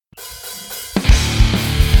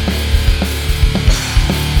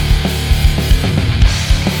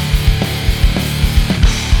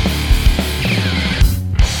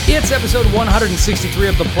is episode 163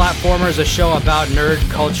 of The Platformers, a show about nerd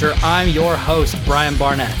culture. I'm your host, Brian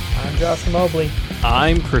Barnett. I'm Josh Mobley.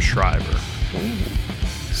 I'm Chris Shriver.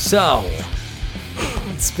 So,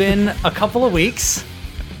 it's been a couple of weeks.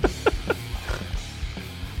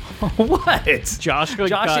 What? Josh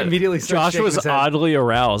immediately started Josh was shaking his head. oddly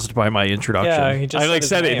aroused by my introduction. Yeah, he just I said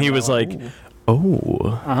said his it and he name. was like,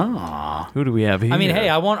 Ah. who do we have here? I mean, hey,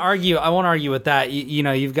 I won't argue with that. You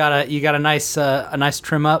know, you got a nice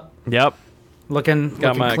trim up, Yep. looking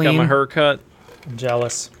Got clean. my haircut. I'm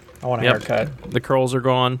jealous. I want a Yep. haircut. The curls are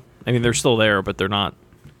gone. I mean, they're still there, but they're not.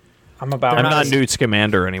 I'm They're I'm not not as- Newt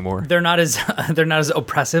Scamander anymore. They're not as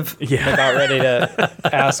oppressive. Yeah. about ready to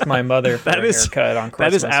ask my mother for That a is- haircut on That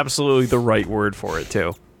Christmas. is absolutely the right word for it,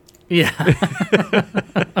 too. Yeah.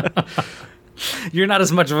 You're not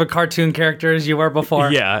as much of a cartoon character as you were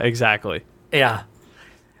before. Yeah, exactly. Yeah.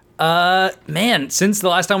 Man, since the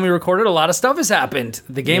last time we recorded, a lot of stuff has happened.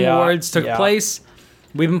 The Game Yeah, Awards took yeah. place.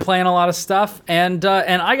 We've been playing a lot of stuff, and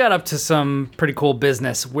I got up to some pretty cool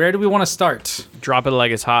business. Where do we want to start? Drop it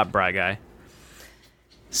like it's hot, bra guy.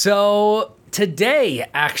 So today,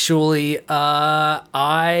 actually, it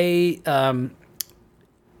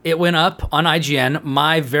went up on IGN,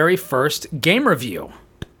 my very first game review.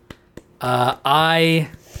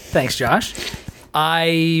 Thanks, Josh.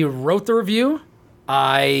 I wrote the review.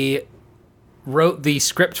 I wrote the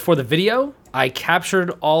script for the video. I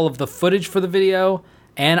captured all of the footage for the video,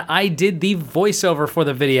 and I did the voiceover for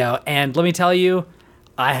the video. And let me tell you,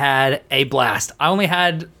 I had a blast. I only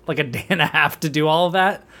had like a day and a half to do all of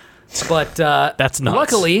that, but That's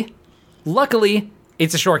nuts. luckily,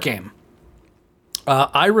 it's a short game.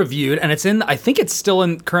 I reviewed, and it's in. I think it's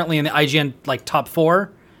still currently in the IGN like top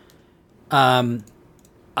 4.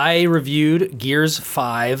 I reviewed Gears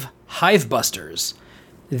 5 Hivebusters,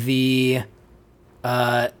 the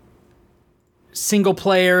single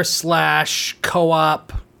player /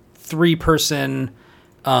 co-op 3-person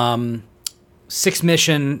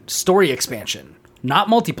 6-mission story expansion, not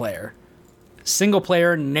multiplayer, single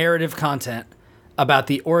player narrative content about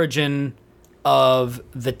the origin of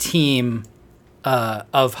the team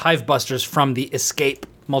of Hivebusters from the Escape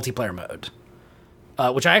multiplayer mode,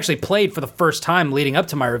 which I actually played for the first time leading up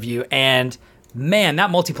to my review, and man, that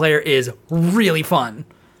multiplayer is really fun.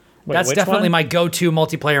 Wait, That's which definitely one? my go-to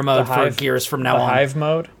multiplayer mode The Hive- for Gears from now the on. Hive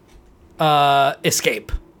mode?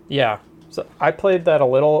 Escape. Yeah. So I played that a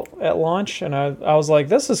little at launch, and I was like,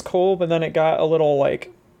 this is cool, but then it got a little,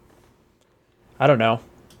 like, I don't know.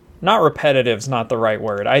 Not repetitive's not the right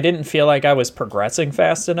word. I didn't feel like I was progressing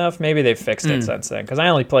fast enough. Maybe they've fixed it since then, because I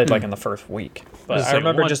only played, like, in the first week. But I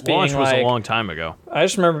remember just being launch was like... a long time ago. I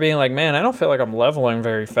just remember being like, man, I don't feel like I'm leveling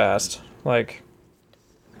very fast. Like,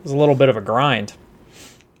 it was a little bit of a grind.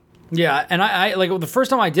 Yeah, and I like the first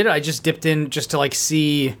time I did it, I just dipped in just to like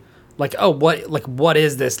see, like, oh, what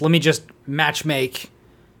is this? Let me just matchmake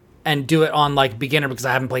and do it on like beginner because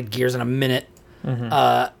I haven't played Gears in a minute.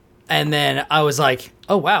 And then I was like,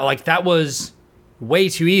 oh wow, like that was way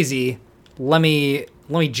too easy. Let me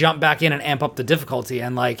jump back in and amp up the difficulty,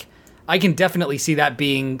 and like I can definitely see that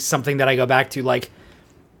being something that I go back to, like,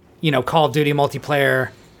 you know, Call of Duty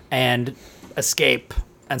multiplayer and Escape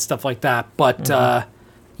and stuff like that. But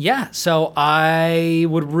yeah, so I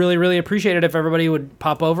would really, really appreciate it if everybody would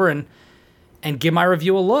pop over and give my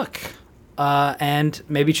review a look, and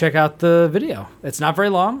maybe check out the video. It's not very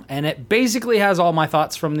long, and it basically has all my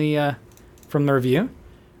thoughts from the review.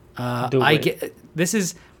 It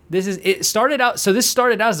started out. So this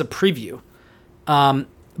started out as a preview,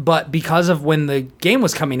 but because of when the game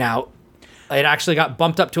was coming out, it actually got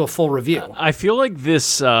bumped up to a full review. I feel like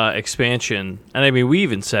this expansion, and I mean, we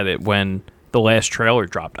even said it when the last trailer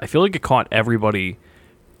dropped. I feel like it caught everybody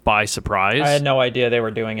by surprise. I had no idea they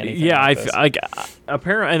were doing anything. Yeah, like this.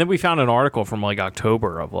 apparently, and then we found an article from like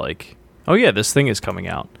October of like, oh yeah, this thing is coming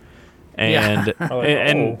out, and Like,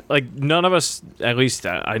 and like none of us, at least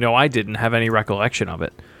I know I didn't have any recollection of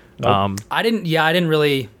it. Nope. I didn't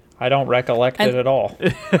really. I don't recollect it at all.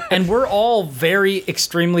 And we're all very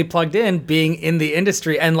extremely plugged in, being in the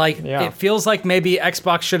industry, and like Yeah. it feels like maybe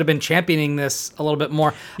Xbox should have been championing this a little bit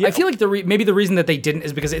more. I feel like maybe the reason that they didn't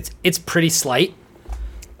is because it's pretty slight.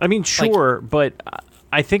 I mean, sure, but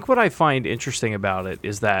I think what I find interesting about it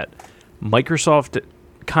is that Microsoft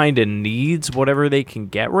kind of needs whatever they can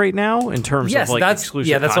get right now in terms Yes, of like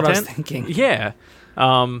exclusive that's content. what I was thinking. Yeah.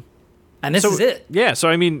 And this So, is it. Yeah, so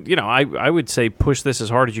I mean, you know, I would say push this as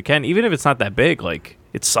hard as you can, even if it's not that big. Like,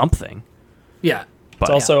 it's something. Yeah. But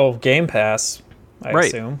It's also Game Pass, I Right.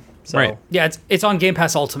 assume. So, Right. Yeah, it's on Game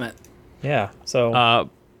Pass Ultimate. Yeah. So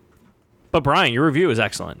But Brian, your review is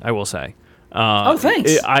excellent, I will say. Oh,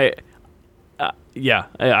 thanks. yeah,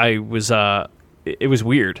 I was. It was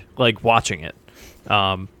weird, like watching it.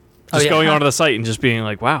 Just going onto the site and just being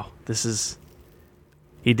like, "Wow, this is."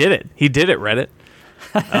 He did it. He did it. Reddit.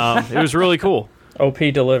 It was really cool. OP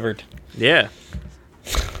delivered. Yeah.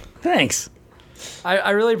 Thanks.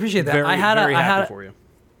 I really appreciate that. Very happy for you.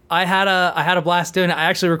 I had a blast doing it. I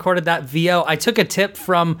actually recorded that VO. I took a tip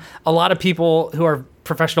from a lot of people who are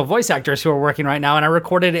professional voice actors who are working right now, and I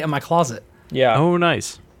recorded it in my closet. Yeah. Oh,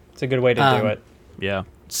 nice. It's a good way to do it. Yeah.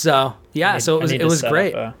 So yeah, so it was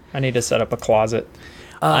great. I need to set up a closet.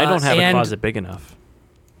 I don't have a closet big enough.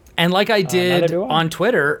 And like I did do I. on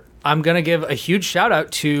Twitter, I'm going to give a huge shout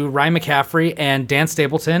out to Ryan McCaffrey and Dan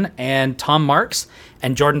Stapleton and Tom Marks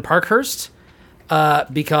and Jordan Parkhurst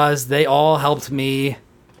because they all helped me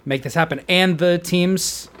make this happen. And the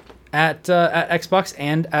teams at Xbox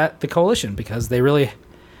and at the Coalition, because they really...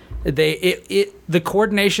 the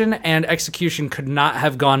coordination and execution could not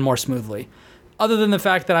have gone more smoothly. Other than the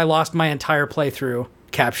fact that I lost my entire playthrough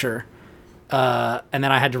capture. And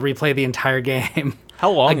then I had to replay the entire game.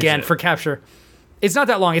 How long again is it? For capture. It's not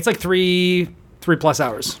that long. It's like 3+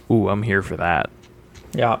 hours. Ooh, I'm here for that.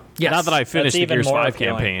 Yeah. Yes. Not that I finished the Gears 5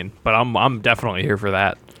 campaign, but I'm definitely here for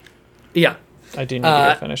that. Yeah. I do need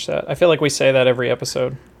to finish that. I feel like we say that every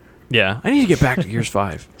episode. Yeah. I need to get back to Gears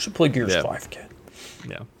 5. Should play Gears 5 again.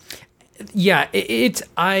 Yeah. Yeah,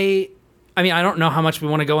 I mean, I don't know how much we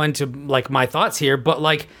want to go into like my thoughts here, but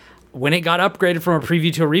like when it got upgraded from a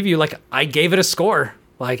preview to a review, like I gave it a score.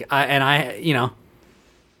 Like I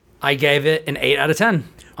gave it an 8 out of 10.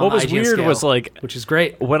 What was weird scale, was like, which is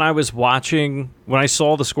great. When I was watching, when I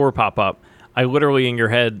saw the score pop up, I literally in your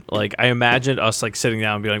head, like I imagined us like sitting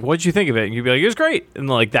down and be like, "What'd you think of it?" And you'd be like, "It was great." And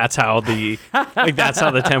like that's how the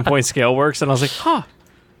 10-point scale works. And I was like, "Huh."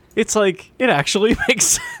 It's like, it actually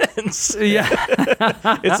makes sense. Yeah.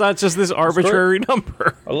 It's not just this arbitrary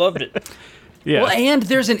number. I loved it. Yeah. Well, and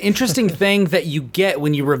there's an interesting thing that you get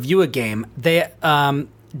when you review a game. Dan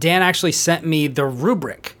actually sent me the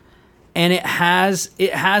rubric, and it has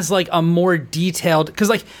like a more detailed, because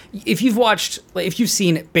like if you've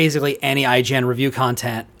seen basically any IGN review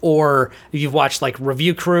content, or if you've watched like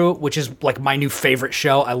Review Crew, which is like my new favorite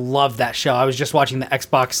show. I love that show. I was just watching the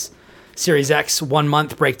Xbox Series X 1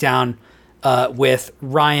 month breakdown with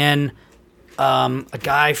Ryan, a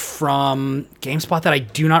guy from GameSpot that I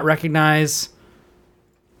do not recognize.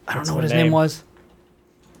 I don't know what his name was.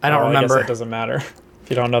 I don't remember. I guess it doesn't matter if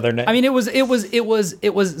you don't know their name. I mean, it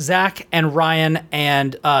was Zach and Ryan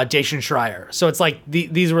and Jason Schreier. So it's like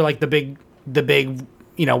these were like the big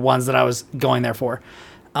ones that I was going there for.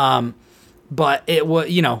 But it was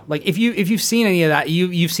like if you've seen any of that,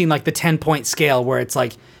 you've seen like the 10-point scale where it's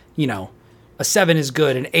like, a 7 is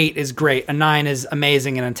good, an 8 is great, a 9 is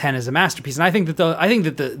amazing, and a 10 is a masterpiece. And I think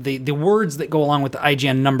that the words that go along with the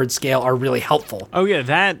IGN numbered scale are really helpful. Oh yeah,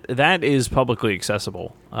 that is publicly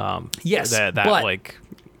accessible. Yes, that but, like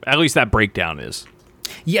at least that breakdown is.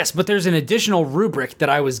 Yes, but there's an additional rubric that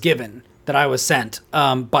I was sent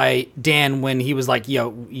by Dan when he was like,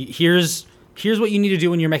 "Yo, here's what you need to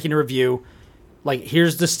do when you're making a review. Like,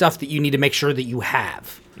 here's the stuff that you need to make sure that you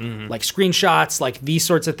have." Like screenshots, like these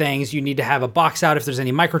sorts of things. You need to have a box out if there's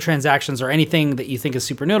any microtransactions or anything that you think is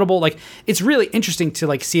super notable. Like, it's really interesting to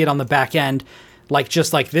like see it on the back end. Like,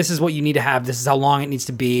 just like, this is what you need to have. This is how long it needs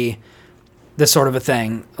to be. This sort of a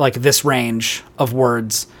thing. Like this range of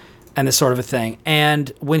words and this sort of a thing.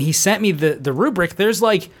 And when he sent me the rubric, there's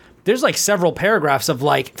like several paragraphs of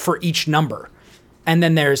like for each number. And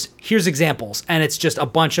then here's examples. And it's just a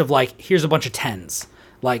bunch of like, here's a bunch of 10s.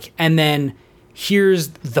 Like, and then here's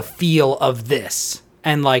the feel of this,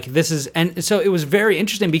 and like this is, and so it was very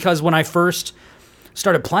interesting because when I first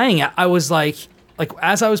started playing it, I was like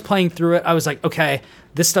as I was playing through it, I was like, okay,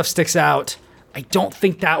 this stuff sticks out. I don't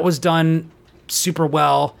think that was done super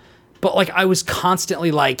well, but like I was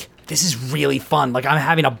constantly like, this is really fun. Like I'm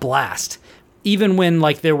having a blast, even when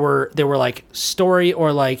like there were like story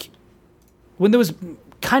or like when there was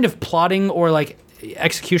kind of plotting or like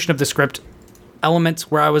execution of the script elements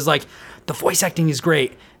where I was like, the voice acting is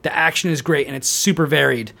great, the action is great, and it's super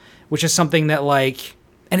varied, which is something that like,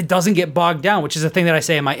 and it doesn't get bogged down, which is a thing that I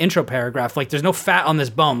say in my intro paragraph. Like, there's no fat on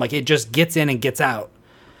this bone. Like, it just gets in and gets out.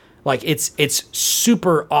 Like, it's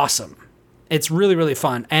super awesome. It's really, really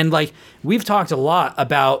fun. And like, we've talked a lot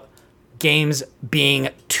about games being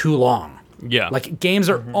too long. Yeah. Like, games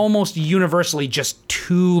are almost universally just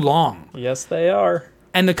too long. Yes, they are.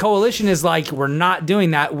 And the Coalition is like, we're not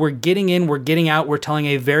doing that. We're getting in, we're getting out, we're telling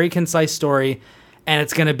a very concise story, and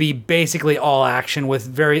it's going to be basically all action with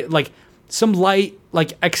very, like, some light,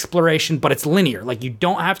 like, exploration, but it's linear. Like, you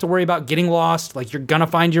don't have to worry about getting lost. Like, you're going to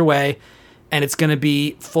find your way. and it's going to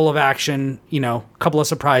be full of action, a couple of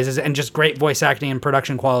surprises, and just great voice acting and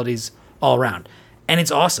production qualities all around. And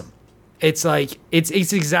it's awesome. It's like it's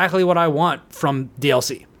exactly what I want from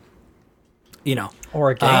DLC.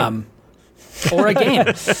 Or a game. Or a game.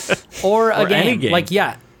 Or a any game. Like,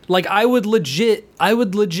 yeah. Like, I would legit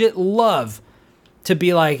love to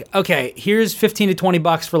be like, okay, here's $15 to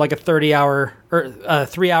 $20 for like a 30-hour or a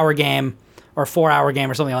 3-hour game or a 4-hour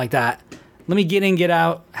game or something like that. Let me get in, get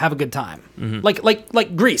out, have a good time.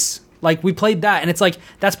 Like Grease. Like, we played that, and it's like,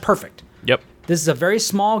 that's perfect. Yep. This is a very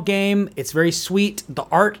small game. It's very sweet. The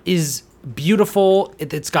art is beautiful.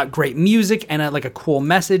 It's got great music and a cool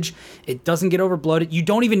message. It doesn't get overbloated. You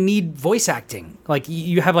don't even need voice acting. Like,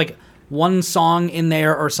 you have like one song in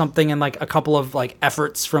there or something, and like a couple of like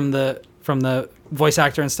efforts from the voice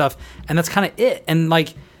actor and stuff, and that's kind of it. And like,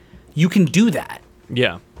 you can do that.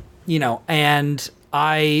 Yeah. And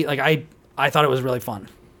I thought it was really fun.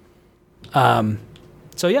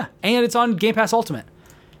 So yeah, and it's on Game Pass Ultimate,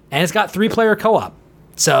 and it's got 3-player co-op.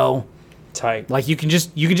 So tight. Like, you can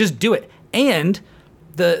just do it. And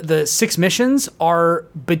the 6 missions are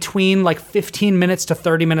between like 15 minutes to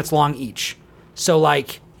 30 minutes long each. So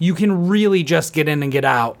like, you can really just get in and get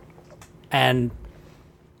out. And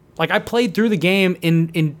like, I played through the game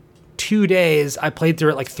in 2 days. I played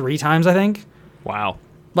through it like 3 times, I think. Wow.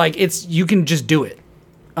 Like, you can just do it.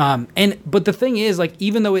 But the thing is, like,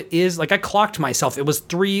 even though it is like, I clocked myself, it was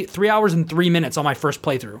 3 hours and 3 minutes on my first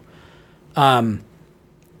playthrough.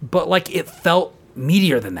 But like, it felt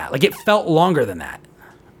meatier than that. Like, it felt longer than that.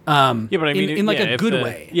 Yeah, but I mean, in like a good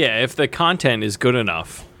way. Yeah, if the content is good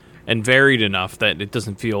enough and varied enough that it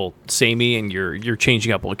doesn't feel samey, and you're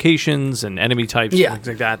changing up locations and enemy types and things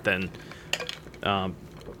like that, then,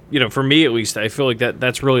 for me at least, I feel like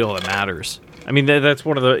that's really all that matters. I mean, that's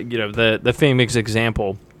one of the the famous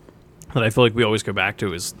example that I feel like we always go back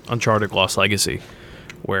to is Uncharted Lost Legacy,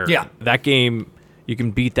 where that game, you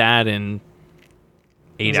can beat that in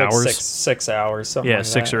 8 hours. Like 6 hours, something like that.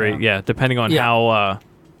 6 or 8, depending on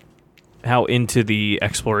how into the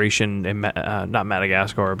exploration in not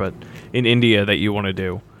Madagascar, but in India that you want to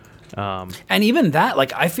do. And even that,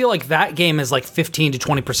 like, I feel like that game is like 15 to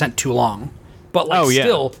 20% too long, but like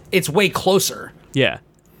still, it's way closer. Yeah.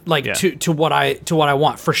 Like to what I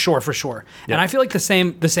want for sure. Yeah. And I feel like the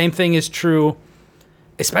same thing is true,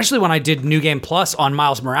 especially when I did New Game Plus on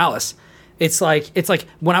Miles Morales. It's like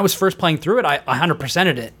when I was first playing through it, I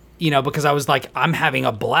 100%ed it, because I was like, I'm having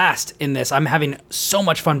a blast in this. I'm having so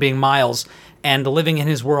much fun being Miles and living in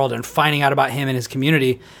his world and finding out about him and his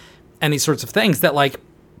community and these sorts of things that, like,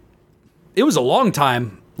 it was a long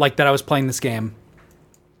time like that I was playing this game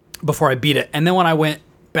before I beat it. And then when I went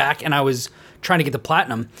back and I was trying to get the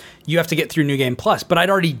platinum, you have to get through New Game Plus, but I'd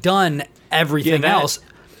already done everything else.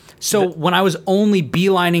 So when I was only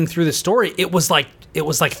beelining through the story, it was like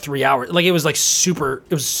 3 hours. Like, it was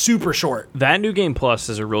super short. That New Game Plus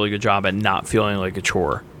does a really good job at not feeling like a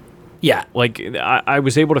chore. Yeah. Like, I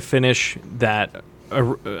was able to finish that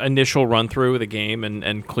initial run through of the game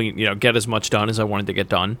and clean, get as much done as I wanted to get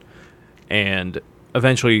done, and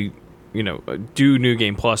eventually, do New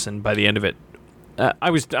Game Plus, and by the end of it,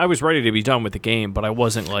 I was ready to be done with the game, but I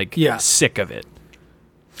wasn't like sick of it,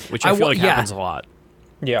 which I feel like happens a lot.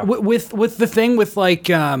 Yeah. With the thing with like,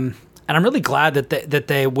 and I'm really glad that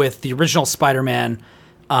they with the original Spider-Man,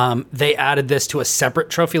 they added this to a separate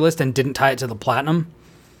trophy list and didn't tie it to the platinum.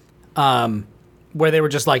 Where they were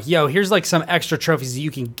just like, yo, here's like some extra trophies that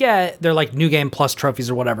you can get. They're like New Game Plus trophies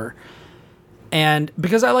or whatever. And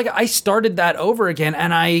because I started that over again,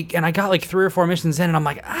 and I got like 3 or 4 missions in, and I'm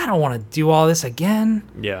like, I don't want to do all this again.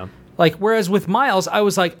 Yeah. Like, whereas with Miles, I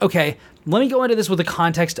was like, okay, let me go into this with the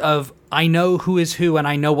context of I know who is who and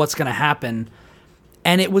I know what's going to happen.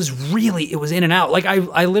 And it was in and out. Like,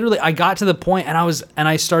 I literally got to the point and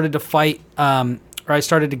I started to fight, or I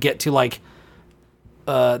started to get to like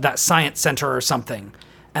that science center or something.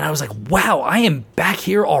 And I was like, wow, I am back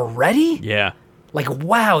here already? Yeah. Like,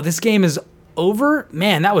 wow, this game is over?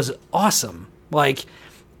 Man, that was awesome. Like,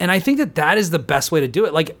 and I think that is the best way to do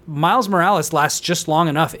it. Like, Miles Morales lasts just long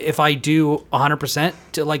enough if I do 100%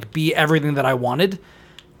 to like be everything that I wanted.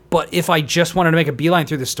 But if I just wanted to make a beeline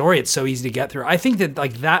through the story, it's so easy to get through. I think that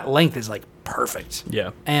like that length is like perfect.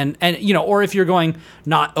 Yeah. And or if you're going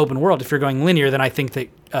not open world, if you're going linear, then I think that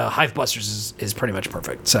Hivebusters is pretty much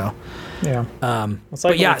perfect. So yeah. It's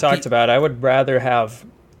like we talked about. I would rather have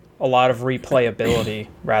a lot of replayability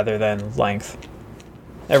rather than length.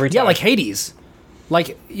 Every time. Yeah, like Hades.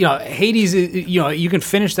 Like, Hades, you can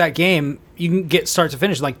finish that game. You can get start to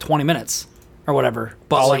finish in like 20 minutes or whatever.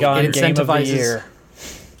 But Polygon like, it game of the incentivizes. year.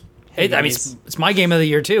 It's my game of the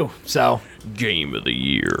year too. So Game of the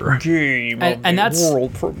year. and that's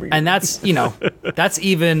world premiere. and that's that's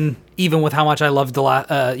even with how much I loved the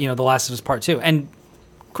Last of Us Part 2. And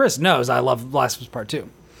Chris knows I love The Last of Us Part 2.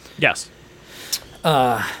 Yes.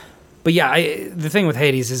 But yeah, the thing with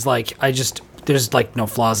Hades is like there's like no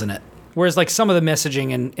flaws in it. Whereas like some of the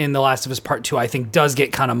messaging in The Last of Us Part 2 I think does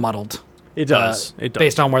get kind of muddled. It does. It does.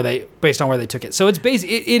 Based on where they took it. So it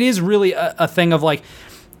is really a thing of like,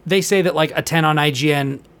 they say that like a 10 on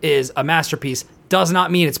IGN is a masterpiece, does not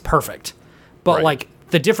mean it's perfect. But Right. like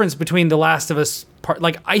the difference between The Last of Us Part,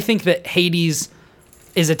 like I think that Hades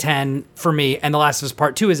is a 10 for me and The Last of Us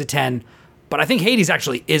Part 2 is a 10, but I think Hades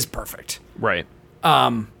actually is perfect. Right.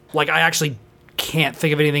 Like I actually can't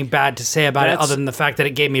think of anything bad to say about it other than the fact that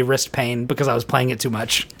it gave me wrist pain because I was playing it too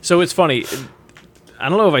much. So it's funny. I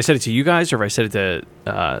don't know if I said it to you guys or if I said it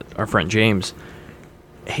to our friend James.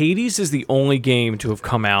 Hades is the only game to have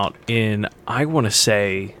come out in, I want to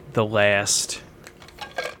say, the last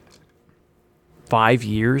 5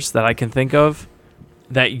 years that I can think of,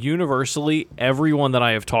 that universally everyone that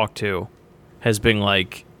I have talked to has been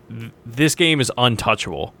like, this game is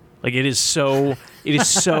untouchable. Like it is so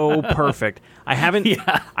perfect. I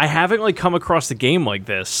haven't like come across a game like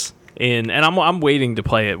this and I'm waiting to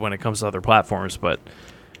play it when it comes to other platforms, but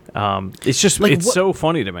it's just like, it's so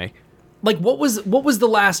funny to me. Like what was the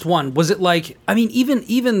last one? Was it like, I mean, even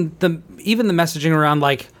the messaging around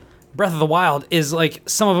like Breath of the Wild is like,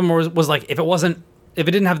 some of them was like, if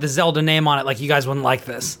it didn't have the Zelda name on it, like you guys wouldn't like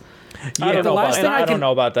this. Yeah, I don't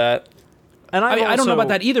know about that. And I don't know about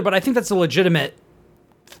that either, but I think that's a legitimate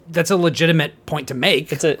point to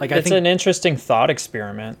make. It's an interesting thought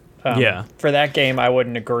experiment. For that game, I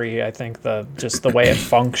wouldn't agree. I think the way it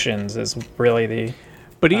functions is really the.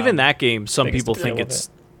 But even that game, some people think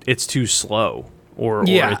it's too slow, or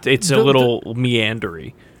it's a little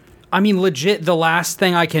meandery. I mean, legit, the last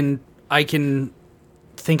thing I can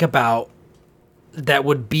think about that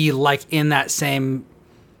would be like in that same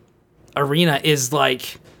arena is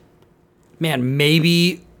like, man,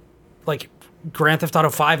 maybe like Grand Theft Auto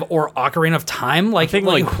 5 or Ocarina of Time. Like, I think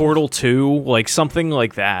like Portal 2, like something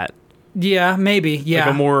like that. Yeah, maybe. Yeah,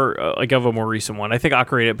 like a more recent one. I think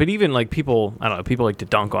Ocarina, but even like people like to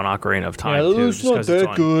dunk on Ocarina of Time too. It's not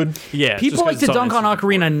that good. Yeah, people like to dunk on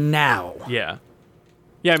Ocarina now. Yeah.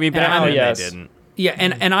 I mean, back then they didn't. Yeah,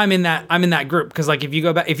 and I'm in that group because like if you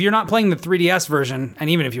go back, if you're not playing the 3DS version, and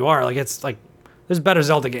even if you are, like it's like there's better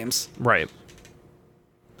Zelda games. Right.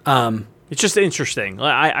 It's just interesting.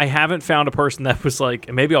 I haven't found a person that was like,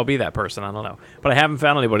 and maybe I'll be that person, I don't know. But I haven't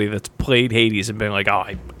found anybody that's played Hades and been like,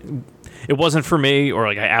 it wasn't for me, or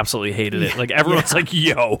like I absolutely hated it. Like everyone's like,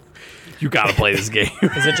 yo, you gotta play this game.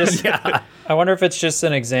 Is it just I wonder if it's just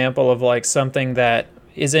an example of like something that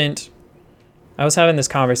isn't. I was having this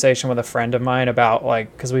conversation with a friend of mine about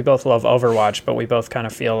like, because we both love Overwatch, but we both kind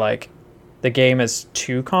of feel like the game is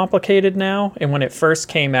too complicated now. And when it first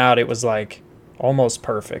came out, it was like almost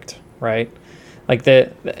perfect, right? Like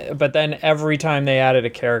but then every time they added a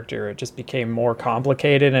character, it just became more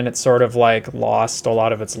complicated, and it sort of like lost a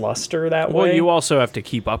lot of its luster that way. Well, you also have to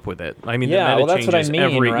keep up with it. I mean, the meta that's changes what I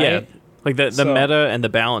mean, right? Yeah, like the meta and the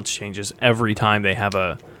balance changes every time they have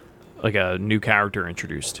a new character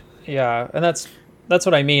introduced. Yeah, and that's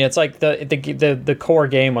what I mean. It's like the core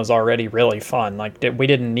game was already really fun. Like we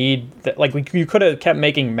didn't need you could have kept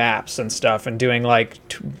making maps and stuff and doing like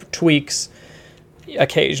tweaks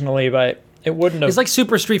occasionally, but it wouldn't have. It's like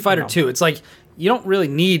Super Street Fighter 2. It's like you don't really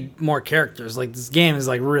need more characters. Like this game is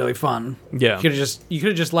like really fun. Yeah, you could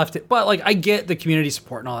have just left it. But like I get the community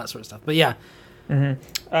support and all that sort of stuff. But yeah.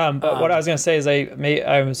 Mm-hmm. But what I was gonna say is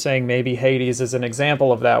I was saying maybe Hades is an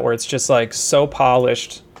example of that, where it's just like so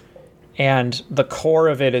polished, and the core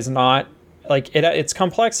of it is not like it's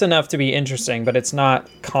complex enough to be interesting, but it's not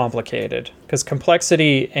complicated, because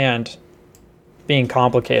complexity and being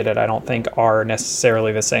complicated I don't think are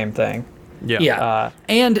necessarily the same thing. Yeah.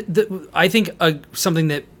 And I think something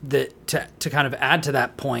that to kind of add to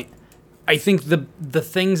that point, I think the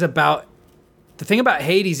thing about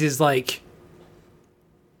Hades is like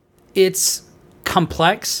it's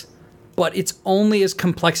complex, but it's only as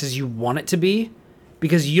complex as you want it to be,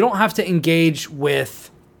 because you don't have to engage with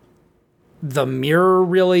the mirror,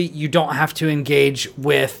 really. You don't have to engage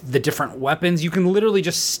with the different weapons. You can literally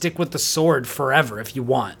just stick with the sword forever if you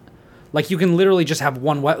want. Like, you can literally just have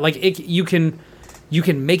one weapon. Like, you can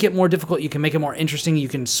make it more difficult. You can make it more interesting. You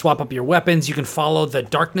can swap up your weapons. You can follow the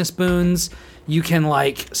darkness boons. You can,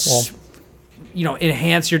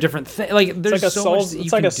 enhance your different things. Like, there's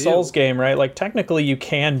it's like a Souls game, right? Like, technically, you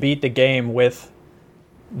can beat the game with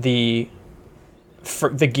the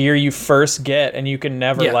the gear you first get, and you can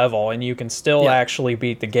never Yeah. level, and you can still actually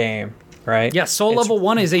beat the game, right? Yeah, Soul It's Level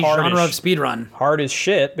 1 is a hard genre of as- speedrun. hard as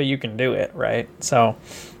shit, but you can do it, right? So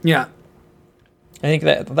Yeah. I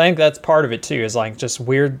think that's part of it too, is like just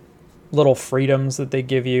weird little freedoms that they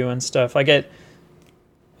give you and stuff. I get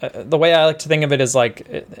the way I like to think of it is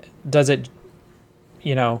like, does it,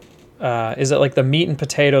 is it like the meat and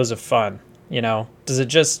potatoes of fun? Does it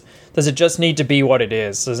just need to be what it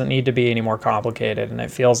is? Does it need to be any more complicated? And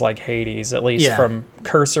it feels like Hades, at least from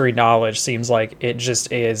cursory knowledge, seems like it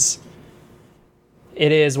just is.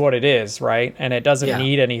 It is what it is, right? And it doesn't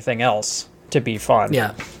need anything else to be fun.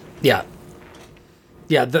 Yeah. Yeah.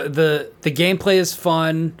 Yeah, the gameplay is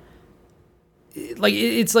fun. Like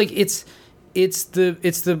it's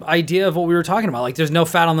the idea of what we were talking about. Like there's no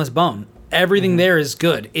fat on this bone. Everything there is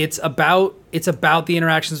good. It's about the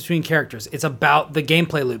interactions between characters. It's about the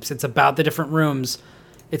gameplay loops. It's about the different rooms.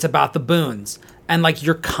 It's about the boons. And like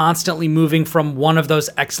you're constantly moving from one of those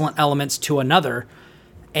excellent elements to another.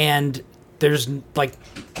 And there's like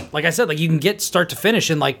I said, like you can get start to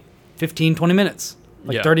finish in like 15, 20 minutes,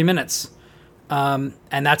 30 minutes. And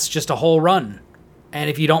that's just a whole run. And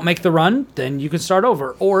if you don't make the run, then you can start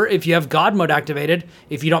over. Or if you have God mode activated,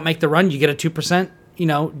 if you don't make the run, you get a 2%,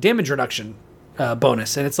 damage reduction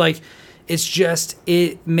bonus. And it's like,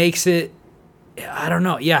 it makes it, I don't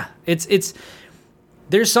know. Yeah,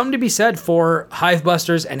 there's something to be said for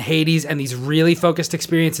Hivebusters and Hades and these really focused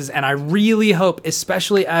experiences. And I really hope,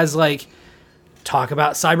 especially as like, talk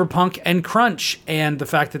about Cyberpunk and crunch and the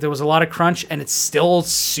fact that there was a lot of crunch and it's still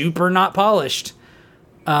super not polished,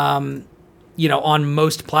 on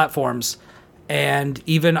most platforms. And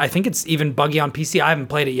even, I think it's even buggy on PC. I haven't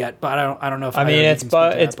played it yet, but I don't know if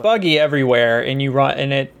it's buggy everywhere, and you run,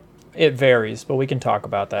 and it varies, but we can talk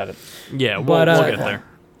about that. Yeah, we'll get there.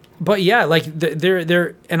 But yeah, like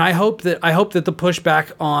they're and I hope that the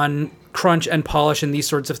pushback on crunch and polish and these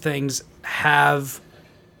sorts of things have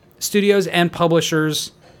studios and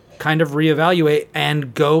publishers kind of reevaluate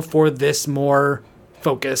and go for this more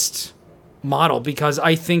focused model, because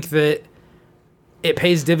I think that it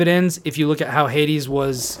pays dividends. If you look at how Hades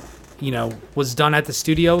was done at the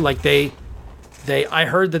studio, like I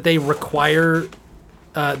heard that they require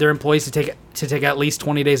their employees to take at least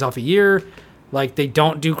 20 days off a year. Like they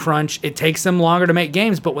don't do crunch. It takes them longer to make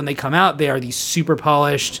games, but when they come out, they are these super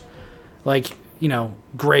polished,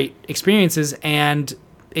 great experiences. And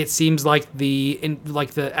it seems like the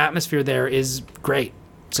atmosphere there is great.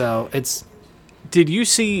 So it's. Did you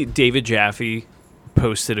see David Jaffe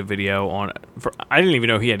posted a video on? I didn't even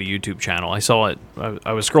know he had a YouTube channel. I saw it.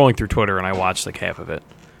 I was scrolling through Twitter and I watched like half of it.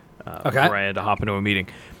 Before I had to hop into a meeting.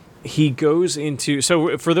 He goes into.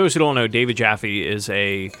 So for those who don't know, David Jaffe is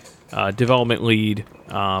a development lead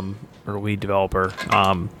or lead developer.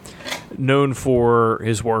 Known for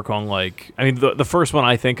his work on the first one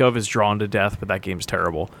I think of is Drawn to Death, but that game's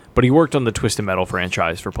terrible. But he worked on the Twisted Metal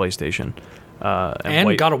franchise for PlayStation,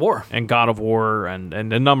 and God of War, and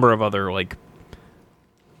a number of other like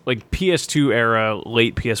PS2 era,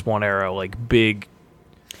 late PS1 era, big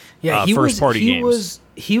first party games.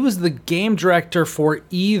 He was the game director for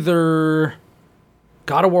either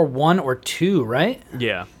God of War 1 or 2, right?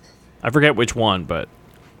 Yeah, I forget which one, but.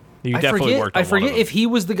 You definitely worked on I forget if he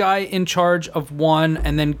was the guy in charge of 1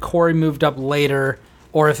 and then Corey moved up later,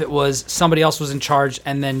 or if it was somebody else was in charge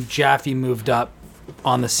and then Jaffe moved up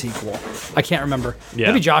on the sequel. I can't remember. Yeah.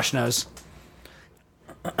 Maybe Josh knows.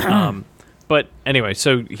 But anyway,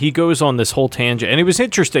 so he goes on this whole tangent, and it was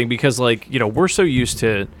interesting because, we're so used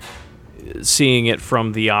to seeing it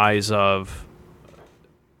from the eyes of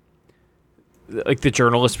the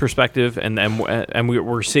journalist perspective, and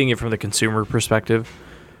we're seeing it from the consumer perspective.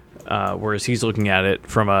 Whereas he's looking at it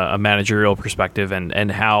from a managerial perspective,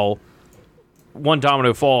 and how one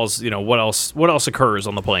domino falls, what else occurs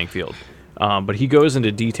on the playing field. But he goes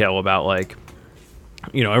into detail about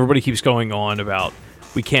everybody keeps going on about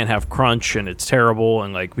we can't have crunch and it's terrible,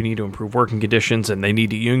 and we need to improve working conditions and they need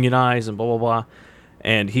to unionize and blah blah blah.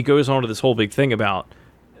 And he goes on to this whole big thing about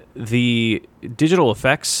the digital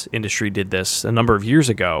effects industry did this a number of years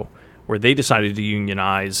ago, where they decided to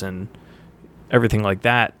unionize and everything like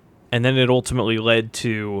that. And then it ultimately led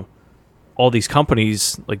to all these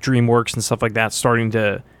companies like DreamWorks and stuff like that starting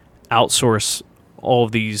to outsource all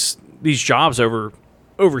of these jobs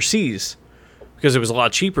overseas because it was a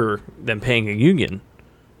lot cheaper than paying a union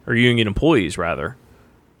or union employees rather.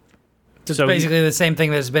 It's basically the same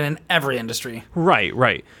thing that's been in every industry.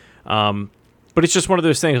 Right. But it's just one of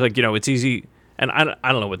those things it's easy. And I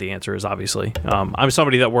don't know what the answer is, obviously. I'm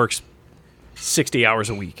somebody that works 60 hours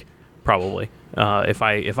a week, probably. If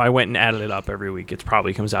I went and added it up every week, it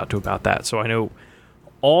probably comes out to about that. So I know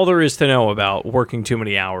all there is to know about working too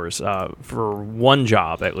many hours for one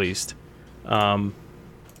job at least.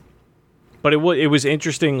 But it was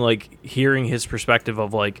interesting, like hearing his perspective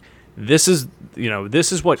of like this is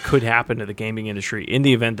what could happen to the gaming industry in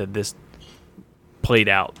the event that this played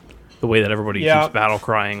out the way that everybody keeps battle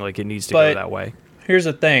crying like it needs to go that way. Here's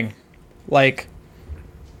the thing, like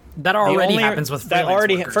that already happens with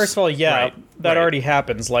freelance workers. First of all, already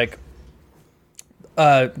happens. Like,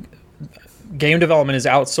 game development is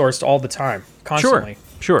outsourced all the time, constantly.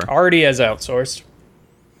 Sure. Already is outsourced,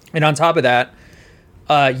 and on top of that,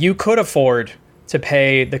 you could afford to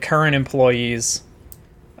pay the current employees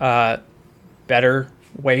better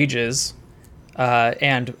wages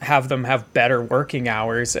and have them have better working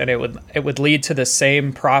hours, and it would lead to the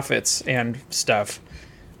same profits and stuff.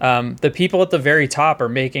 The people at the very top are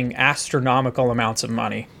making astronomical amounts of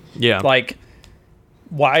money. Yeah. Like,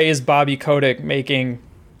 why is Bobby Kotick making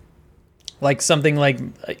like something like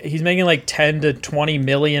he's making like $10 to $20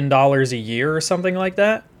 million a year or something like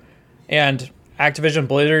that? And Activision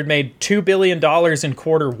Blizzard made $2 billion in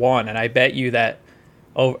Q1, and I bet you that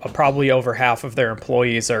probably over half of their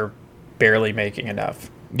employees are barely making enough.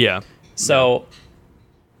 Yeah. So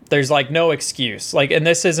there's like no excuse. Like, and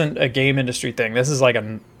this isn't a game industry thing. This is like a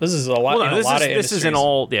lot of industries. This is in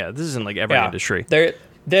all. Yeah, this is in like every industry.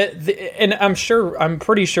 And I'm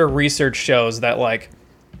pretty sure research shows that like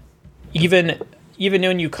even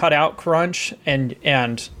when you cut out crunch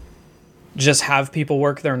and just have people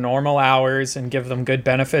work their normal hours and give them good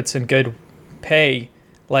benefits and good pay,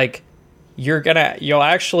 like you'll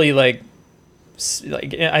actually like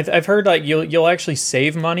I've heard like you'll actually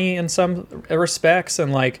save money in some respects,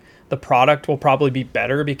 and like the product will probably be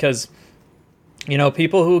better because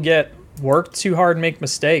people who get worked too hard make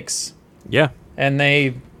mistakes. Yeah. And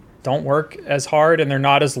they don't work as hard and they're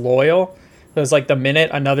not as loyal. Because like the minute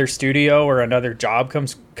another studio or another job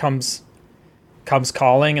comes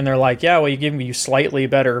calling and they're like, yeah, well, you give me slightly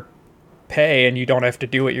better pay and you don't have to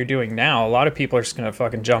do what you're doing now, a lot of people are just gonna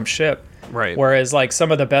fucking jump ship. Right. Whereas like some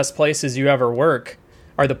of the best places you ever work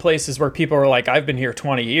are the places where people are like, I've been here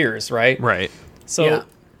 20 years, right? Right. So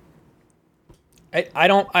I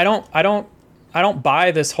don't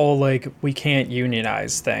buy this whole like we can't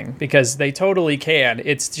unionize thing, because they totally can.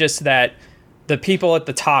 It's just that the people at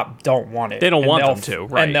the top don't want it. They don't want them to,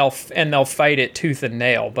 right? And they'll fight it tooth and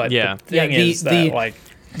nail. But the thing is that like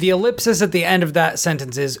the ellipsis at the end of that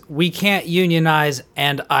sentence is we can't unionize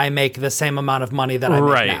and I make the same amount of money that I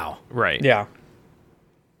make now. Right. Yeah.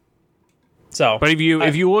 So, but if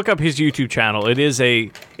you look up his YouTube channel, it's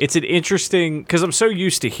an interesting, because I'm so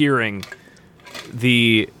used to hearing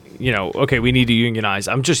the okay, we need to unionize.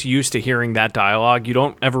 I'm just used to hearing that dialogue. You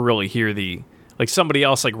don't ever really hear like somebody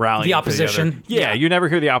else like rallying the opposition. Yeah, you never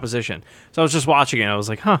hear the opposition. So I was just watching it. I was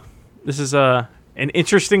like, this is an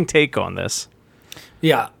interesting take on this.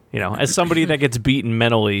 Yeah. As somebody that gets beaten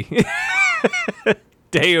mentally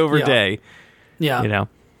day over day. Yeah.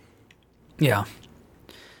 Yeah.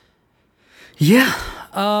 Yeah.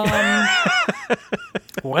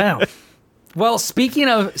 Wow. Well, speaking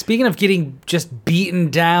of getting just beaten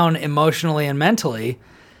down emotionally and mentally,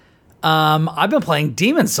 I've been playing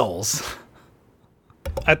Demon Souls.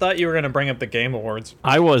 I thought you were going to bring up the Game Awards.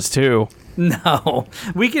 I was too. No,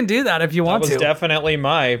 we can do that if you want to. That was definitely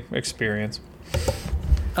my experience.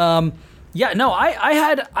 Yeah, no,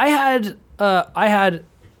 I had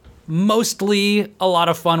mostly a lot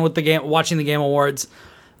of fun with the game, watching the Game Awards.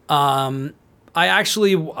 I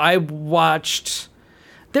watched.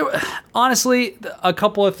 There were, honestly, a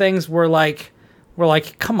couple of things were like,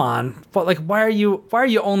 come on, but like, why are you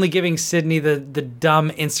only giving Sydney the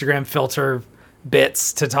dumb Instagram filter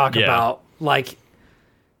bits to talk about? Like,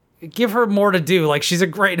 give her more to do. Like, she's a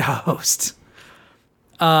great host.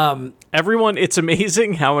 Everyone, it's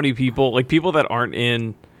amazing how many people that aren't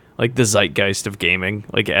in like the zeitgeist of gaming,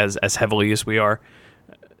 like as heavily as we are.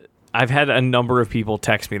 I've had a number of people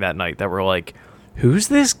text me that night that were like, "Who's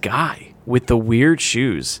this guy with the weird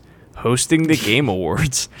shoes hosting the Game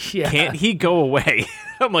Awards? Can't he go away?"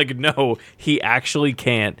 I'm like, "No, he actually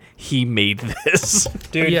can't. He made this."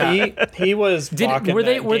 Dude, he was rocking were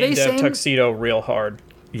that they game dev saying, tuxedo real hard.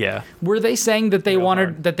 Yeah. Were they saying that they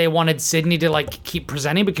wanted Sydney to like keep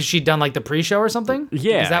presenting because she'd done like the pre-show or something?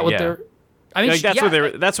 Yeah. Is that what they're? I mean, like,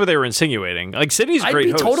 that's what they were insinuating. Like, Sydney's a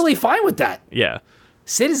great host. I'd be totally fine with that. Yeah.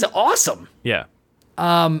 Sid is awesome. Yeah.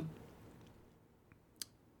 Yeah,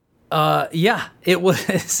 it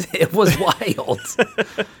was wild.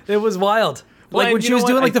 It was wild. Well, like when she was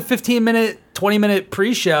doing like the 15-minute, 20-minute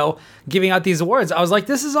pre-show giving out these awards, I was like,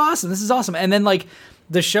 this is awesome. This is awesome. And then like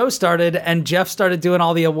the show started and Geoff started doing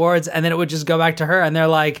all the awards, and then it would just go back to her, and they're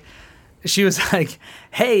like, she was like,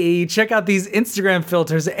 "Hey, check out these Instagram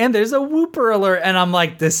filters, and there's a Whooper alert." And I'm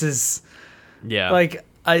like, "This is, like,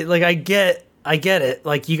 I get it.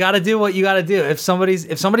 Like, you got to do what you got to do. If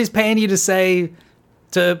somebody's paying you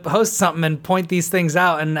to host something and point these things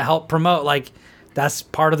out and help promote, like, that's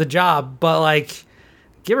part of the job. But like,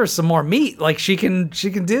 give her some more meat. Like, she can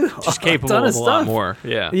do. She's capable of a lot more.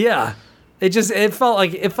 Yeah. Yeah. It felt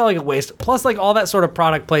like a waste. Plus, like, all that sort of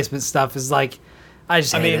product placement stuff is like, I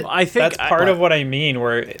think that's part of what I mean,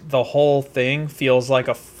 where the whole thing feels like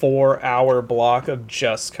a 4-hour block of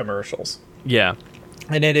just commercials. Yeah.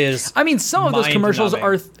 And it is. I mean, some of those commercials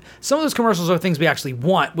are things we actually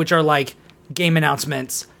want, which are like game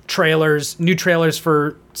announcements, trailers, new trailers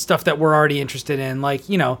for stuff that we're already interested in, like,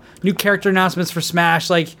 you know, new character announcements for Smash.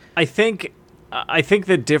 Like, I think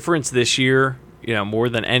the difference this year, you know, more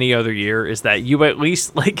than any other year, is that you at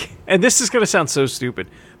least, like, and this is going to sound so stupid,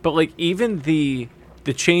 but like, even the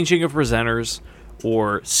changing of presenters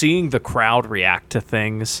or seeing the crowd react to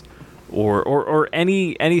things or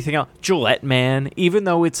anything else, Gillette Man, even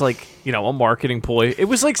though it's like, you know, a marketing ploy, it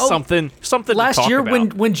was like something last to talk year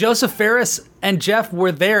about. when Joseph Ferris and Geoff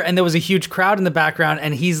were there and there was a huge crowd in the background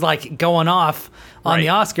and he's like going off on the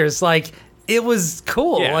Oscars, like, it was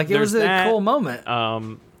cool. Yeah, like, it was a cool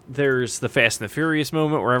moment. There's the Fast and the Furious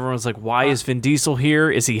moment where everyone's like, "Why is Vin Diesel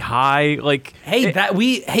here? Is he high?" Like,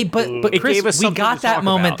 but Chris, we got that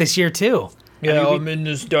moment this year too. Yeah, I'm in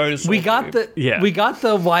this dinosaur. We got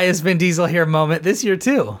the "Why is Vin Diesel here" moment this year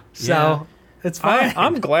too. So it's fine.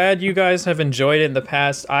 I'm glad you guys have enjoyed it in the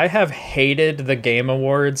past. I have hated the Game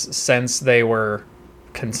Awards since they were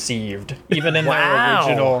conceived, even in their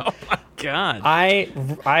original. Oh my God. I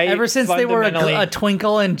ever since they were a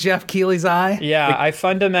twinkle in Jeff Keighley's eye. Yeah, I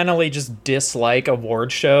fundamentally just dislike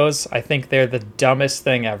award shows. I think they're the dumbest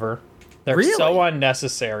thing ever. They're so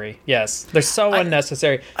unnecessary. Yes, they're so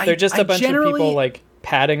unnecessary. They're just a bunch of people like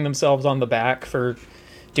patting themselves on the back for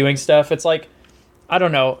doing stuff. It's like, I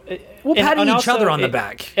don't know. We'll patting each other on the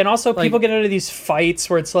back. And also, people get into these fights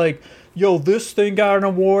where it's like, yo, this thing got an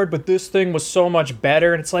award, but this thing was so much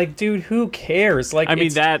better. And it's like, dude, who cares? Like, I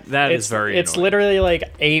mean, that is very It's annoying. literally like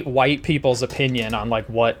 8 white people's opinion on like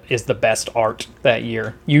what is the best art that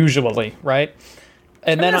year, usually, right?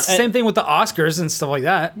 And then it's the same thing with the Oscars and stuff like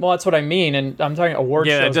that. Well, that's what I mean, and I'm talking award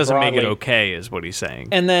shows. Yeah, that doesn't broadly. make it okay, is what he's saying.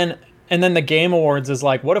 And then the Game Awards is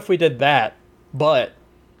like, what if we did that, but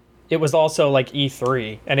it was also like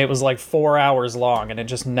E3, and it was like 4 hours long, and it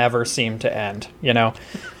just never seemed to end, you know?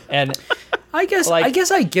 And I guess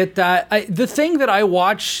I get that. The thing that I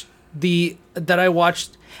watched,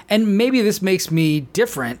 and maybe this makes me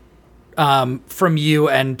different from you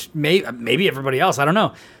and maybe everybody else. I don't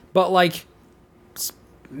know, but like,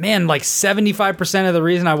 man, like 75% of the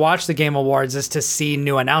reason I watch the Game Awards is to see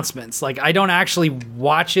new announcements. Like, I don't actually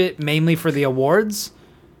watch it mainly for the awards.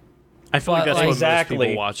 I feel like that's what most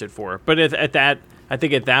people watch it for. But I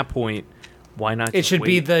think at that point, why not? It should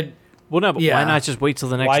be the. Well, no, but why not just wait till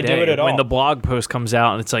the next Why day do it at all? when the blog post comes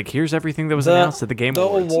out and it's like, here's everything that was announced at the Game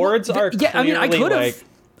Awards. The awards are I mean, I could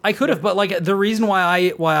have, like, but like the reason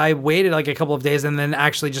why I waited like a couple of days and then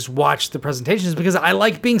actually just watched the presentation is because I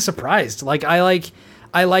like being surprised. Like, I like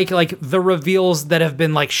the reveals that have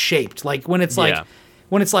been like shaped. Like when it's like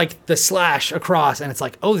when it's like the slash across and it's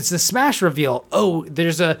like, oh, it's a Smash reveal. Oh,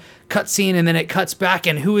 there's a cutscene and then it cuts back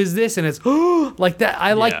and who is this? And it's like that.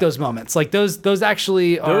 I like those moments. Like those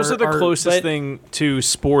actually are. Those are the closest thing to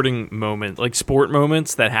sporting moment, like sport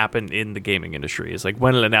moments that happen in the gaming industry. Is like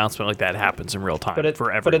when an announcement like that happens in real time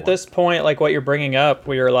for everyone. But at this point, like what you're bringing up,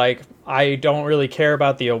 where you're like, I don't really care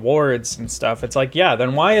about the awards and stuff. It's like, yeah,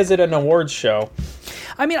 then why is it an awards show?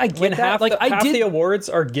 I mean, I get that. Like, half the awards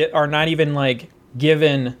are not even like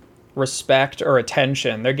given respect or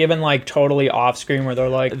attention. They're given like totally off screen, where they're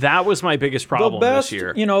like, that was my biggest problem this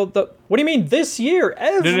year. You know, what do you mean this year?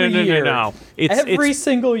 Every year. No. Every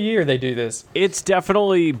single year they do this. It's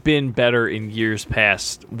definitely been better in years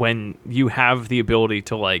past when you have the ability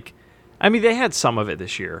to like. I mean, they had some of it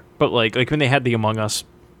this year, but like when they had the Among Us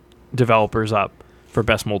developers up for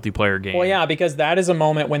best multiplayer game. Well, yeah, because that is a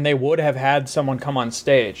moment when they would have had someone come on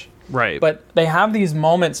stage. Right. But they have these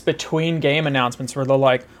moments between game announcements where they're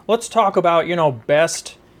like, let's talk about, you know,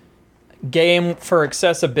 best game for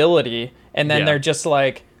accessibility. And then they're just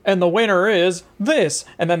like, and the winner is this.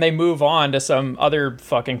 And then they move on to some other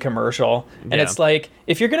fucking commercial. And it's like,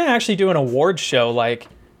 if you're going to actually do an award show, like,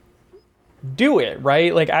 do it,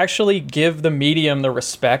 right? Like, actually give the medium the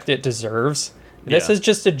respect it deserves. This is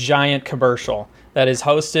just a giant commercial that is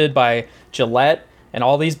hosted by Gillette and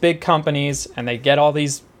all these big companies, and they get all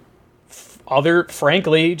these other,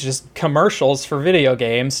 frankly, just commercials for video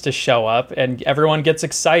games to show up, and everyone gets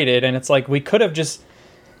excited, and it's like, we could have just,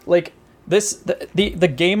 like,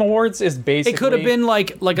 the Game Awards is basically... It could have been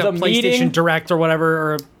like a PlayStation meeting, Direct or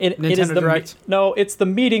whatever, or Nintendo Direct. No, it's the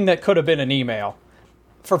meeting that could have been an email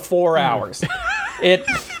for 4 hours. It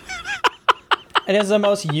is the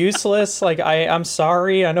most useless, like, I'm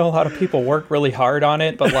sorry, I know a lot of people work really hard on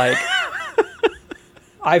it, but, like,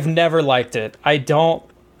 I've never liked it. I don't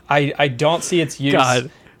see its use.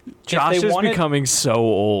 God, Josh is becoming so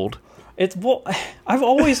old. I've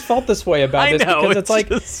always felt this way about this, because it's like,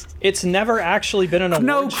 just... it's never actually been an award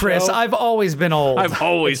show. No, Chris, I've always been old. I've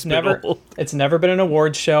always been old. It's never been an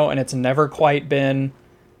award show, and it's never quite been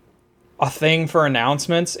a thing for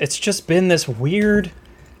announcements. It's just been this weird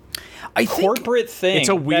corporate thing. It's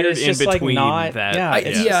a weird that is just in-between like not,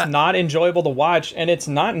 it's just not enjoyable to watch, and it's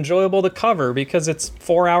not enjoyable to cover, because it's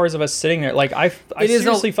 4 hours of us sitting there. Like, I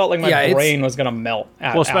seriously felt like my brain was going to melt.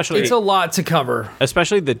 Especially... It's a lot to cover.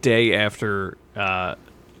 Especially the day after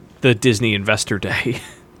the Disney Investor Day,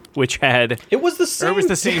 which had... It was the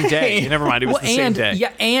same day. Never mind, it was the same day.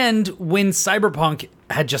 Yeah, and when Cyberpunk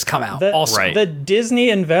had just come out. The Disney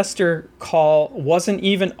Investor call wasn't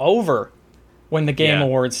even over when the Game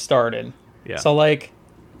Awards started. Yeah. So, like,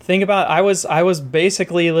 think about, I was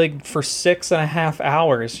basically, like, for 6.5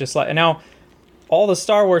 hours, just like, and now all the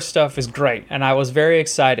Star Wars stuff is great, and I was very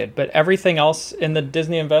excited, but everything else in the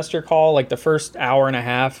Disney Investor call, like the first hour and a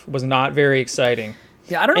half, was not very exciting.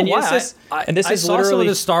 Yeah, I don't know why. I saw some of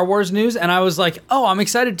the Star Wars news, and I was like, "Oh, I'm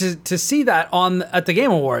excited to see that at the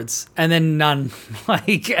Game Awards," and then none.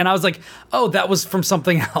 And I was like, "Oh, that was from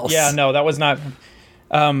something else." Yeah, no, that was not.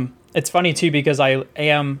 It's funny too, because I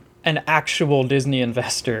am an actual Disney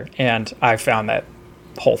investor, and I found that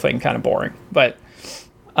whole thing kind of boring. But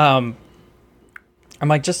I'm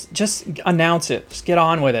like, just announce it, just get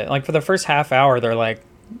on with it. Like, for the first half hour, they're like,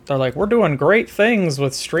 we're doing great things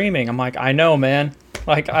with streaming. I'm like, I know, man.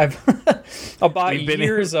 Like, I've bought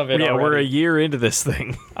years of it. Yeah, already. We're a year into this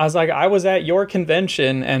thing. I was like, I was at your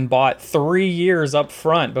convention and bought 3 years up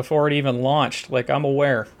front before it even launched. Like, I'm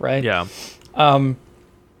aware, right? Yeah.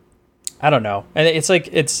 I don't know, and it's like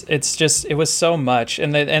it's just, it was so much,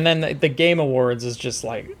 and then the Game Awards is just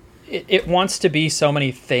like, it wants to be so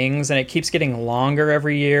many things, and it keeps getting longer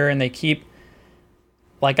every year, and they keep,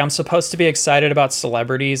 like, I'm supposed to be excited about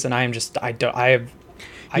celebrities, and I am just, I don't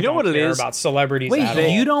care about celebrities. Wait, at all.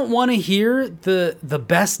 You don't want to hear the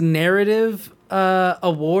best narrative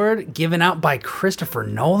award given out by Christopher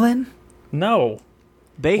Nolan? No.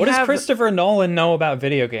 What does Christopher Nolan know about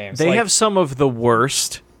video games? They have some of the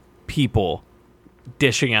worst people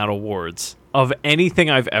dishing out awards of anything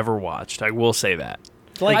I've ever watched. I will say that.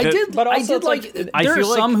 Like, there are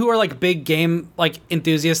some who are like big game like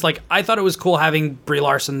enthusiasts. Like, I thought it was cool having Brie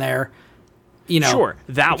Larson there. You know, sure,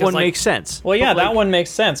 that one makes sense. Well, yeah, that one makes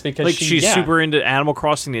sense, because like she's super into Animal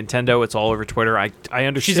Crossing, Nintendo. It's all over Twitter. I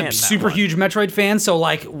understand. She's a super huge Metroid fan, so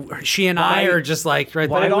like she and I are just like right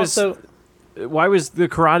there. Why was the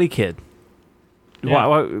Karate Kid? Yeah.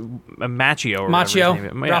 Why Macchio or Ralph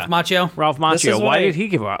Macchio. Ralph Macchio. Why did he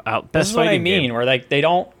give out best This is what I mean, game? where like they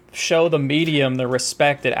don't show the medium the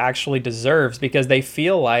respect it actually deserves, because they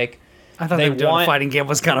feel like I thought they were doing a fighting game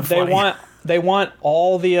was kind of funny. They want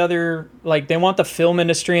all the other, like, they want the film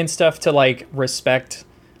industry and stuff to like respect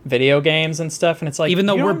video games and stuff, and it's like, even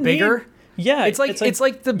though we're bigger, it's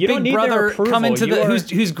like the big brother coming to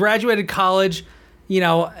who's graduated college. You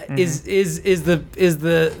know, is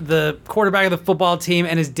the quarterback of the football team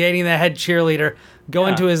and is dating the head cheerleader,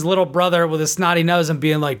 going to his little brother with a snotty nose and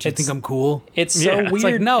being like, "Do you think I'm cool?" It's so weird. It's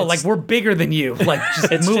like, no, like, we're bigger than you. Like,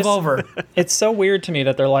 just move over. It's so weird to me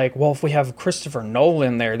that they're like, well, if we have Christopher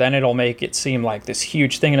Nolan there, then it'll make it seem like this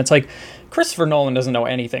huge thing. And it's like, Christopher Nolan doesn't know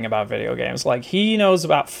anything about video games. Like, he knows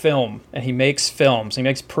about film, and he makes films. He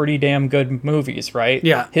makes pretty damn good movies, right?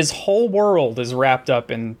 Yeah. His whole world is wrapped up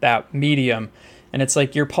in that medium. And it's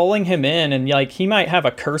like, you're pulling him in, and like, he might have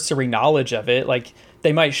a cursory knowledge of it. Like,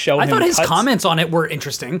 they might show him. I thought his comments on it were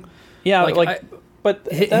interesting. Yeah, but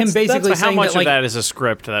him basically saying how much that, like, of that is a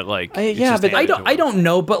script that like. But I don't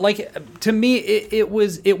know. But like, to me, it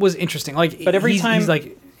was interesting. Like, but every time he's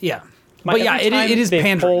like, yeah, but yeah, it is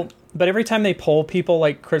pandering. But every time they pull people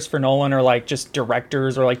like Christopher Nolan, or like just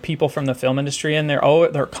directors, or like people from the film industry, and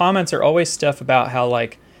their comments are always stuff about how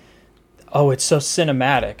like, oh, it's so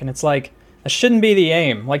cinematic, and it's like, that shouldn't be the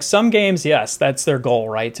aim. Like, some games, yes, that's their goal,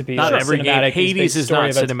 right? To be not every cinematic. Game. Hades is not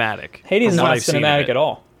cinematic. Hades is not cinematic at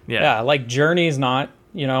all. Yeah, like Journey's not.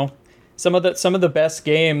 You know, some of the best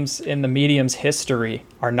games in the medium's history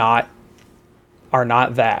are not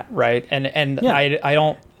that, right? And yeah. I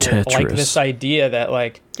don't. like this idea that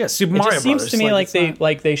like Super it Mario just seems Brothers. to me like it's they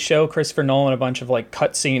not- they show Christopher Nolan a bunch of like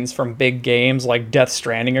cutscenes from big games like Death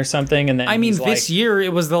Stranding or something, and then I mean, he's this like, year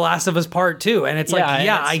it was The Last of Us Part 2, and it's like, and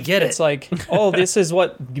I get it. It's like, oh, this is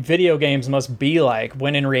what video games must be like.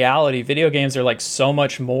 When in reality, video games are like so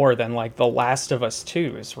much more than like The Last of Us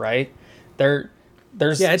 2s, right?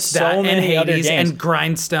 There's it's so that, and many other Hades, games. and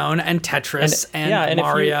Grindstone, and Tetris, and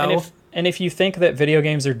Mario. And if you think that video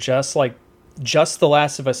games are just The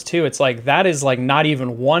Last of Us 2, it's like that is like not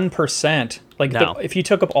even 1%. Like No. if you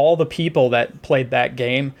took up all the people that played that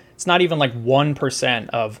game, it's not even like 1%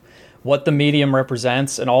 of what the medium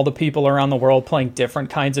represents, and all the people around the world playing different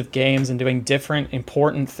kinds of games and doing different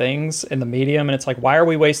important things in the medium. And it's like, why are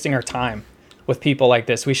we wasting our time with people like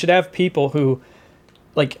this? We should have people who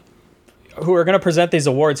are going to present these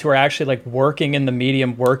awards who are actually like working in the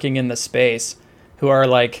medium, working in the space, who are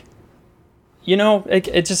like, you know,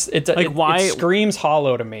 it screams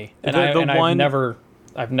hollow to me, and I've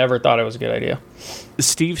never thought it was a good idea.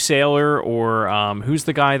 Steve Saylor or who's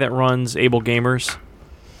the guy that runs Able Gamers?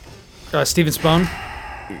 Steven Spohn.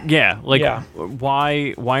 Yeah,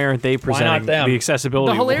 why aren't they presenting them? the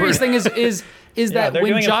accessibility? The hilarious award? thing is that they're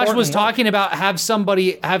when doing Josh was important work. talking about have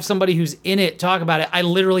somebody who's in it talk about it, I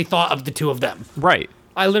literally thought of the two of them. Right,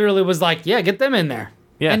 I literally was like, yeah, get them in there.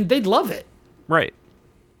 Yeah. And they'd love it. right.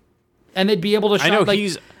 And they'd be able to shine, I know they'd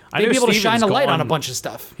be able to shine a light on a bunch of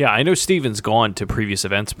stuff. Yeah, I know Steven's gone to previous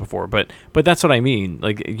events before, but that's what I mean.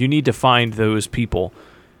 Like, you need to find those people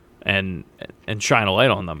and shine a light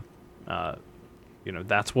on them. You know,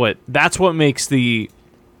 that's what makes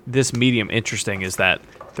this medium interesting, is that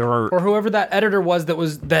there are, Or whoever that editor was that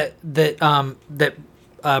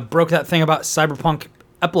broke that thing about cyberpunk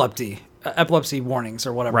epilepsy warnings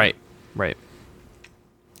or whatever. right.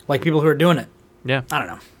 Like people who are doing it. Yeah. I don't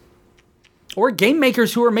know. Or game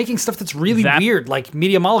makers who are making stuff that's really weird, like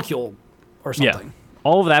Media Molecule or something. Yeah.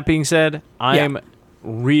 All of that being said, I'm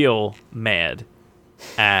real mad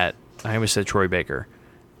at, I almost said Troy Baker,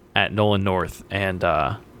 at Nolan North and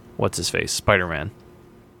what's his face, Spider-Man.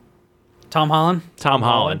 Tom Holland. Tom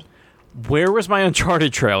Holland. Where was my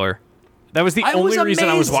Uncharted trailer? That was the only reason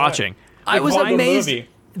I was amazed. watching. I was why the amazed. movie?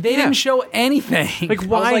 They didn't show anything. Like,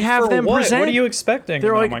 why like, have for them what? present? What are you expecting?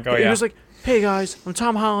 They're And like, I'm like, oh, it yeah. was like, hey guys, I'm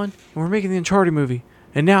Tom Holland, and we're making the Uncharted movie,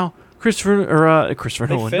 and now Christopher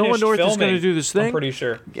Nolan, Nolan North is going to do this thing. I'm pretty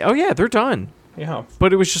sure. Oh yeah, they're done. Yeah.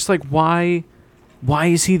 But it was just like, why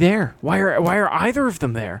is he there? Why are either of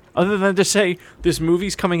them there? Other than to say this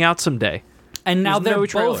movie's coming out someday. and now There's they're no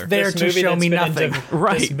trailer. both there This to movie show that's me been nothing.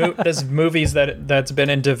 Right. This movie's that's been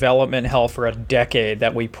in development hell for a decade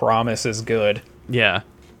that we promise is good. Yeah.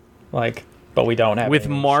 Like, but we don't have With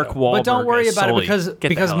anything to Mark show. Wahlberg. But don't worry as about Sully. it Get the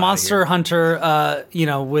because hell outta Monster here. Hunter,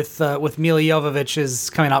 with Mila Jovovich is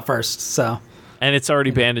coming out first. So And it's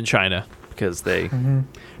already banned in China because they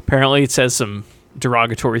apparently it says some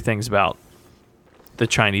derogatory things about the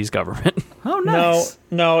Chinese government. oh nice.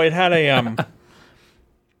 No, it had a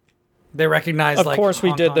They recognize. Of like, course, we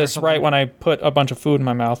Hong did Kong or this something. right when I put a bunch of food in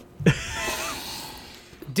my mouth.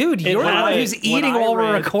 Dude, you're the had one a- who's when eating I while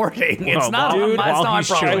we're read- recording. It's Oh, not, dude, it's while not my he's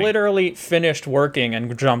problem. I chewing. literally finished working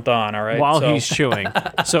and jumped on. All right. While so, he's chewing.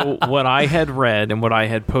 So what I had read and what I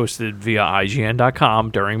had posted via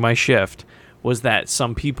IGN.com during my shift was that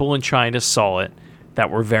some people in China saw it that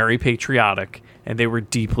were very patriotic and they were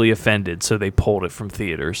deeply offended, so they pulled it from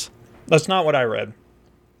theaters. That's not what I read.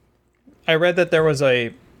 I read that there was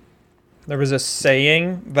a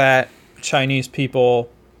saying that Chinese people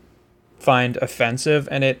find offensive,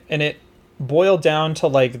 and it boiled down to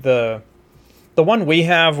like the one we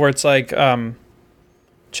have where it's like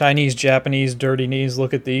Chinese, Japanese, dirty knees,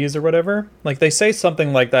 look at these or whatever. Like they say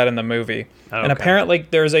something like that in the movie, and Okay. apparently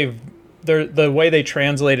the way they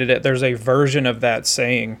translated it, there's a version of that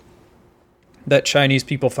saying that Chinese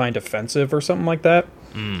people find offensive or something like that.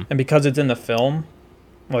 And because it's in the film,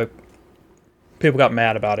 like, people got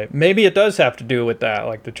mad about it. Maybe it does have to do with that,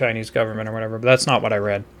 like the Chinese government or whatever, but that's not what I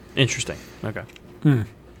read. Interesting. Okay.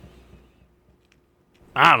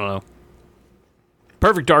 I don't know.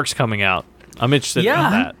 Perfect Dark's coming out. I'm interested Yeah.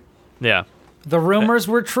 in that. Yeah. The rumors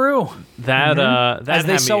were true, That that as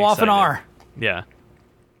they had me so often excited. are. Yeah.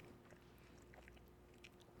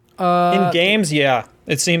 In games, yeah.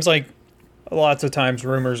 It seems like lots of times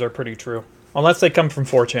rumors are pretty true. Unless they come from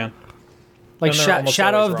 4chan. Like Then they're almost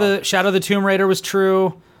Shadow always of the Shadow of the Tomb Raider was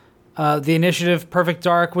true. The Initiative Perfect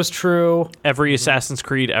Dark was true. Every Assassin's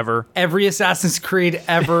Creed ever. Every Assassin's Creed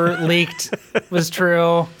ever leaked was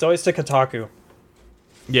true. It's always to Kotaku.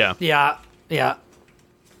 Yeah. Yeah.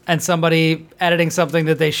 And somebody editing something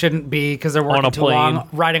that they shouldn't be because they're On working a too long, plane.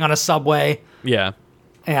 riding on a subway. Yeah.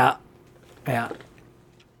 Yeah.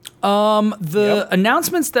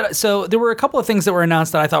 Announcements so there were a couple of things that were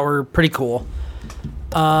announced that I thought were pretty cool.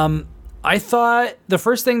 I thought the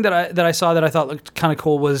first thing that I saw that I thought looked kind of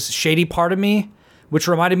cool was Shady Part of Me, which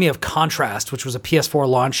reminded me of Contrast, which was a PS4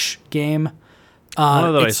 launch game. I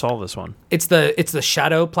don't know that I saw this one. It's the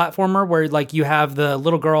shadow platformer where like you have the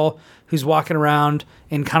little girl who's walking around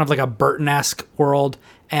in kind of like a Burton-esque world,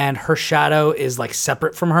 and her shadow is like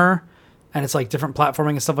separate from her, and it's like different platforming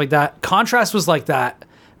and stuff like that. Contrast was like that,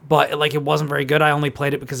 but like it wasn't very good. I only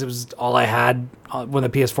played it because it was all I had when the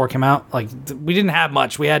PS4 came out. Like we didn't have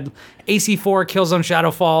much. We had AC4, Killzone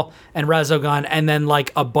Shadowfall, and Resogun, and then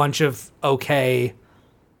like a bunch of okay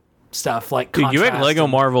stuff like Dude, you had Contrast Lego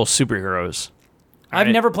and- Marvel Superheroes. I've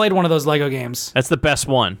right? never played one of those Lego games. That's the best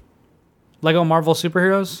one. Lego Marvel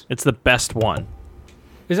Superheroes? It's the best one.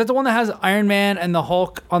 Is that the one that has Iron Man and the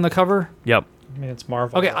Hulk on the cover? Yep. I mean, it's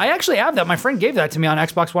Marvel. Okay, I actually have that. My friend gave that to me on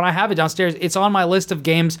Xbox One. I have it downstairs. It's on my list of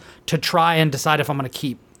games to try and decide if I'm going to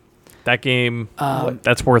keep. That game,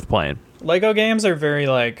 that's worth playing. Lego games are very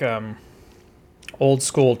like old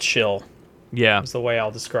school chill. Yeah. Is the way I'll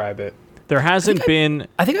describe it. There hasn't been...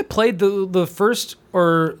 I think I played the first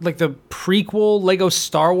or like the prequel Lego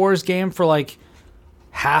Star Wars game for like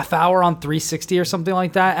half hour on 360 or something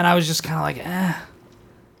like that, and I was just kind of like,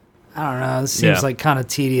 I don't know. This seems like kind of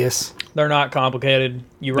tedious. They're not complicated.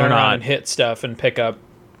 You run around and hit stuff and pick up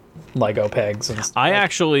Lego pegs and stuff. I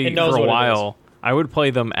actually, it knows for a what it while, I would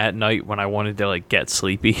play them at night when I wanted to like get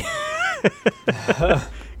sleepy.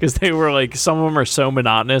 Because they were like, some of them are so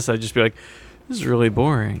monotonous, I'd just be like, this is really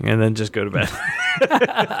boring, and then just go to bed.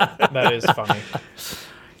 That is funny.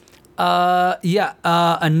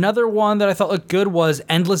 Another one that I thought looked good was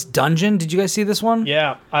Endless Dungeon. Did you guys see this one?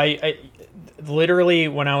 Yeah, I literally,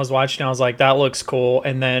 when I was watching, I was like, that looks cool.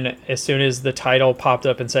 And then as soon as the title popped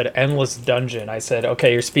up and said Endless Dungeon, I said,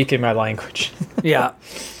 okay, you're speaking my language. Yeah.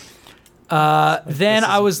 Then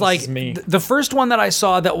I was like, the first one that I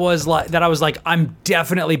saw that was like, that I was like, I'm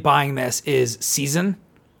definitely buying this is Season.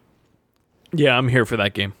 Yeah, I'm here for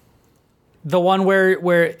that game. The one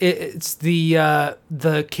where it's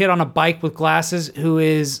the kid on a bike with glasses who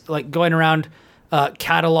is like going around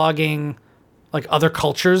cataloging like other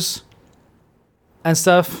cultures and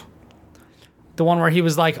stuff. The one where he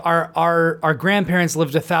was like, our grandparents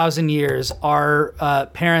lived 1,000 years. Our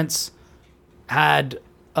parents had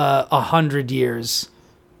 100 years.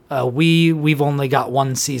 We've only got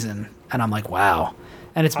one season, and I'm like, wow.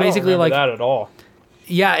 And it's basically like that at all.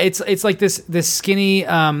 Yeah, it's like this skinny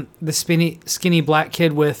black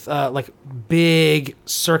kid with like big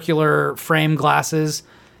circular frame glasses,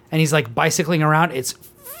 and he's like bicycling around. It's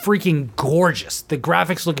freaking gorgeous. The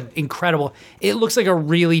graphics look incredible. It looks like a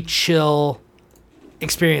really chill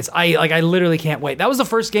experience. I literally can't wait. That was the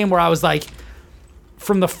first game where I was like,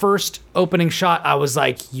 from the first opening shot, I was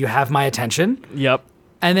like, you have my attention. Yep.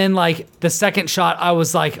 And then like the second shot, I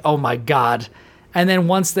was like, oh my God. And then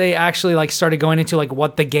once they actually like started going into like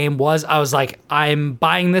what the game was, I was like, I'm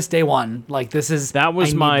buying this day one. Like this is that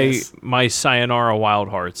was my Sayonara Wild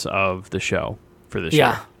Hearts of the show for this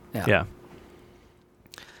year. Yeah.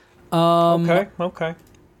 Okay.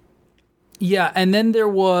 Yeah, and then there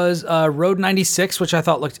was Road 96, which I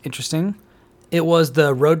thought looked interesting. It was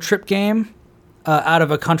the road trip game out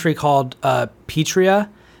of a country called Petria,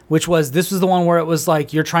 which was the one where it was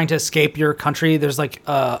like you're trying to escape your country. There's like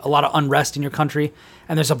a lot of unrest in your country,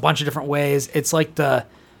 and there's a bunch of different ways. It's like the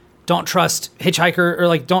don't trust hitchhiker, or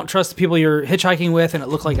like don't trust the people you're hitchhiking with, and it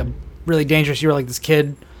looked like a really dangerous. You were like this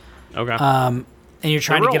kid, okay, and you're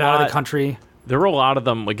trying to get out of the country. There were a lot of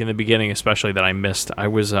them, like in the beginning, especially that I missed. I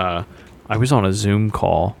was on a Zoom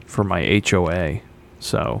call for my HOA,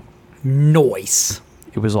 so noise.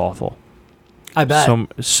 It was awful. I bet.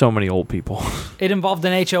 So many old people. It involved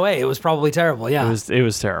an HOA. It was probably terrible. Yeah. It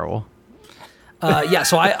was terrible. Yeah.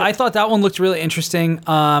 So I thought that one looked really interesting.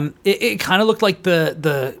 It kind of looked like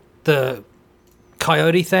the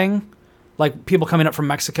coyote thing, like people coming up from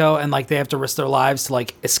Mexico and like they have to risk their lives to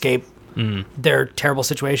like escape their terrible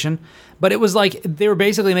situation. But it was like they were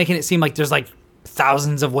basically making it seem like there's like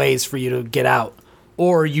thousands of ways for you to get out.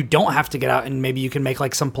 Or you don't have to get out, and maybe you can make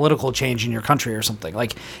like some political change in your country or something.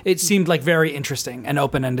 Like it seemed like very interesting and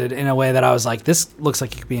open-ended in a way that I was like, this looks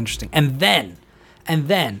like it could be interesting. And then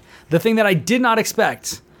the thing that I did not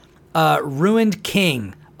expect, Ruined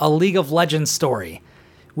King, a League of Legends story,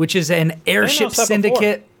 which is an airship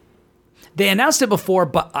syndicate. They announced it before,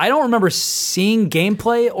 but I don't remember seeing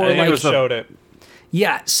gameplay or like showed it.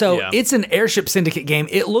 Yeah, so it's an airship syndicate game.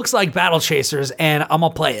 It looks like Battle Chasers, and I'm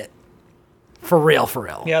gonna play it. For real.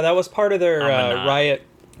 Yeah, that was part of their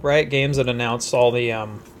right? Games that announced all the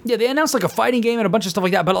Yeah, they announced like a fighting game and a bunch of stuff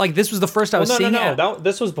like that, but like this was the first I was seeing.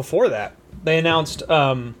 This was before that. They announced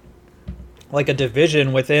like a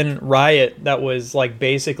division within Riot that was like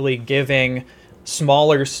basically giving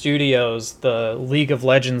smaller studios the League of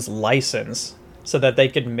Legends license so that they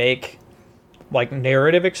could make like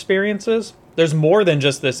narrative experiences. There's more than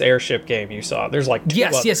just this airship game you saw. There's like two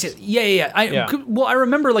others. Yeah. Well, I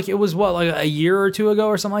remember like it was like a year or two ago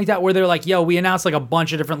or something like that where they're like, "Yo, we announced like a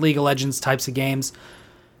bunch of different League of Legends types of games."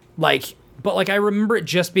 Like, but like I remember it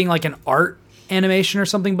just being like an art animation or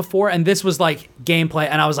something before, and this was like gameplay,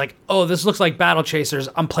 and I was like, "Oh, this looks like Battle Chasers.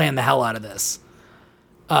 I'm playing the hell out of this."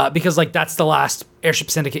 Because like that's the last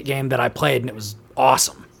Airship Syndicate game that I played, and it was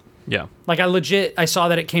awesome. Yeah. Like I saw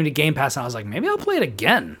that it came to Game Pass, and I was like, maybe I'll play it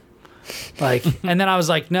again. Like, and then I was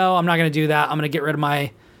like, no, I'm not going to do that. I'm going to get rid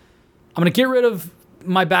of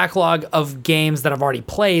my backlog of games that I've already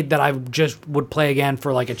played that I just would play again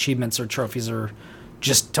for like achievements or trophies or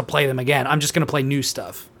just to play them again. I'm just going to play new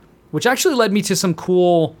stuff, which actually led me to some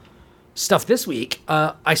cool stuff this week.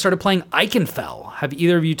 I started playing Ikenfell. Have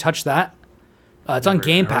either of you touched that? It's on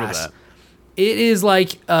Game Pass. It is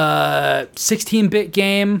like a 16-bit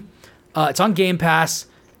game. It's on Game Pass.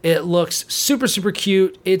 It looks super, super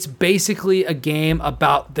cute. It's basically a game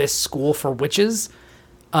about this school for witches.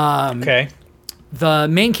 Okay. The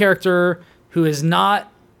main character, who is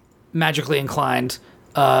not magically inclined,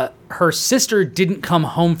 her sister didn't come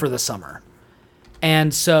home for the summer.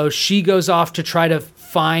 And so she goes off to try to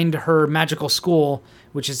find her magical school,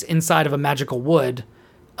 which is inside of a magical wood,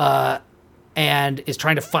 and is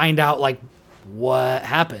trying to find out, like, what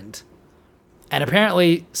happened. And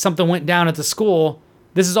apparently something went down at the school.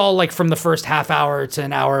 This is all like from the first half hour to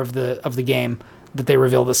an hour of the game that they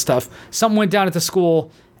reveal this stuff. Something went down at the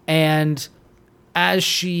school, and as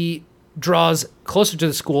she draws closer to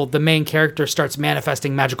the school, the main character starts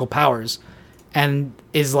manifesting magical powers and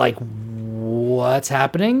is like, what's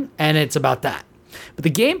happening? And it's about that. But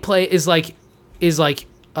the gameplay is like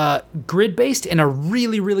grid based in a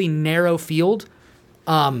really, really narrow field.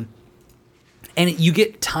 And you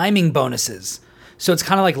get timing bonuses. So it's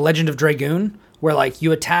kind of like Legend of Dragoon, where like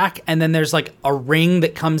you attack and then there's like a ring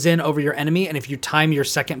that comes in over your enemy, and if you time your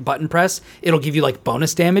second button press, it'll give you like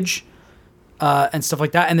bonus damage and stuff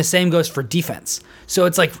like that. And the same goes for defense. So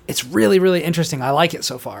it's like, it's really, really interesting. I like it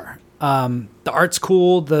so far. The art's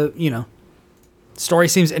cool. The story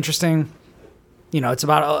seems interesting. It's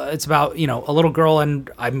about a little girl, and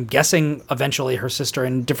I'm guessing eventually her sister,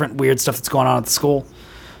 and different weird stuff that's going on at the school.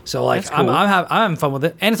 So like, cool. I'm having fun with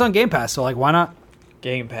it, and it's on Game Pass. So like, why not?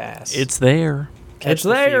 Game Pass. It's there. It's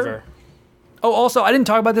there. Fever. Oh, also, I didn't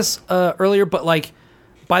talk about this earlier, but like,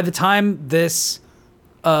 by the time this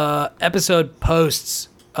episode posts,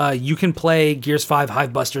 you can play Gears 5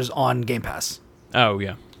 Hivebusters on Game Pass. Oh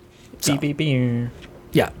yeah. So,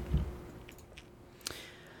 yeah.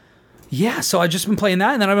 Yeah, so I've just been playing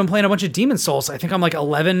that, and then I've been playing a bunch of Demon Souls. I think I'm like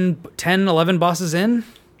 11 bosses in.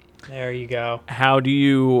 There you go. How do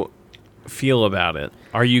you feel about it?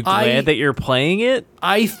 Are you glad that you're playing it?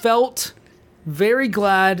 I felt very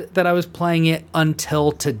glad that I was playing it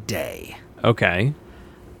until today. Okay.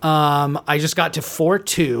 I just got to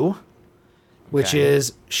 4-2, which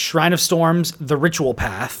is Shrine of Storms, the Ritual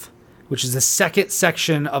Path, which is the second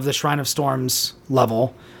section of the Shrine of Storms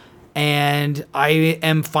level. And I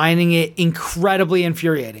am finding it incredibly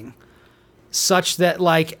infuriating, such that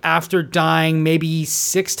like after dying maybe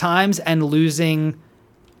 6 times and losing,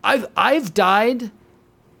 I've died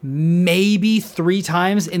maybe 3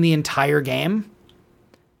 times in the entire game.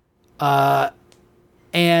 And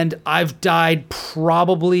I've died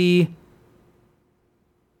probably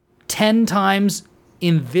 10 times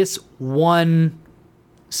in this one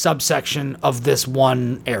subsection of this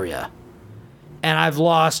one area. And I've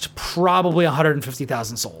lost probably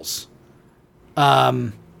 150,000 souls. Yeah.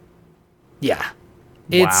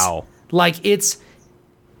 Wow. It's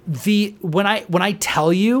when I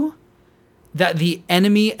tell you that the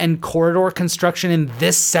enemy and corridor construction in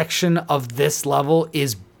this section of this level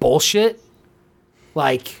is bullshit,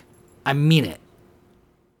 like, I mean it.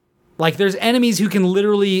 Like, there's enemies who can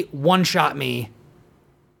literally one-shot me,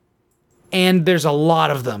 and there's a lot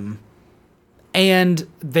of them. And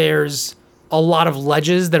there's a lot of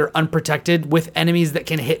ledges that are unprotected with enemies that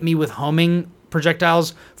can hit me with homing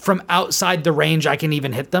projectiles from outside the range I can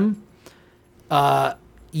even hit them.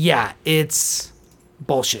 Yeah, it's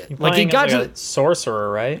bullshit. Like, it got to a sorcerer,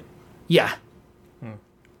 right? Yeah.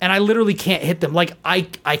 And I literally can't hit them. Like, I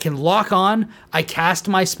can lock on, I cast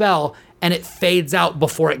my spell, and it fades out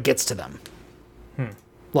before it gets to them.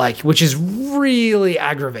 Like, which is really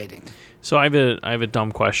aggravating. So I have a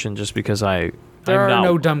dumb question, just because I There are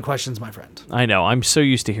no dumb questions, my friend. I know. I'm so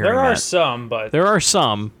used to hearing There are that. some, but There are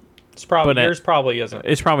some. it's probably but yours probably isn't.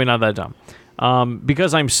 It's probably not that dumb.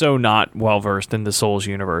 Because I'm so not well-versed in the Souls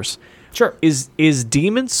universe. Sure. Is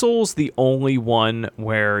Demon Souls the only one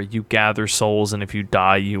where you gather souls and if you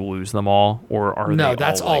die you lose them all, or are No, they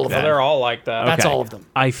that's all all like of that? them. They're all like that. That's Okay. all of them.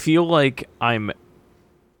 I feel like I'm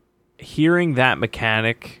hearing that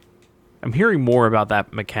mechanic. I'm hearing more about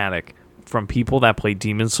that mechanic from people that play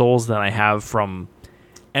Demon Souls than I have from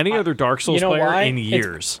any other Dark Souls player why? in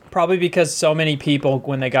years. It's probably because so many people,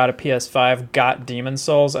 when they got a PS5, got Demon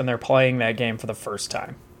Souls, and they're playing that game for the first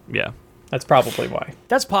time. Yeah. That's probably why.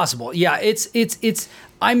 That's possible. Yeah, it's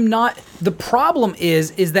I'm not the problem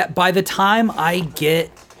is that by the time I get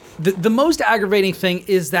the most aggravating thing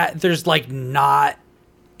is that there's like not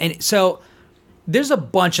and so there's a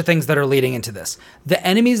bunch of things that are leading into this. The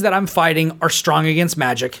enemies that I'm fighting are strong against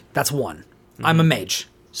magic. That's one. I'm a mage,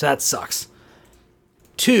 so that sucks.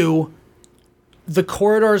 Two, the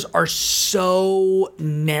corridors are so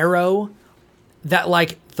narrow that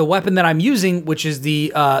like the weapon that I'm using, which is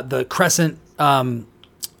the Crescent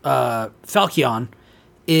Falchion,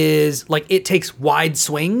 is like it takes wide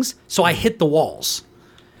swings, so I hit the walls.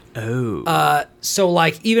 Oh. So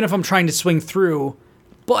like even if I'm trying to swing through,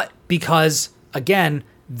 but because again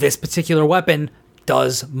this particular weapon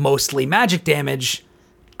does mostly magic damage,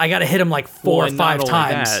 I got to hit him like four or and not five only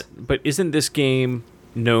times. that, but isn't this game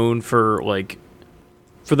known for like,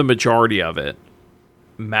 for the majority of it,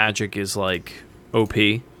 magic is like OP?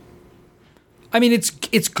 I mean, it's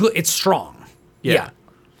good. It's strong. Yeah.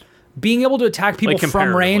 Being able to attack people Like,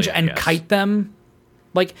 from range comparatively, I and guess. kite them,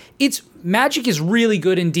 like it's magic is really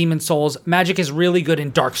good in Demon Souls. Magic is really good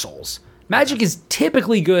in Dark Souls. Magic is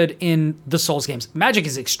typically good in the Souls games. Magic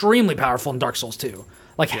is extremely powerful in Dark Souls too.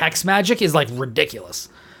 Like hex magic is like ridiculous.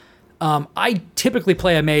 I typically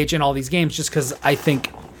play a mage in all these games just because I think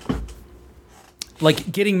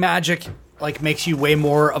like getting magic like makes you way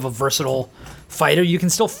more of a versatile fighter. You can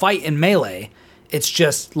still fight in melee. It's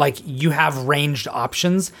just like you have ranged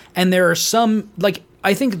options, and there are some like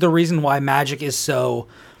I think the reason why magic is so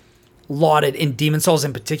lauded in Demon Souls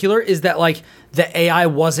in particular is that like the AI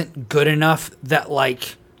wasn't good enough that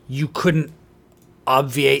like you couldn't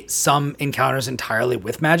obviate some encounters entirely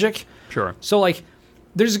with magic. Sure. So like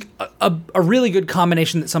there's a really good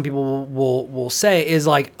combination that some people will say is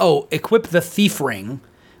like, oh, equip the Thief Ring,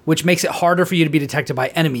 which makes it harder for you to be detected by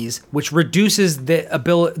enemies, which reduces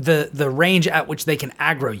the range at which they can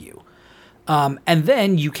aggro you. And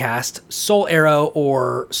then you cast Soul Arrow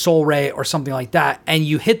or Soul Ray or something like that, and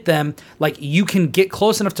you hit them, like you can get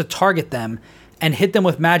close enough to target them and hit them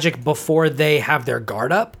with magic before they have their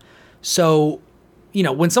guard up. So, you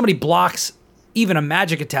know, when somebody blocks even a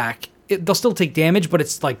magic attack, they'll still take damage, but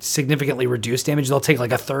it's like significantly reduced damage. They'll take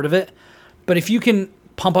like a third of it. But if you can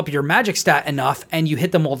pump up your magic stat enough and you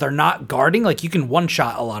hit them while they're not guarding, like you can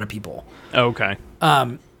one-shot a lot of people. Okay.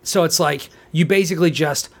 So it's like you basically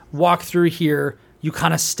just walk through here, you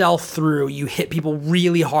kind of stealth through, you hit people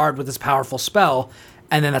really hard with this powerful spell,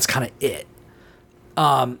 and then that's kind of it.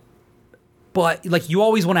 But like you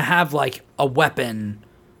always want to have like a weapon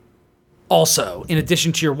also in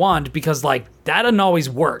addition to your wand, because like that doesn't always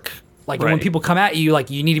work. Like when Right. people come at you, like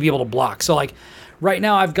you need to be able to block. So like right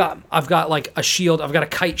now I've got like a shield, I've got a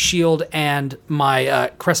kite shield and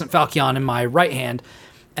my Crescent Falchion in my right hand.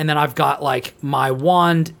 And then I've got like my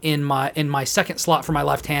wand in my second slot for my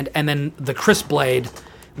left hand, and then the Crisp Blade,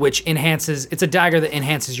 which enhances, it's a dagger that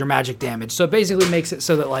enhances your magic damage. So it basically makes it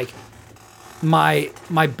so that like my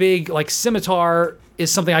big like scimitar is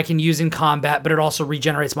something I can use in combat, but it also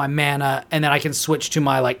regenerates my mana, and then I can switch to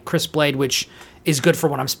my like Crisp Blade, which is good for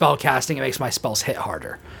when I'm spell casting. It makes my spells hit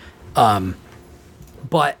harder.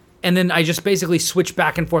 And then I just basically switch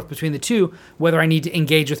back and forth between the two, whether I need to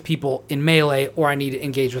engage with people in melee or I need to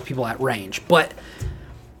engage with people at range. But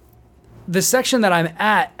the section that I'm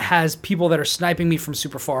at has people that are sniping me from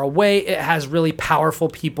super far away. It has really powerful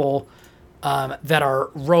people that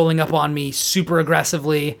are rolling up on me super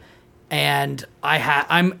aggressively, and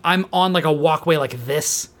I'm on like a walkway like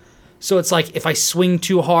this. So it's like if I swing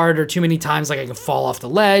too hard or too many times, like I can fall off the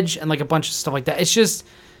ledge and like a bunch of stuff like that. It's just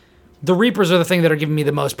the Reapers are the thing that are giving me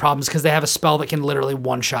the most problems because they have a spell that can literally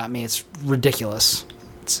one-shot me. It's ridiculous.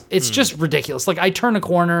 It's just ridiculous. Like I turn a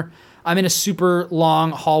corner, I'm in a super long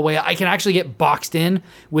hallway. I can actually get boxed in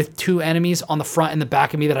with two enemies on the front and the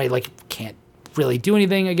back of me that I like can't really do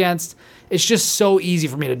anything against. It's just so easy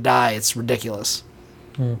for me to die. It's ridiculous.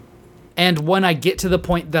 And when I get to the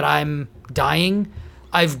point that I'm dying,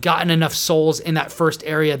 I've gotten enough souls in that first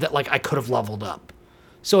area that like I could have leveled up.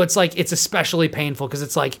 So it's like it's especially painful because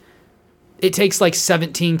it's like it takes like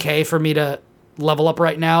 17k for me to level up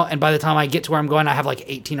right now, and by the time I get to where I'm going, I have like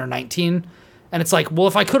 18 or 19. And it's like, well,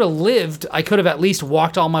 if I could have lived, I could have at least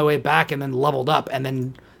walked all my way back and then leveled up and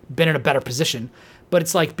then been in a better position. But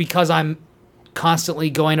it's like, because I'm constantly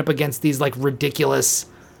going up against these like ridiculous,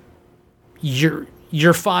 you're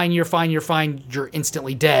fine, you're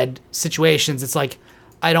instantly dead situations, it's like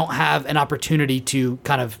I don't have an opportunity to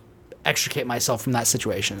kind of extricate myself from that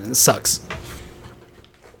situation, and it sucks.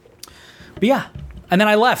 But yeah, and then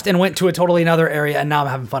I left and went to a totally another area, and now I'm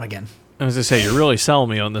having fun again. I was gonna say, you're really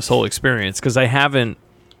selling me on this whole experience, because I haven't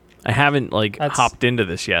like hopped into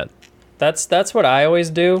this yet. That's what I always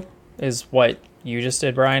do, is what you just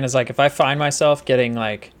did, Brian, is like if I find myself getting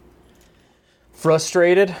like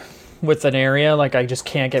frustrated with an area, like I just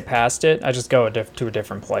can't get past it, I just go to a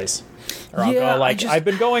different place. Or I'll go like, I've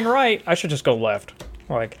been going right, I should just go left.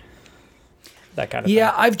 Like that kind of thing.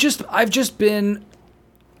 Yeah, I've just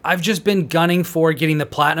been gunning for getting the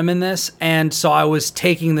platinum in this, and so I was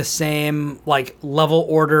taking the same like level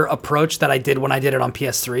order approach that I did when I did it on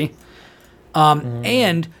PS3.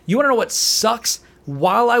 And you want to know what sucks?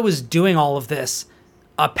 While I was doing all of this,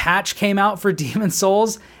 a patch came out for Demon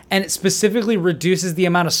Souls, and it specifically reduces the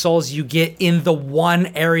amount of souls you get in the one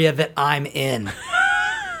area that I'm in.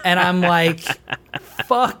 And I'm like,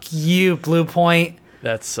 fuck you, Blue Point.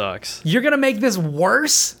 That sucks. You're going to make this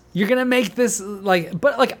worse? You're going to make this, like...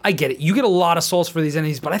 But, like, I get it. You get a lot of souls for these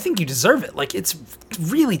enemies, but I think you deserve it. Like, it's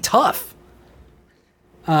really tough.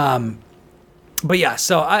 But, yeah,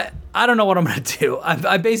 so I don't know what I'm going to do.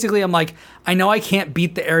 I basically, I'm like, I know I can't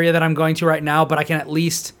beat the area that I'm going to right now, but I can at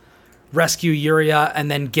least rescue Yuria and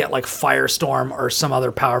then get, like, Firestorm or some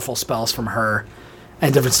other powerful spells from her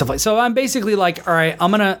and different stuff like... So I'm basically like, all right, I'm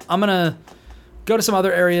gonna go to some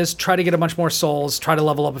other areas, try to get a bunch more souls, try to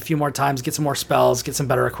level up a few more times, get some more spells, get some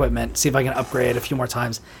better equipment, see if I can upgrade a few more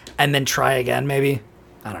times, and then try again, maybe.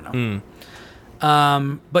 I don't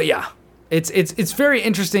know. But yeah, it's very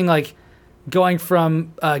interesting, like, going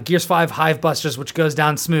from Gears 5 Hivebusters, which goes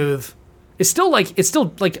down smooth. It's still like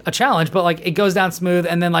a challenge, but like it goes down smooth,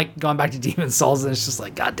 and then like going back to Demon Souls, and it's just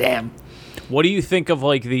like, god damn. What do you think of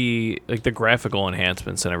like the graphical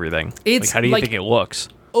enhancements and everything? It's like, how do you think it looks?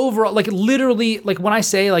 Overall, like literally, like when I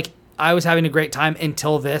say like I was having a great time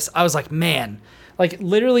until this, I was like, man, like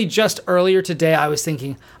literally just earlier today, I was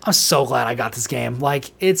thinking, I'm so glad I got this game.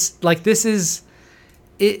 Like it's like this is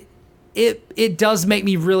it. It does make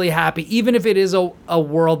me really happy, even if it is a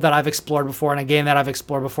world that I've explored before and a game that I've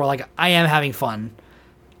explored before. Like I am having fun,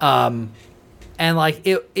 and like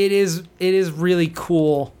it is really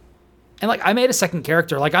cool. And like I made a second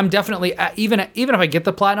character. Like I'm definitely even if I get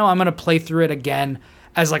the platinum, I'm gonna play through it again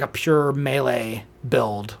as like a pure melee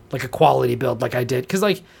build, like a quality build, like I did. Because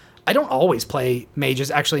like I don't always play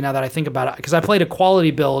mages. Actually, now that I think about it, because I played a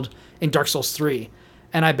quality build in Dark Souls 3,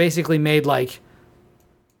 and I basically made like.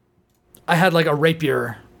 I had like a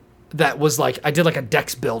rapier that was like I did like a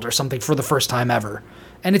dex build or something for the first time ever,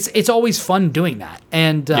 and it's always fun doing that.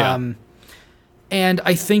 And and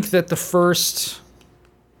I think that the first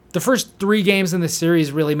 3 games in the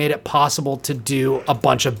series really made it possible to do a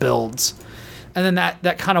bunch of builds, and then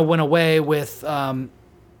that kind of went away with a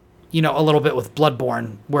little bit with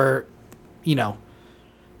Bloodborne, where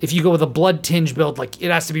if you go with a blood tinge build, like it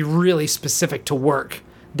has to be really specific to work.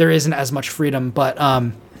 There isn't as much freedom, but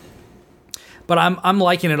I'm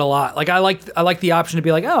liking it a lot. Like I like the option to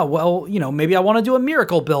be like, oh well, maybe I want to do a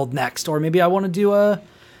miracle build next, or maybe I want to do a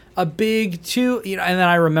big 2, and then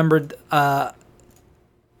I remembered I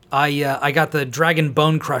got the Dragon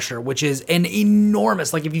Bone Crusher, which is an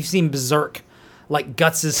enormous, like if you've seen Berserk, like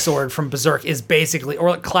Guts' sword from Berserk is basically, or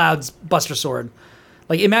like Cloud's Buster Sword,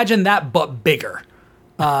 like imagine that but bigger,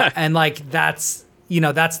 and like that's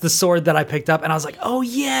the sword that I picked up, and I was like, oh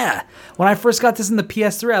yeah. When I first got this in the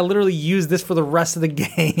PS3, I literally used this for the rest of the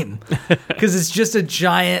game because it's just a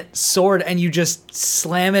giant sword, and you just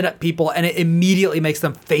slam it at people, and it immediately makes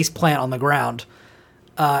them face plant on the ground,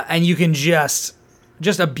 and you can just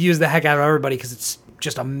abuse the heck out of everybody because it's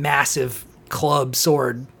just a massive club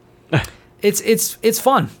sword. It's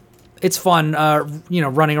fun. It's fun.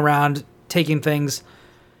 Running around, taking things.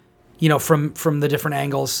 From the different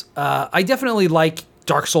angles. I definitely like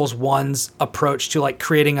Dark Souls 1's approach to like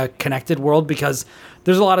creating a connected world, because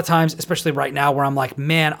there's a lot of times, especially right now, where I'm like,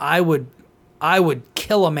 man, I would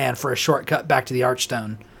kill a man for a shortcut back to the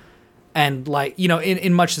Archstone. And like,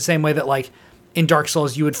 in much the same way that like in Dark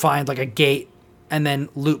Souls you would find like a gate and then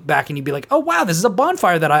loop back and you'd be like, oh wow, this is a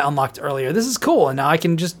bonfire that I unlocked earlier. This is cool. And now I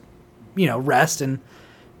can just, rest and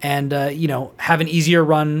have an easier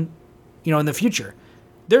run, in the future.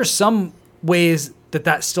 There's some ways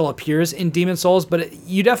that still appears in Demon Souls, but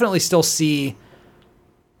you definitely still see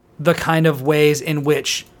the kind of ways in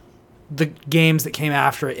which the games that came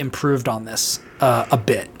after it improved on this a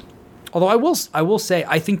bit. Although I will say,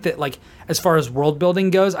 I think that like as far as world building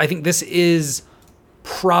goes, I think this is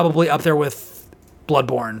probably up there with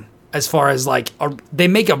Bloodborne as far as like they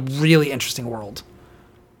make a really interesting world.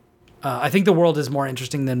 I think the world is more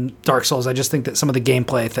interesting than Dark Souls. I just think that some of the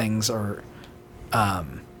gameplay things are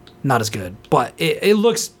not as good, but it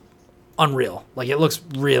looks unreal. Like it looks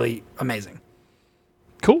really amazing.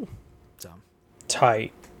 Cool. So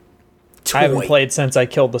Tight. I haven't played since I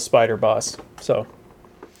killed the spider boss. So,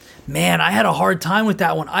 man, I had a hard time with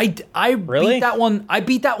that one. I Really? beat that one. I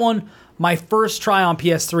beat that one my first try on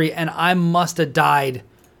PS3, and I must have died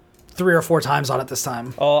 3 or 4 times on it this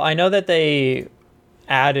time. oh, I know that they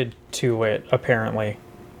added to it apparently.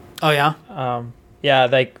 Oh yeah. Yeah,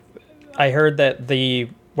 like I heard that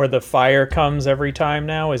where the fire comes every time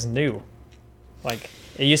now is new. Like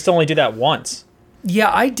it used to only do that once.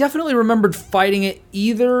 Yeah, I definitely remembered fighting it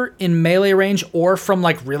either in melee range or from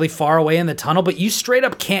like really far away in the tunnel, but you straight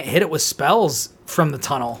up can't hit it with spells from the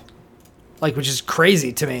tunnel. Like, which is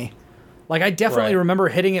crazy to me. Like, I definitely Right. remember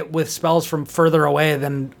hitting it with spells from further away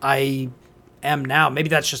than I am now. Maybe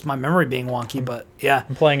that's just my memory being wonky, but yeah.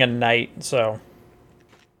 I'm playing a knight, so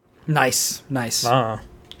Nice. Are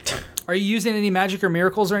you using any magic or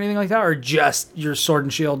miracles or anything like that, or just your sword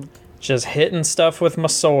and shield? just hitting stuff with my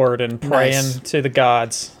sword and praying Nice. to the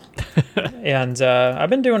gods. And I've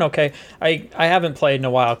been doing okay. I haven't played in a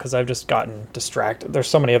while because I've just gotten distracted. There's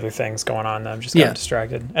so many other things going on that I've just gotten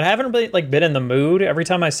distracted. And I haven't really been in the mood. Every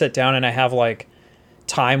time I sit down and I have like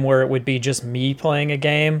time where it would be just me playing a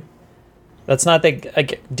game, that's not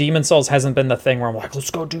Demon Souls hasn't been the thing where I'm like,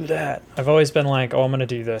 let's go do that. I've always been like, oh, I'm gonna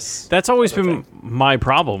do this. That's always been my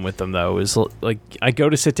problem with them, though, is like I go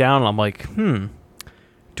to sit down and I'm like,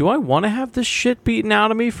 do I want to have this shit beaten out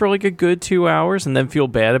of me for like a good 2 hours and then feel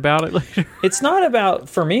bad about it later? It's not about,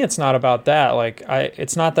 for me, it's not about that. Like,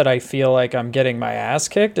 it's not that I feel like I'm getting my ass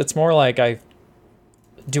kicked. It's more like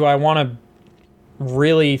do I want to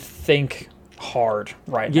really think hard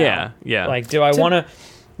right now? Yeah. Like, do I want to,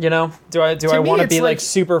 do I me, want to it's be like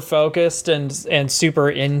super focused and super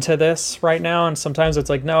into this right now? And sometimes it's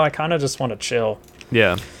like, no, I kind of just want to chill.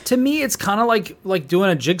 Yeah. To me, it's kind of like doing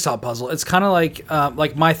a jigsaw puzzle. It's kind of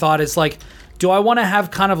like my thought is like, do I want to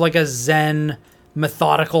have kind of like a Zen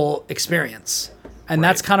methodical experience? And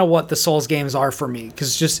that's kind of what the Souls games are for me.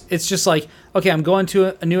 Because it's just like, okay, I'm going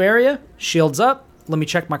to a new area, shields up, let me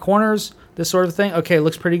check my corners, this sort of thing. Okay,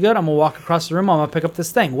 looks pretty good. I'm going to walk across the room, I'm going to pick up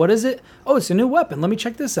this thing. What is it? Oh, it's a new weapon. Let me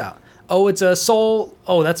check this out. Oh, it's a soul.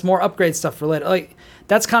 Oh, that's more upgrade stuff for later. Like,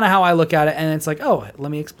 that's kind of how I look at it, and it's like, oh,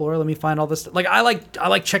 let me explore, let me find all this. Like, I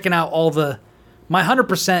like checking out all my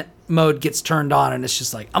 100% mode gets turned on, and it's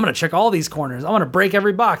just like, I'm gonna check all these corners, I'm gonna break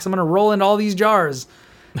every box, I'm gonna roll into all these jars,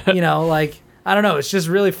 like, I don't know, it's just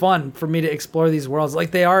really fun for me to explore these worlds.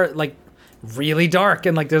 Like, they are like really dark,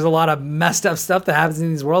 and like there's a lot of messed up stuff that happens in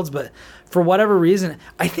these worlds, but for whatever reason,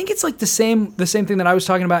 I think it's like the same thing that I was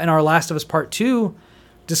talking about in our Last of Us Part 2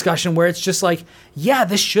 discussion, where it's just like, yeah,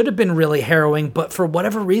 this should have been really harrowing, but for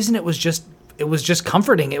whatever reason it was just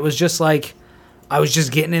comforting. It was just like I was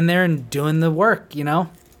just getting in there and doing the work,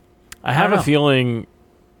 I have a feeling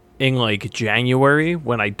in like January,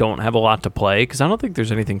 when I don't have a lot to play, because I don't think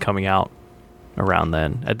there's anything coming out around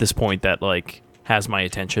then at this point that like has my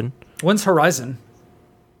attention. When's Horizon?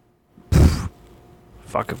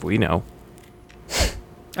 Fuck if we know.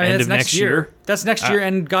 I mean, End that's of next year. That's next year,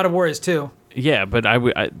 and God of War is too. Yeah, but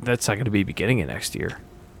that's not going to be beginning of next year.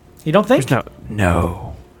 You don't think?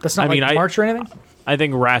 No. That's not March or anything? I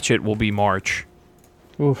think Ratchet will be March.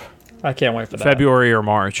 Oof. I can't wait for that. February or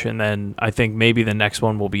March, and then I think maybe the next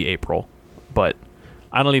one will be April. But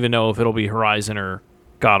I don't even know if it'll be Horizon or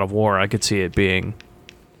God of War. I could see it being...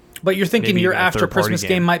 But you're thinking maybe your even a after third-party Christmas game.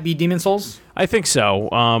 game might be Demon Souls? I think so.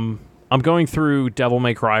 I'm going through Devil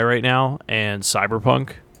May Cry right now and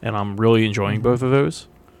Cyberpunk, and I'm really enjoying both of those.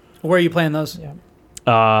 Where are you playing those?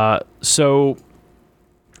 Yeah. So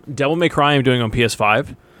Devil May Cry I'm doing on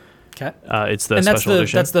PS5. Okay. It's the special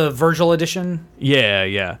edition. That's the Virgil edition?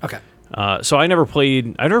 Yeah. Okay. So I never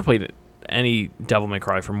played any Devil May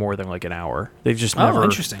Cry for more than like an hour. They've just never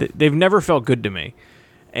interesting. They've never felt good to me.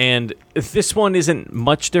 And this one isn't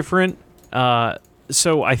much different.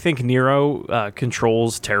 So I think Nero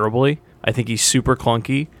controls terribly. I think he's super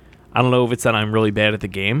clunky. I don't know if it's that I'm really bad at the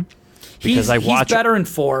game. Because he's better in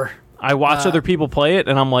 4. I watch other people play it,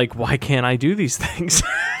 and I'm like, why can't I do these things?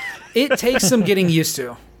 It takes some getting used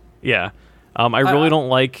to. Yeah. I really don't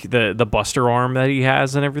like the Buster arm that he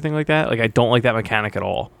has and everything like that. Like, I don't like that mechanic at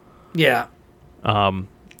all. Yeah.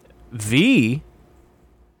 V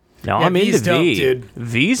No, Yeah, I'm into V's dope, V. dude.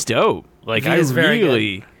 V's dope. Like, V I is very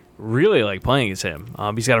really, really like playing as him.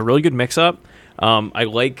 He's got a really good mix-up. I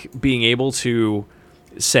like being able to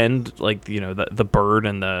send, like, you know, the bird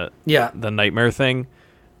and the nightmare thing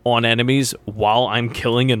on enemies while I'm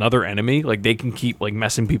killing another enemy. Like, they can keep, like,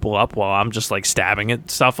 messing people up while I'm just, like, stabbing at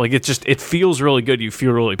stuff. Like, it feels really good. You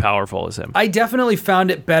feel really powerful as him. I definitely found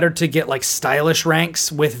it better to get like stylish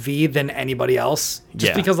ranks with V than anybody else.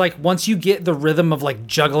 Just because like once you get the rhythm of like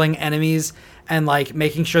juggling enemies and like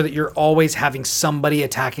making sure that you're always having somebody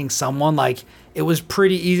attacking someone, like it was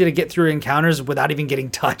pretty easy to get through encounters without even getting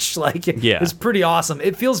touched. Like it was pretty awesome.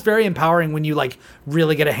 It feels very empowering when you like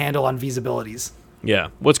really get a handle on V's abilities. Yeah.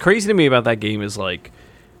 What's crazy to me about that game is like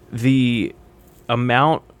the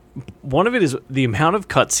amount. One of it is the amount of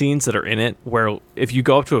cutscenes that are in it. Where if you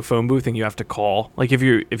go up to a phone booth and you have to call, like if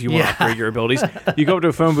you want to upgrade your abilities, you go up to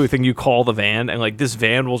a phone booth and you call the van, and like this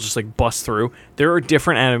van will just like bust through. There are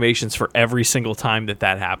different animations for every single time that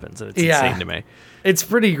happens, and it's insane to me. It's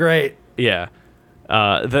pretty great. Yeah.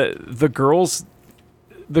 The girl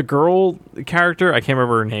character, I can't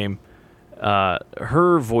remember her name.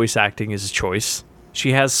 Her voice acting is a choice.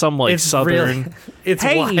 She has some like It's southern. really, it's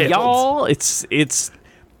hey wild. y'all! It's.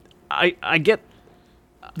 I get.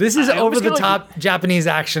 This is I over always the get, top Japanese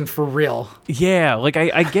action for real. Yeah, like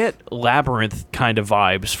I get Labyrinth kind of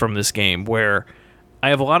vibes from this game where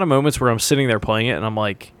I have a lot of moments where I'm sitting there playing it and I'm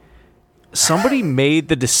like, somebody made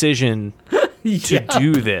the decision to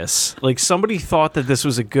do this. Like somebody thought that this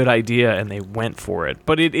was a good idea and they went for it.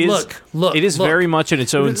 But it is look. very much in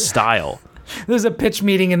its own style. There's a pitch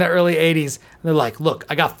meeting in the early 80s. And they're like, look,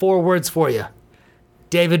 I got 4 words for you.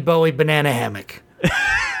 David Bowie Banana Hammock.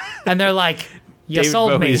 And they're like, you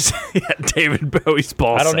sold me. Yeah, David Bowie's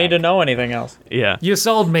ball I don't sack. need to know anything else. Yeah. You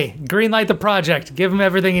sold me. Greenlight the project. Give him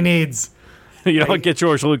everything he needs. You know, get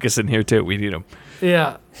George Lucas in here too. We need him.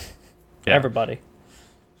 Yeah. Everybody.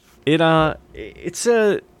 It's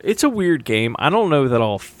a weird game. I don't know that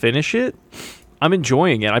I'll finish it. I'm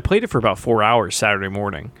enjoying it. I played it for about 4 hours Saturday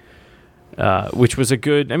morning, which was a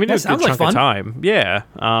good. I mean, it's a good chunk of time. Yeah.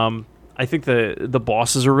 I think the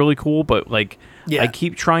bosses are really cool, but like, I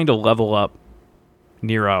keep trying to level up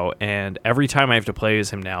Nero, and every time I have to play as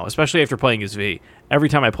him now, especially after playing as V, every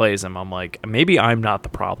time I play as him, I'm like, maybe I'm not the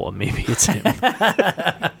problem. Maybe it's him.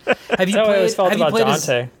 Have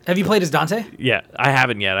you played as Dante? Yeah, I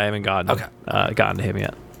haven't yet. I haven't gotten to him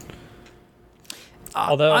yet.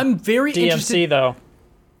 Although I'm very DMC interested. Though.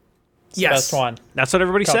 Yes, Best one. That's what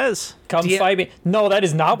everybody says. Come fight me. No, that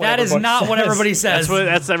is not what That is not what everybody says.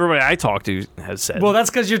 That's everybody I talk to has said. Well, that's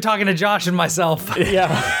because you're talking to Josh and myself.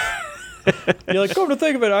 Yeah. You're like, come to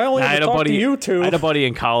think of it, I only have to talk to you two. I had a buddy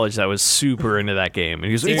in college that was super into that game, and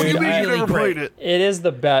he was like, "What do you mean you never played it?" It is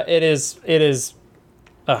the best. It is.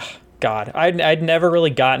 God, I'd never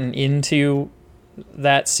really gotten into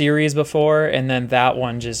that series before, and then that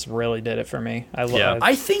one just really did it for me.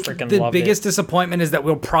 I think the biggest disappointment is that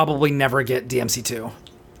we'll probably never get DMC 2.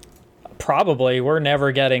 Probably, we're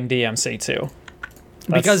never getting DMC 2.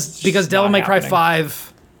 Because Devil May Cry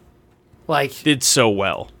 5 like did so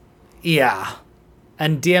well. Yeah.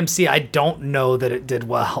 And DMC, I don't know that it did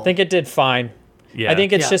well. I think it did fine. Yeah. I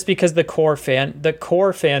think it's just because the core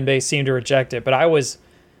fan base seemed to reject it, but I was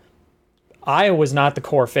not the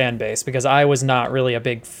core fan base because I was not really a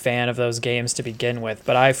big fan of those games to begin with,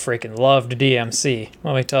 but I freaking loved DMC.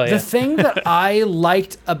 Let me tell you. The thing that I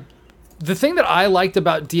liked about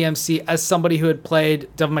DMC as somebody who had played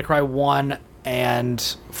Devil May Cry 1 and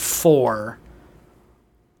 4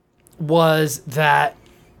 was that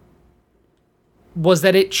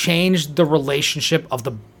it changed the relationship of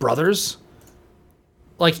the brothers,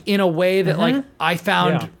 like in a way that like I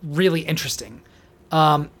found really interesting.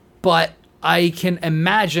 But I can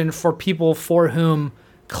imagine for people for whom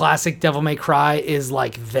classic Devil May Cry is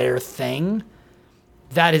like their thing,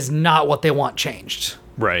 that is not what they want changed.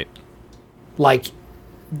 Right. Like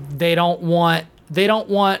they don't want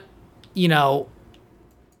Dante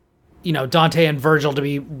and Virgil to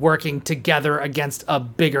be working together against a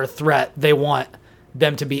bigger threat. They want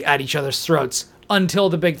them to be at each other's throats until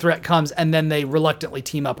the big threat comes, and then they reluctantly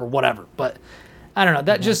team up or whatever. But I don't know.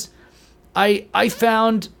 That just I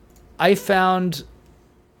found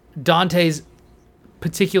Dante's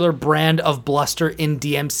particular brand of bluster in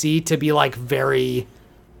DMC to be like very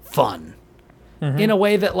fun. In a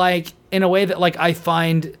way that I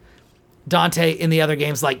find Dante in the other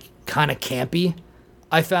games like kind of campy.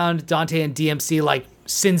 I found Dante in DMC like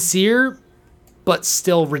sincere, but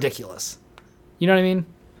still ridiculous. You know what I mean?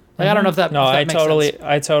 Like I don't know if that. No, if that makes sense.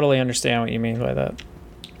 I totally understand what you mean by that.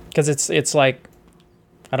 Because it's like,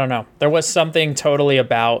 I don't know. There was something totally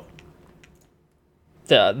about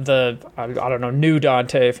I don't know, new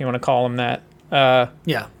Dante, if you want to call him that.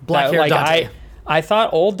 Yeah, black hair Dante. I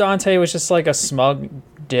thought old Dante was just like a smug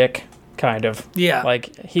dick, kind of. Yeah.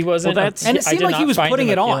 Like, he wasn't... and it seemed like he was putting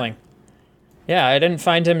it on. Yeah, I didn't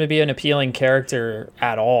find him to be an appealing character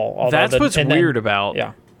at all. That's what's weird about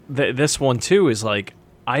yeah. This one, too, is like,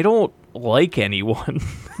 I don't like anyone.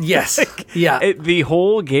 Yes. The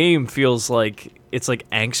whole game feels like it's like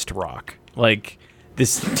angst rock. Like,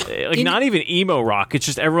 this... like, not even emo rock. It's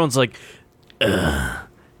just everyone's like, ugh.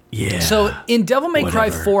 Yeah. So in Devil May Cry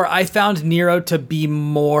 4, I found Nero to be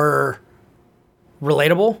more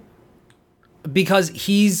relatable because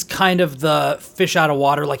he's kind of the fish out of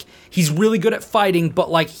water. Like, he's really good at fighting,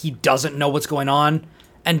 but like he doesn't know what's going on.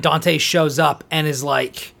 And Dante shows up and is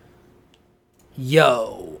like,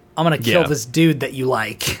 yo, I'm going to kill this dude that you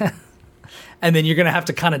like. And then you're going to have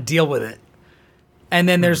to kind of deal with it. And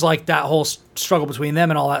then there's like that whole struggle between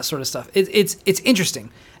them and all that sort of stuff. It's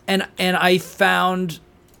interesting. And I found...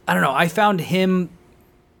 I don't know. I found him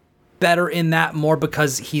better in that more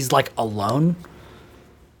because he's like alone.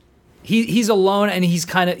 He's alone and he's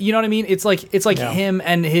kind of, you know what I mean? It's like him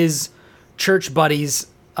and his church buddies,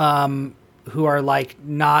 who are like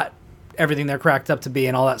not everything they're cracked up to be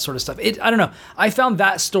and all that sort of stuff. I don't know. I found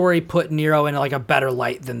that story put Nero in like a better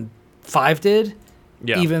light than 5 did.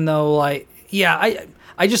 Yeah. Even though like, yeah,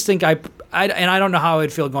 I just think and I don't know how I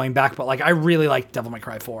would feel going back, but like I really liked Devil May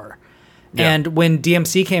Cry 4. Yeah. And when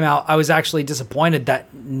DMC came out, I was actually disappointed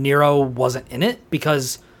that Nero wasn't in it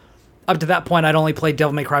because up to that point, I'd only played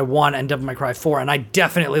Devil May Cry 1 and Devil May Cry 4, and I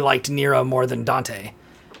definitely liked Nero more than Dante.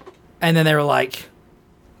 And then they were like,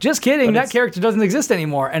 just kidding, that character doesn't exist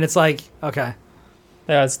anymore. And it's like, okay.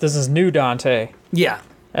 Yeah, this is new Dante. Yeah.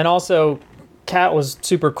 And also, Cat was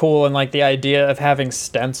super cool in like the idea of having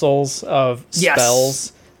stencils of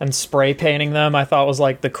spells. And spray painting them, I thought was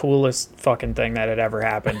like the coolest fucking thing that had ever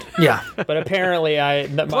happened. Yeah. But apparently,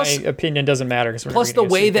 my opinion doesn't matter. Plus the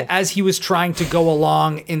way that as he was trying to go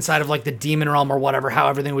along inside of like the demon realm or whatever, how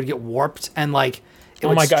everything would get warped and like it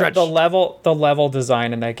would stretch. God, the level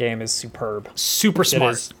design in that game is superb. Super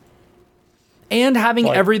smart. And having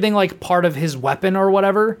everything like part of his weapon or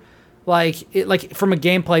whatever, like from a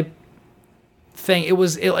gameplay thing, it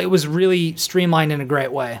was really streamlined in a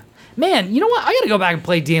great way. Man, you know what? I gotta go back and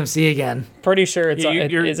play DMC again. Pretty sure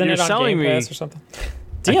isn't it on Game Pass or something?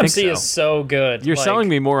 DMC is so good. You're selling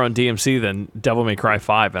me more on DMC than Devil May Cry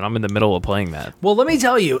 5, and I'm in the middle of playing that. Well, let me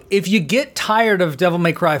tell you, if you get tired of Devil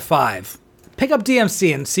May Cry 5, pick up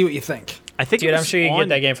DMC and see what you think. I think I'm sure you can get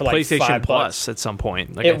that game for like PlayStation $5 Plus at some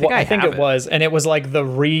point. Like, I think it was, and it was like the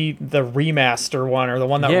remaster one or the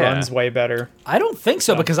one that runs way better. I don't think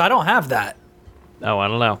so because I don't have that. Oh, I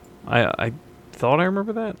don't know. I thought I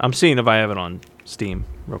remember that. I'm seeing if I have it on Steam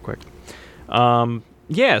real quick.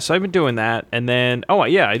 Yeah, so I've been doing that, and then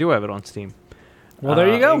I do have it on Steam. Well,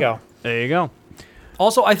 there you go. There you go.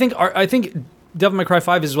 Also, I think Devil May Cry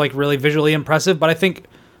 5 is like really visually impressive, but I think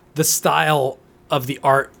the style of the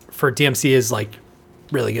art for DMC is like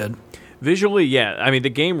really good. Visually, yeah. I mean, the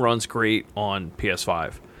game runs great on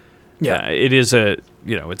PS5. Yeah, it is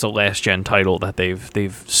it's a last gen title that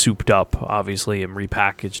they've souped up, obviously, and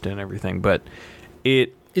repackaged and everything. But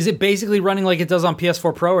is it basically running like it does on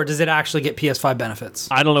PS4 Pro, or does it actually get PS5 benefits?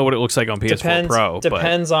 I don't know what it looks like on PS4 Pro.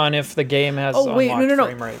 Depends on if the game has unlocked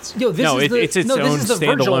frame rates. Yo, it's its own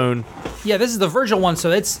standalone. Yeah, this is the Virgil one, so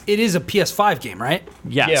it is a PS5 game, right?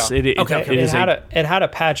 Yes, yeah. It had a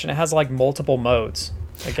patch and it has like multiple modes.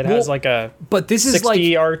 Like it has like a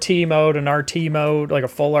 60 RT mode, an RT mode, like a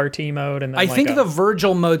full RT mode, and then I think the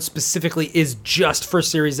Virgil mode specifically is just for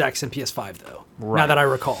Series X and PS5 though. Right. Now that I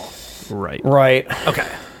recall. Right. Okay.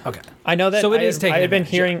 I know that. So it is taking. I've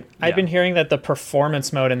been hearing that the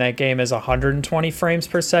performance mode in that game is 120 frames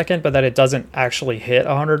per second, but that it doesn't actually hit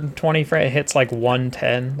 120 frames. It hits like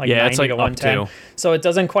 110, like 90 it's like to 110. up to. So it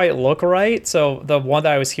doesn't quite look right. So the one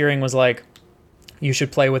that I was hearing was like, you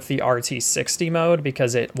should play with the RT60 mode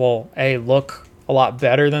because it will look a lot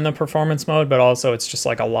better than the performance mode, but also it's just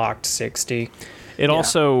like a locked 60. It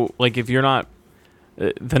also, like, if you're not,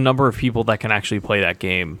 the number of people that can actually play that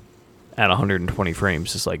game at 120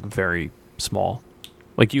 frames is like very small.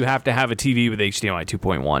 Like, you have to have a TV with HDMI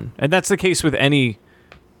 2.1, and that's the case with any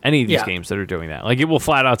of these games that are doing that. Like, it will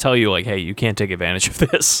flat out tell you, like, hey, you can't take advantage of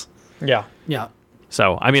this. Yeah.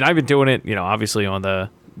 So, I mean, I've been doing it, obviously on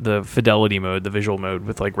the fidelity mode, the visual mode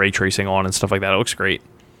with like ray tracing on and stuff like that. It looks great.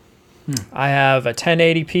 I have a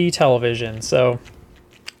 1080p television, so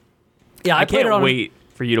I can't wait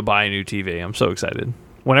for you to buy a new TV. I'm so excited.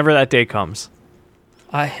 Whenever that day comes.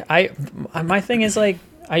 My thing is like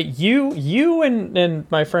You and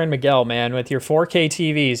my friend Miguel, man, with your 4K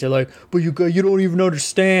TVs, you're like, but you don't even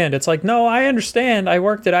understand. It's like, no, I understand. I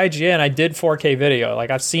worked at IGN. I did 4K video. Like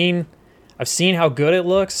I've seen how good it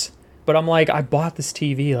looks, but I'm like, I bought this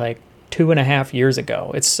TV like 2.5 years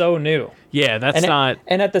ago. It's so new. Yeah,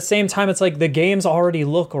 and at the same time, it's like the games already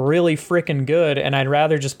look really freaking good, and I'd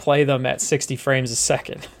rather just play them at 60 frames a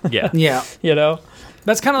second. Yeah. Yeah. You know?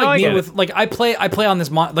 That's kind of like me with like I play on this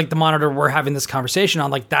like the monitor we're having this conversation on,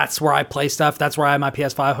 like that's where I play stuff. That's where I have my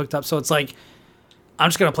PS5 hooked up. So it's like I'm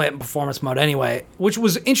just gonna play it in performance mode anyway, which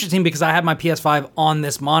was interesting because I had my PS5 on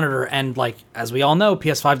this monitor, and like as we all know,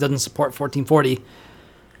 PS5 doesn't support 1440.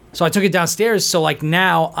 So I took it downstairs. So like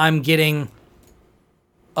now I'm getting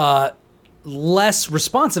less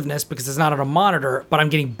responsiveness because it's not on a monitor, but I'm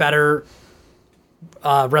getting better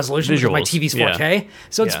resolution because my TV's 4K.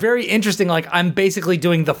 So it's very interesting. Like I'm basically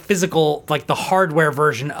doing the physical, like the hardware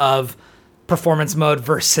version of performance mode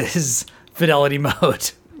versus fidelity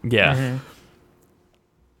mode. Yeah. Mm-hmm.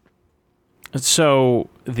 So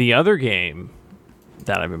the other game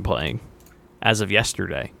that I've been playing as of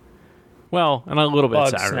yesterday, well, and a little bit Bug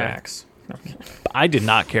Saturday. Snacks. I did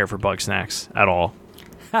not care for Bug Snacks at all.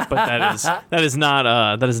 But that is not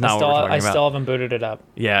what we're talking about. I still haven't booted it up.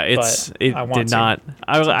 Yeah, it I want did to. not.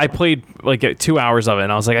 I played like 2 hours of it,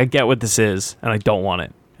 and I was like, I get what this is, and I don't want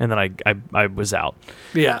it, and then I was out.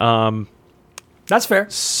 Yeah, that's fair.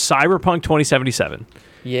 Cyberpunk 2077.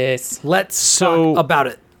 Yes. Let's talk about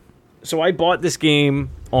it. So I bought this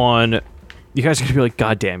game on. You guys are gonna be like,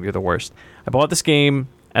 God damn, you're the worst. I bought this game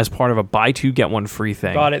as part of a buy two get one free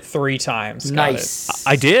thing. Got it 3 times. Nice.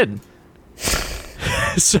 I did.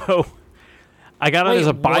 So I got it as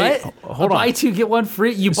a buy. Hold on. Buy two get one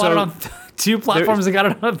free. You bought it on 2 platforms and got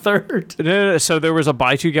it on a 3rd. No. So there was a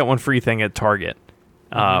buy two get one free thing at Target,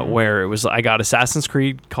 where it was I got Assassin's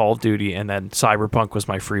Creed, Call of Duty, and then Cyberpunk was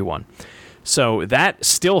my free one. So that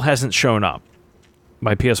still hasn't shown up.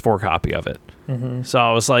 My PS4 copy of it. Mm-hmm. So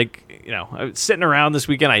I was like, I was sitting around this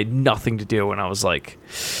weekend. I had nothing to do, and I was like,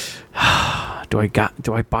 do I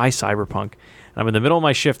buy Cyberpunk? And I'm in the middle of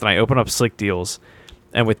my shift, and I open up Slick Deals.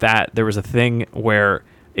 And with that, there was a thing where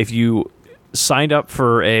if you signed up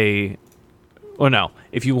for if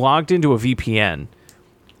you logged into a VPN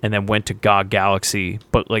and then went to GOG Galaxy,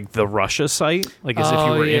 but like the Russia site, like as if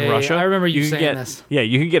you were in Russia. I remember you saying this. Yeah,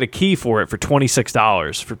 you could get a key for it for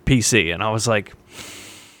 $26 for PC. And I was like,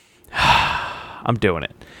 I'm doing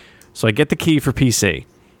it. So I get the key for PC.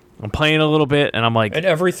 I'm playing a little bit, and I'm like... And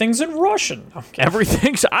everything's in Russian.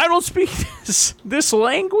 Everything's... I don't speak this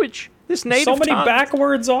language. This native so many tongue.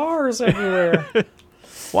 Backwards R's everywhere.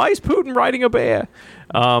 Why is Putin riding a bear?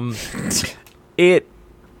 It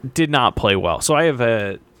did not play well. So I have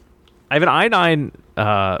an i9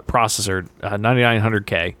 processor,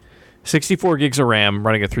 9900K, 64 gigs of RAM,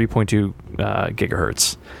 running at 3.2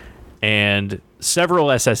 gigahertz, and several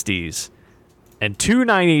SSDs, and 2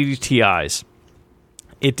 980 Ti's.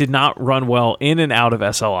 It did not run well in and out of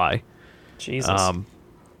SLI. Jesus.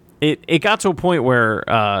 It got to a point where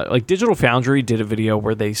like Digital Foundry did a video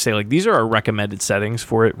where they say like these are our recommended settings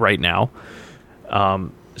for it right now.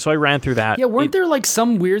 So I ran through that. Yeah, weren't there like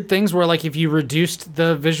some weird things where like if you reduced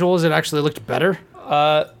the visuals, it actually looked better?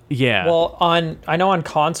 Yeah. Well, I know on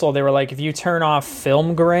console they were like if you turn off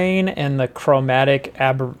film grain and the chromatic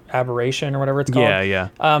aberration or whatever it's called. Yeah.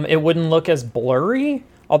 It wouldn't look as blurry.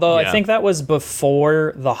 Although I think that was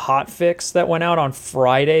before the hotfix that went out on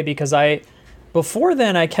Friday, because before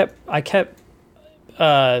then I kept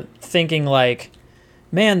thinking like,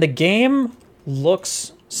 man, the game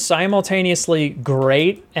looks simultaneously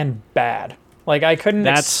great and bad. Like I couldn't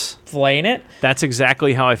explain it. That's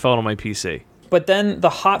exactly how I felt on my PC. But then the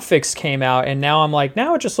hotfix came out, and now I'm like,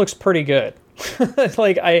 now it just looks pretty good.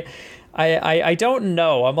 Like I don't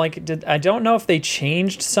know. I'm like, I don't know if they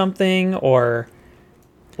changed something or.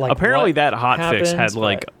 Like apparently that hotfix had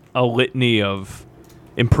like a litany of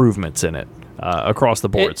improvements in it across the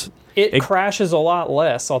boards. It crashes a lot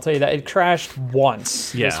less, I'll tell you that. It crashed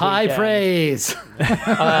once. Yeah. High praise.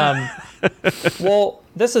 Well,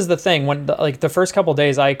 this is the thing. When the first couple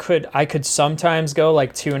days, I could sometimes go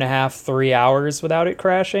like 2.5, 3 hours without it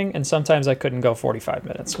crashing, and sometimes I couldn't go 45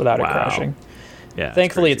 minutes without it crashing. Yeah.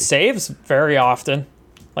 Thankfully, it saves very often,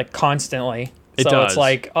 like constantly. It so does. It's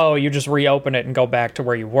like, oh, you just reopen it and go back to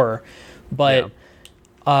where you were. But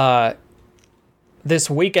this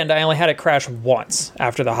weekend, I only had it crash once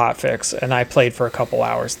after the hotfix, and I played for a couple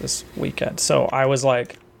hours this weekend. So I was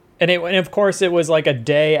like, and of course it was like a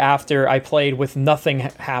day after I played with nothing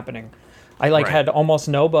happening. I had almost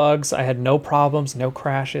no bugs. I had no problems, no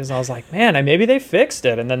crashes. I was like, man, maybe they fixed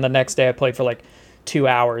it. And then the next day I played for like 2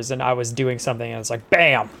 hours, and I was doing something, and it's like,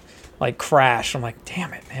 bam, like crash. I'm like,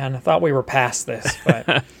 damn it, man. I thought we were past this,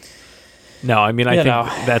 but No, I mean, I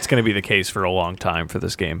think that's going to be the case for a long time for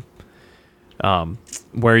this game.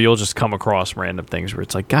 Where you'll just come across random things where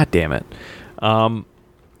it's like, God damn it.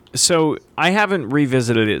 So I haven't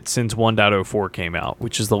revisited it since 1.04 came out,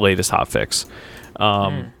 which is the latest hotfix.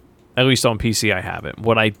 At least on PC, I haven't.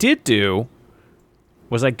 What I did do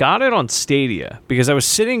was I got it on Stadia because I was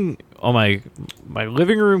sitting on my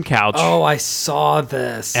living room couch. Oh, I saw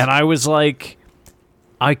this. And I was like,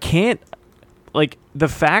 I can't, like, the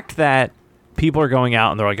fact that people are going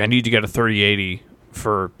out and they're like, I need to get a 3080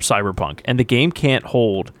 for Cyberpunk, and the game can't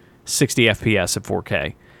hold 60 FPS at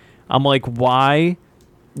 4K. I'm like, why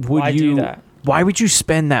would you do that? Why would you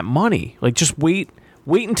spend that money? Like, just wait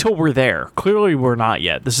until we're there. Clearly, we're not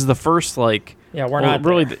yet. This is the first, like, we're not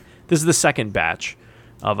really. there. This is the second batch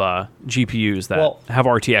of GPUs that have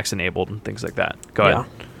RTX enabled and things like that. Go ahead.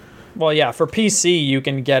 Well, yeah, for PC, you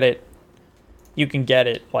can get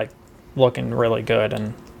it like looking really good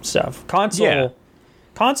and stuff.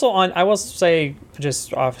 Console on, I will say,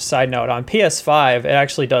 just off a side note, on PS5, it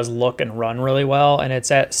actually does look and run really well, and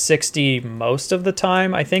it's at 60 most of the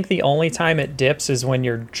time. I think the only time it dips is when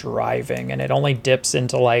you're driving, and it only dips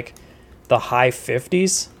into like the high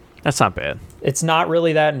 50s. That's not bad. It's not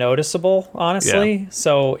really that noticeable, honestly,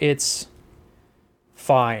 so it's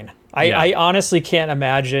fine. I honestly can't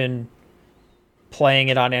imagine playing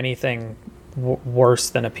it on anything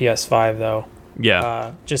worse than a PS5, though.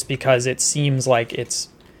 Yeah. Just because it seems like it's...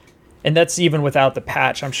 And that's even without the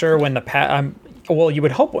patch. I'm sure when the patch... well, you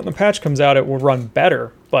would hope when the patch comes out it will run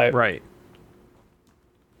better, but... Right.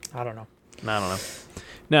 I don't know.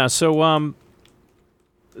 No, so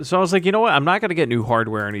I was like, you know what? I'm not going to get new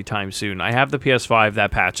hardware anytime soon. I have the PS5. That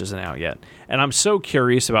patch isn't out yet. And I'm so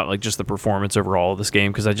curious about, like, just the performance overall of this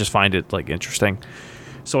game because I just find it, like, interesting.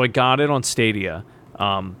 So I got it on Stadia.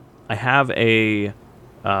 I have I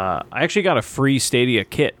actually got a free Stadia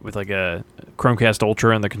kit with like a Chromecast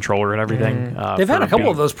Ultra and the controller and everything. They've had a couple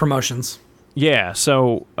of those promotions. Yeah,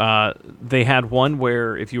 so they had one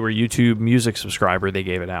where if you were a YouTube Music subscriber, they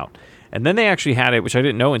gave it out. And then they actually had it, which I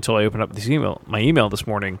didn't know until I opened up my email this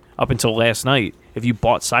morning, up until last night. If you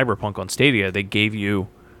bought Cyberpunk on Stadia, they gave you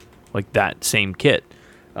like that same kit.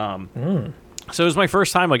 So it was my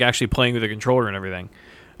first time like actually playing with the controller and everything.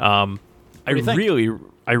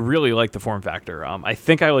 I really like the form factor. I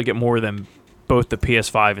think I like it more than both the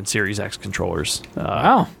PS5 and Series X controllers.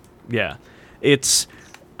 Wow. Yeah, it's.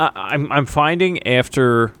 I'm finding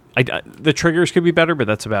after the triggers could be better, but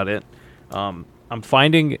that's about it. I'm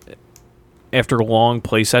finding after long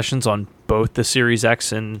play sessions on both the Series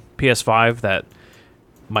X and PS5 that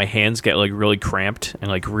my hands get like really cramped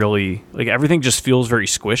and like really like everything just feels very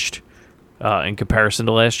squished in comparison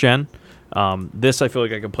to last gen. This I feel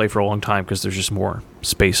like I can play for a long time because there's just more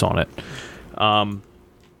space on it.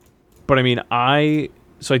 But I mean, I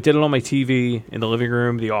did it on my TV in the living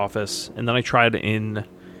room, the office, and then I tried it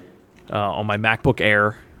on my MacBook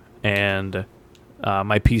Air and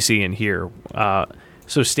my PC in here.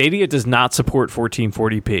 So Stadia does not support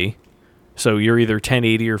 1440p, so you're either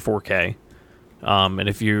 1080 or 4K. And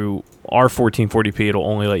if you are 1440p, it'll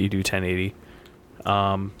only let you do 1080.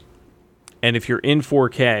 And if you're in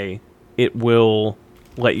 4K, it will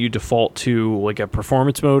let you default to like a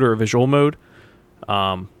performance mode or a visual mode.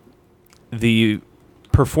 The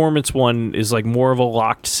performance one is like more of a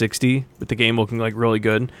locked 60 with the game looking like really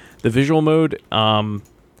good. The visual mode, I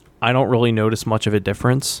don't really notice much of a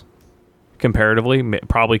difference comparatively,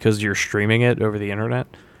 probably because you're streaming it over the internet.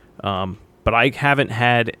 But I haven't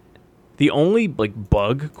had the only like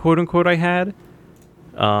bug, quote unquote, I had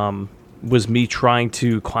was me trying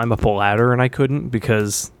to climb up a ladder and I couldn't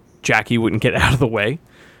because Jackie wouldn't get out of the way.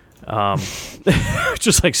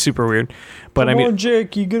 Just like super weird. But Come on,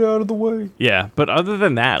 Jackie, get out of the way. Yeah, but other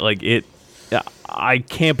than that, like I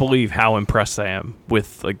can't believe how impressed I am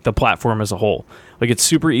with like the platform as a whole. Like it's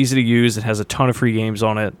super easy to use. It has a ton of free games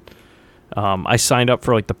on it. I signed up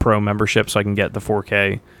for like the pro membership so I can get the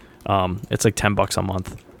 4K. It's like $10 a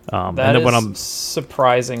month. That is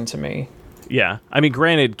surprising to me. Yeah, I mean,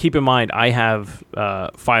 granted, keep in mind I have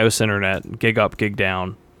Fios internet, gig up, gig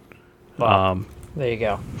down. Wow. There you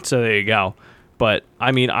go. So there you go. But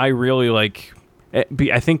I mean, I really like.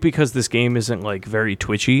 I think because this game isn't like very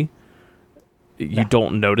twitchy, you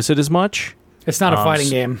don't notice it as much. It's not a fighting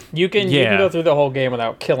game. You can go through the whole game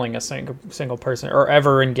without killing a single person or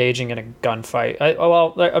ever engaging in a gunfight.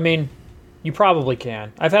 I mean, you probably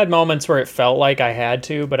can. I've had moments where it felt like I had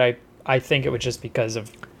to, but I think it was just because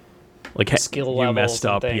of like skill levels messed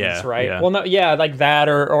up, and things, right? Yeah. Well, no, yeah, like that,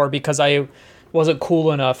 or because I wasn't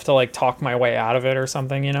cool enough to like talk my way out of it or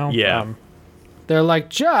something, you know? Yeah. They're like,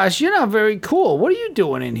 Josh, you're not very cool. What are you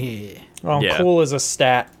doing in here? Well, cool is a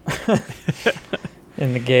stat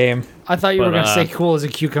in the game. I thought you were going to say cool as a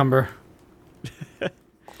cucumber.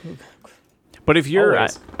 But if you're,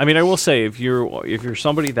 Always. I mean, I will say if you're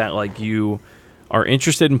somebody that like you are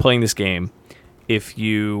interested in playing this game, if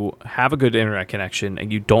you have a good internet connection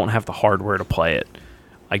and you don't have the hardware to play it,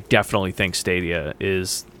 I definitely think Stadia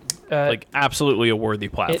is like absolutely a worthy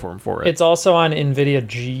platform for it. It's also on NVIDIA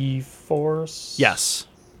GeForce. Yes.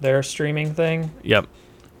 Their streaming thing. Yep.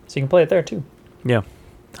 So you can play it there too. Yeah.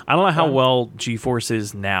 I don't know how well GeForce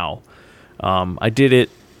is now. I did it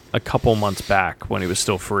a couple months back when it was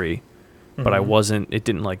still free, but it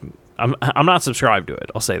didn't like, I'm not subscribed to it.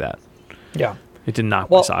 I'll say that. Yeah. It did knock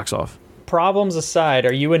my socks off. Problems aside,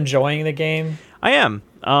 are you enjoying the game? I am.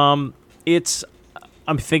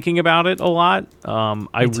 I'm thinking about it a lot.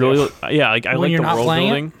 I really, I like the world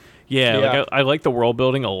building. Yeah, like I like the world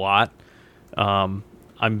building a lot. I'm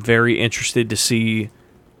very interested to see,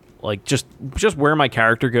 like just where my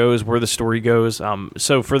character goes, where the story goes.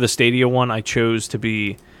 So for the Stadia one, I chose to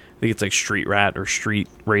be, I think it's like Street Rat or Street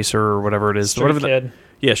Racer or whatever it is. Street Kid.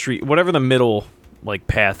 Whatever the middle like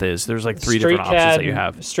path is. There's like three different options that you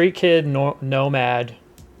have. Street Kid, Nomad,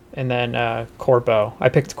 and then Corpo. I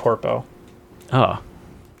picked Corpo. Oh.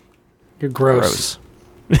 You're gross.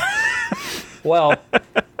 Well,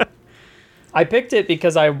 I picked it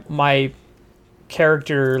because my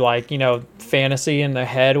character, like, you know, fantasy in the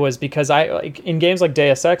head was because I like in games like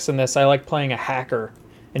Deus Ex and this, I like playing a hacker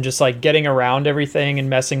and just like getting around everything and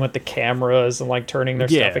messing with the cameras and like turning their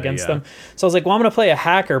stuff against them. So I was like, well, I'm going to play a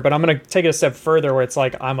hacker, but I'm going to take it a step further where it's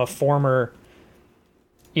like I'm a former,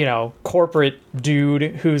 you know, corporate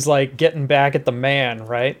dude who's like getting back at the man,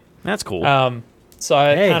 right? That's cool. So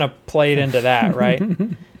I kind of played into that, right?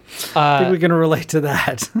 I think we can relate to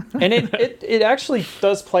that. And it actually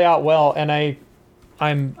does play out well, and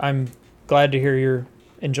I'm glad to hear you're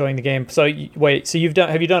enjoying the game. So have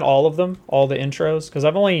you done all of them, all the intros? Because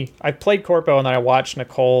I played Corpo and then I watched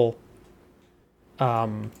Nicole,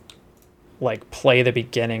 like play the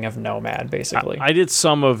beginning of Nomad basically. I did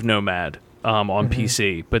some of Nomad on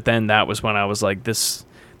PC, but then that was when I was like, this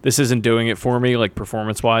isn't doing it for me, like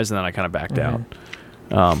performance wise, and then I kind of backed out.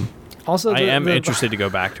 Also, I am interested to go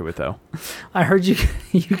back to it though. I heard you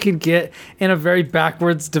can get, in a very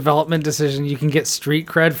backwards development decision, you can get street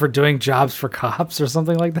cred for doing jobs for cops or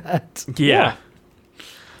something like that. Yeah.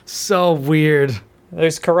 So weird.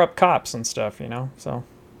 There's corrupt cops and stuff, you know. So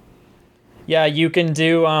yeah, you can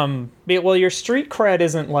do well, your street cred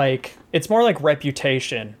isn't like, it's more like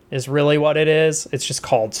reputation is really what it is. It's just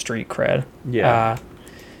called street cred. Yeah.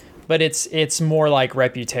 But it's more like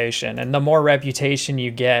reputation, and the more reputation you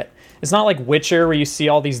get, it's not like Witcher where you see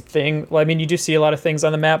all these things. Well, I mean, you do see a lot of things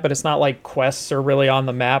on the map, but it's not like quests are really on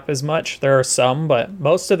the map as much. There are some, but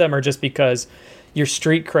most of them are just because your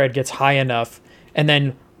street cred gets high enough, and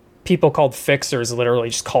then people called fixers literally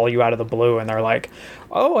just call you out of the blue, and they're like,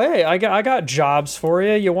 "Oh, hey, I got jobs for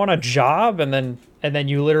you. You want a job?" And then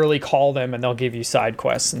you literally call them, and they'll give you side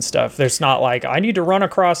quests and stuff. There's not like, I need to run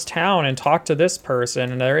across town and talk to this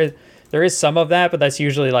person, and there is some of that, but that's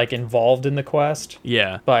usually like involved in the quest.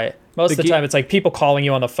 Yeah. But most of the time, it's like people calling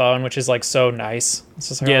you on the phone, which is like so nice. It's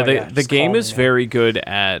just like, the game is very good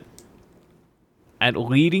at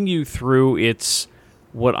leading you through its,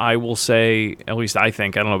 what I will say, at least I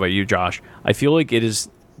think, I don't know about you, Josh, I feel like it is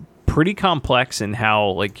pretty complex in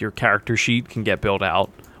how like your character sheet can get built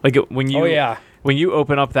out. Like when you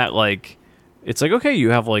open up that, like, it's like, okay,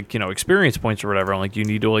 you have like, you know, experience points or whatever, and like you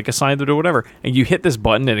need to like assign them to whatever, and you hit this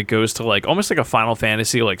button and it goes to like almost like a Final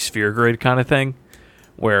Fantasy like sphere grid kind of thing,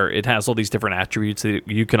 where it has all these different attributes that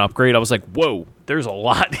you can upgrade. I was like, whoa, there's a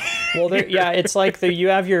lot. Well, it's like you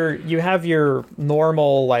have your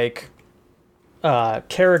normal like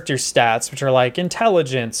character stats, which are like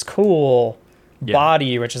intelligence, cool,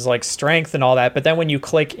 body, which is like strength and all that. But then when you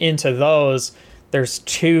click into those, there's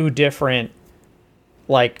two different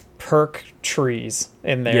like perk trees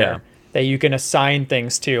in there that you can assign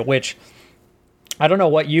things to, which I don't know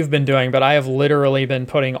what you've been doing, but I have literally been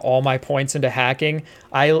putting all my points into hacking.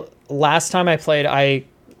 Last time I played, I,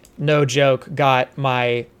 no joke, got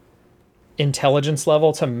my intelligence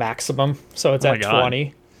level to maximum, so it's at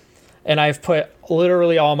 20. And I've put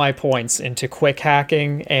literally all my points into quick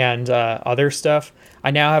hacking and other stuff.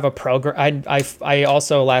 I now have a program. I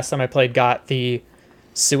also, last time I played, got the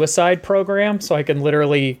suicide program, so I can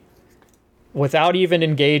literally, without even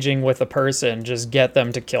engaging with a person, just get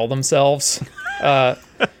them to kill themselves,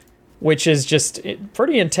 which is just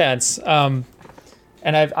pretty intense.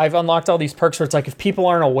 And I've unlocked all these perks where it's like if people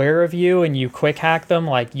aren't aware of you and you quick hack them,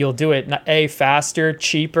 like you'll do it faster,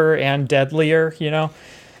 cheaper, and deadlier, you know?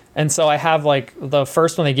 And so I have like the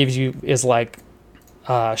first one they give you is like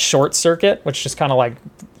short circuit, which just kind of like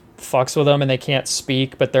fucks with them and they can't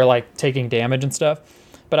speak, but they're like taking damage and stuff.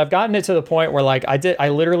 But I've gotten it to the point where like I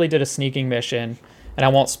literally did a sneaking mission, and I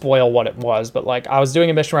won't spoil what it was, but like I was doing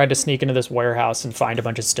a mission where I had to sneak into this warehouse and find a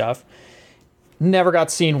bunch of stuff. Never got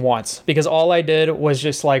seen once, because all I did was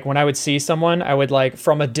just like when I would see someone, I would like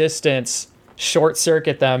from a distance short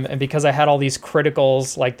circuit them, and because I had all these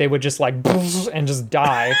criticals, like they would just like and just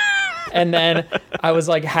die. And then I was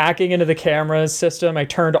like hacking into the camera system. I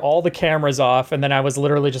turned all the cameras off, and then I was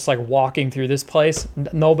literally just like walking through this place.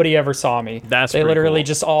 Nobody ever saw me. They literally cool.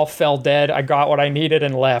 Just all fell dead. I got what I needed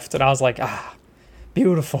and left, and I was like,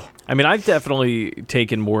 beautiful. I mean, I've definitely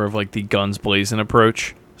taken more of like the guns blazing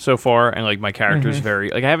approach so far, and like my character is very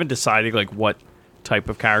like I haven't decided like what type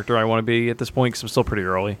of character I want to be at this point because I'm still pretty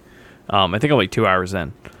early. I think I'm like 2 hours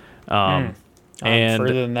in. And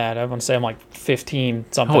further than that, I want to say I'm like 15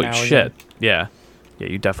 something holy hours shit in. yeah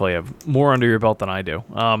you definitely have more under your belt than I do.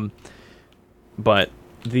 But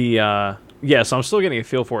the so I'm still getting a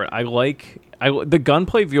feel for it. The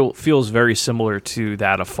gunplay feels very similar to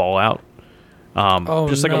that of Fallout.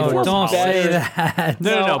 Just like a more don't polished. say that.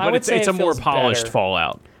 No, but it's a more polished better.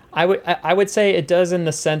 Fallout. I would say it does in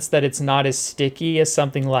the sense that it's not as sticky as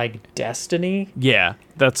something like Destiny. Yeah,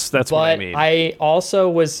 that's what I mean. But I also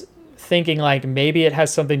was thinking like maybe it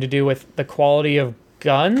has something to do with the quality of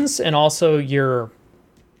guns and also your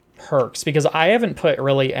perks, because I haven't put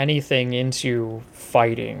really anything into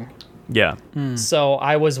fighting. Yeah. So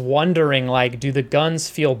I was wondering like, do the guns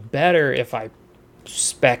feel better if I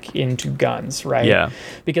spec into guns, right? Yeah.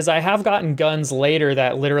 Because I have gotten guns later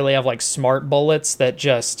that literally have like smart bullets that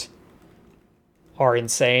just are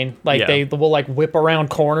insane. Like they will like whip around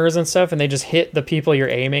corners and stuff, and they just hit the people you're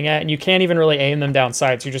aiming at, and you can't even really aim them down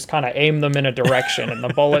sights. You just kind of aim them in a direction and the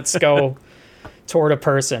bullets go toward a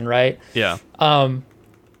person, right? Yeah.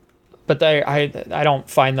 But I don't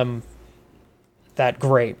find them that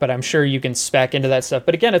great, but I'm sure you can spec into that stuff.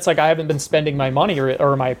 But again, it's like I haven't been spending my money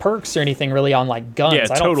or my perks or anything really on like guns. Yeah, I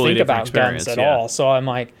don't totally think about guns at all. So I'm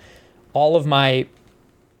like, all of my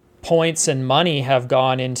points and money have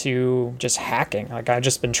gone into just hacking. Like I've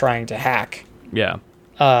just been trying to hack. Yeah.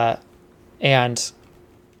 And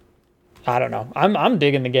I don't know. I'm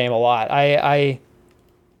digging the game a lot. I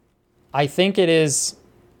think it is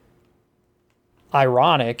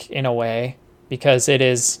ironic in a way, because it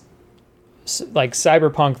is like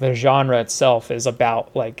Cyberpunk, the genre itself is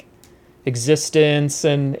about like existence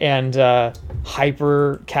and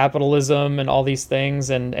hyper capitalism and all these things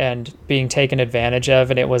and being taken advantage of,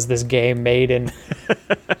 and it was this game made in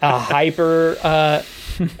a hyper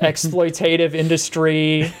exploitative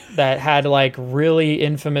industry that had like really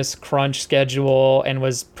infamous crunch schedule and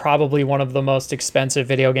was probably one of the most expensive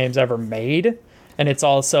video games ever made. And it's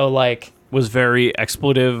also like was very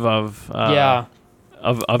exploitive of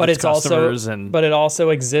but its customers, but it also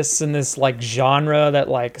exists in this like genre that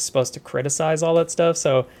like is supposed to criticize all that stuff.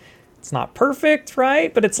 So it's not perfect,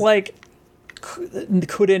 right? But it's like,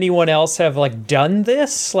 could anyone else have like done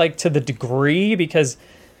this like to the degree? Because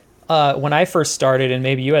when I first started, and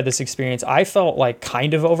maybe you had this experience, I felt like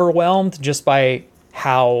kind of overwhelmed just by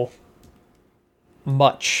how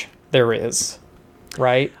much there is,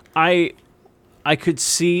 right? I could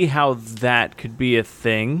see how that could be a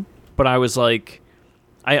thing, but I was like,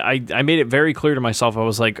 I made it very clear to myself. I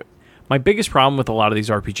was like, my biggest problem with a lot of these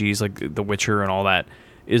RPGs, like The Witcher and all that,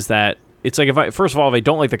 is that it's like, if I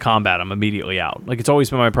don't like the combat, I'm immediately out. Like, it's always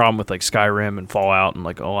been my problem with like Skyrim and Fallout and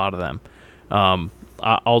like a lot of them.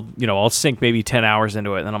 I'll sink maybe 10 hours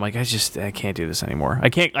into it, and then I'm like, I can't do this anymore. I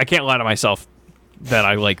can't lie to myself that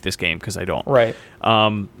I like this game, because I don't. Right.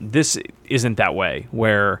 This isn't that way,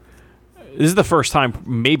 where this is the first time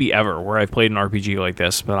maybe ever where I've played an RPG like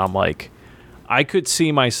this, but I'm like, I could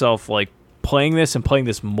see myself like playing this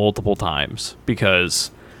multiple times, because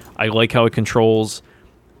I like how it controls.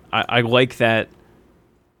 I like that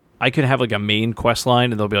I could have like a main quest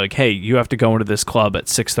line, and they'll be like, hey, you have to go into this club at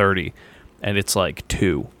 6:30, and it's like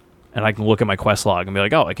 2. And I can look at my quest log and be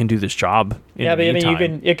like, oh, I can do this job. But I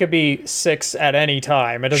mean, it could be 6 at any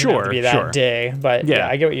time. It doesn't have to be that day. But yeah,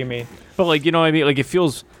 I get what you mean. But like, you know what I mean? Like,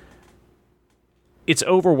 it's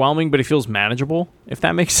overwhelming, but it feels manageable, if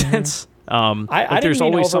that makes sense. There's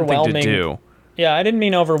always something to do. Yeah, I didn't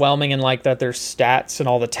mean overwhelming in like that there's stats and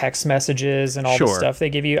all the text messages and all the stuff they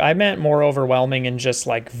give you. I meant more overwhelming in just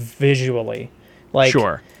like visually. Like,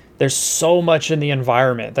 there's so much in the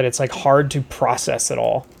environment that it's like hard to process it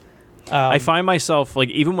all. I find myself like,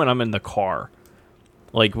 even when I'm in the car,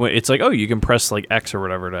 Like when it's like, oh, you can press like X or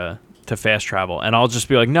whatever to fast travel, and I'll just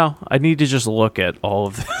be like, no, I need to just look at all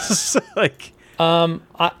of this. Like, when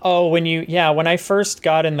I first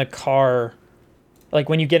got in the car, like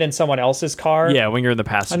when you get in someone else's car, yeah, when you're in the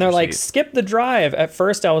passenger and they're like, seat. skip the drive. At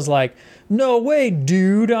first, I was like, no way,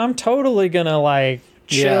 dude, I'm totally gonna like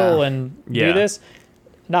chill and do this.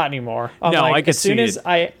 Not anymore. I'm no, like, I could see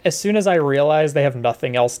it. As soon as I realize they have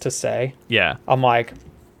nothing else to say, Yeah, I'm like,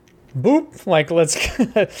 boop, like let's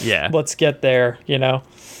let's get there, you know.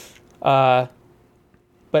 But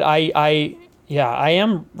I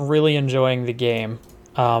am really enjoying the game.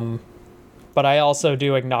 But I also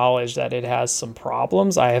do acknowledge that it has some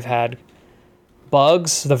problems. I have had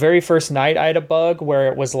bugs. The very first night I had a bug where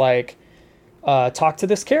it was like, talk to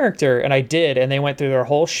this character, and I did, and they went through their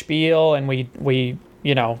whole spiel, and we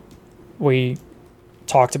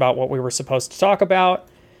talked about what we were supposed to talk about,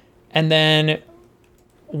 and then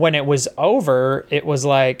when it was over, it was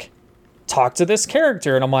like, talk to this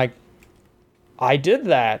character, and I'm like, I did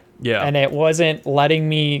that. Yeah. And it wasn't letting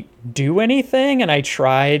me do anything, and I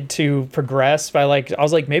tried to progress by like, I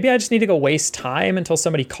was like, maybe I just need to go waste time until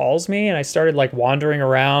somebody calls me, and I started like wandering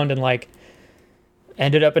around and like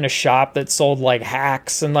ended up in a shop that sold like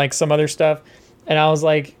hacks and like some other stuff, and I was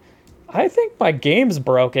like, I think my game's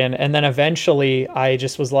broken. And then eventually I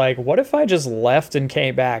just was like, what if I just left and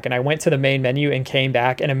came back? And I went to the main menu and came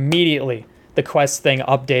back, and immediately the quest thing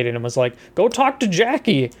updated and was like, go talk to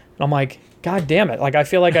Jackie. And I'm like, God damn it. Like, I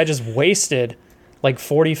feel like I just wasted like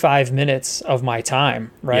 45 minutes of my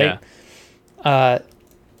time, right? Yeah.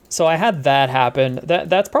 So I had that happen.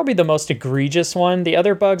 That's probably the most egregious one. The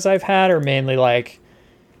other bugs I've had are mainly like,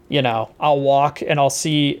 you know, I'll walk and I'll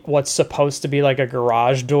see what's supposed to be like a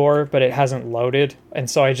garage door, but it hasn't loaded. And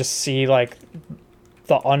so I just see like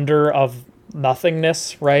the Under of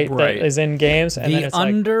Nothingness, right? That is in games. And then it's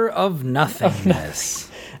Under of Nothingness.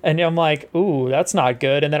 And I'm like, ooh, that's not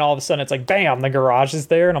good. And then all of a sudden it's like, bam, the garage is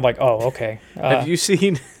there. And I'm like, oh, okay. Have you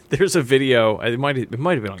seen, there's a video, it might have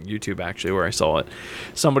been on YouTube actually where I saw it.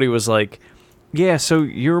 Somebody was like, yeah, so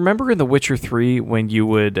you remember in The Witcher 3 when you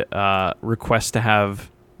would request to have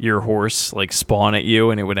your horse like spawn at you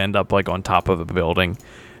and it would end up like on top of a building?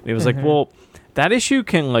 And he was like, well, that issue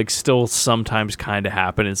can like still sometimes kind of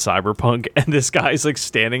happen in Cyberpunk. And this guy's like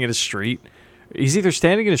standing in a street. He's either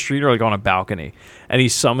standing in a street or like on a balcony, and he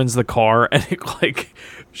summons the car, and it like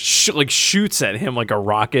shoots at him like a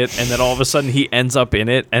rocket, and then all of a sudden he ends up in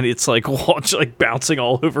it, and it's like bouncing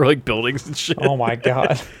all over like buildings and shit. Oh my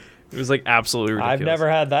god. It was like absolutely ridiculous. I've never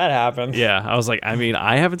had that happen. Yeah, I was like, I mean,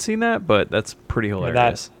 I haven't seen that, but that's pretty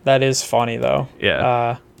hilarious. That is funny though.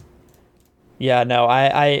 Yeah. No,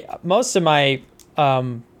 I most of my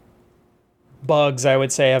bugs I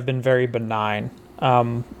would say have been very benign.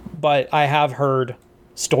 But I have heard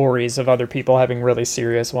stories of other people having really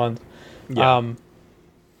serious ones. Yeah.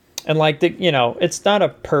 And like it's not a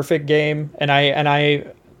perfect game, and I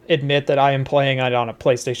admit that I am playing it on a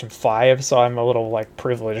PlayStation 5, so I'm a little like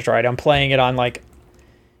privileged, right? I'm playing it on like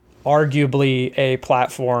arguably a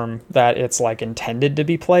platform that it's like intended to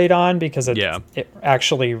be played on because it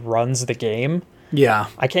actually runs the game. Yeah.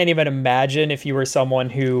 I can't even imagine if you were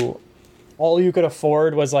someone who all you could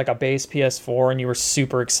afford was like a base PS4 and you were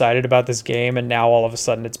super excited about this game, and now all of a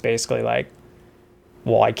sudden it's basically like,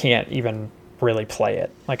 well, I can't even really play it.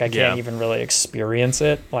 Like I can't even really experience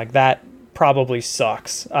it. Like that probably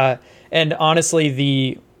sucks. And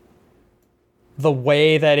honestly, the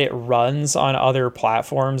way that it runs on other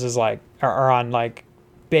platforms is like, or on like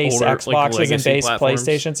base older, Xboxes like and base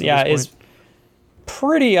PlayStations, is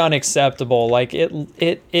pretty unacceptable. Like it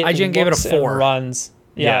IGN gave it a 4. Runs.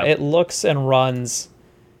 Yeah, it looks and runs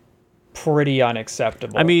pretty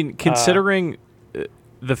unacceptable. I mean, considering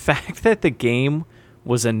the fact that the game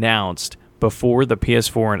was announced before the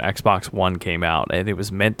PS4 and Xbox One came out, and it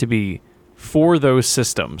was meant to be for those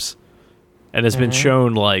systems, and has been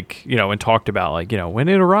shown like, and talked about like, when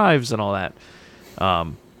it arrives and all that.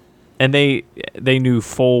 And they knew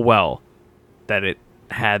full well that it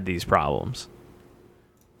had these problems.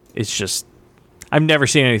 It's just, I've never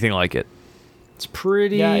seen anything like it. It's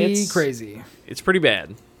pretty crazy. It's pretty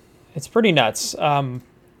bad. It's pretty nuts.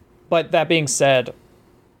 But that being said,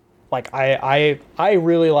 like I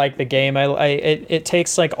really like the game. It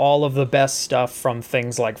takes like all of the best stuff from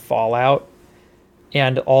things like Fallout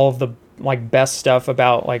and all of the like best stuff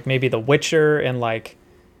about like maybe The Witcher and like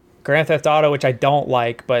Grand Theft Auto, which I don't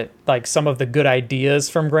like, but like some of the good ideas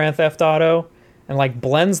from Grand Theft Auto, and like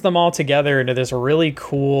blends them all together into this really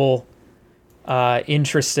cool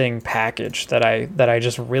interesting package that I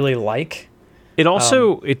just really like. It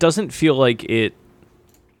also it doesn't feel like it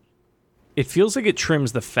it feels like it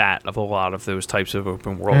trims the fat of a lot of those types of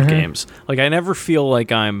open world games. Like, I never feel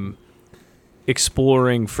like I'm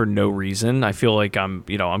exploring for no reason. I feel like I'm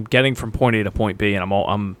getting from point A to point B,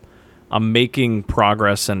 and I'm making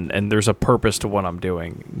progress, and there's a purpose to what I'm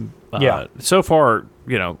doing. So far,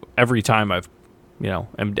 every time I've,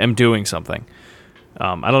 am doing something.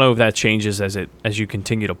 I don't know if that changes as you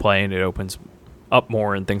continue to play and it opens up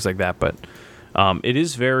more and things like that, but it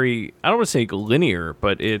is very, I don't want to say linear,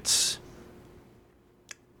 but it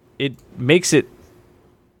makes it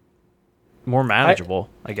more manageable,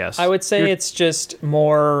 I guess. I would say it's just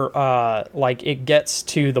more like it gets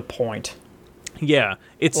to the point. Yeah,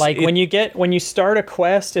 it's like when you start a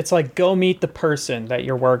quest, it's like go meet the person that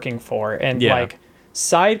you're working for, and like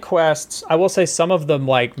side quests. I will say some of them,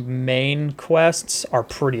 like main quests, are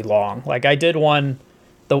pretty long. Like I did one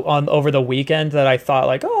over the weekend that I thought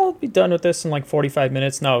like, oh, I'll be done with this in like 45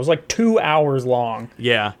 minutes. No, it was like 2 hours long.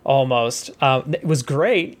 Yeah, almost. It was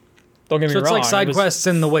great. Don't get me wrong. So it's like side quests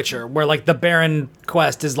in The Witcher, where like the Baron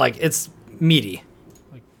quest is like it's meaty.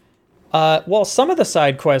 Well, some of the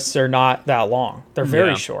side quests are not that long. They're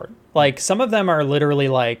very short. Like some of them are literally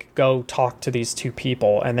like, go talk to these two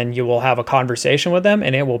people, and then you will have a conversation with them,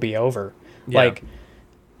 and it will be over. Yeah. Like,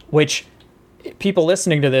 which people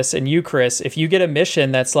listening to this, and you, Chris, if you get a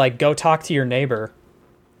mission that's like, go talk to your neighbor,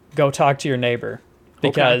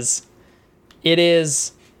 because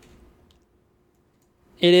it's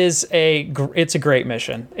a great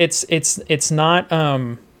mission. It's not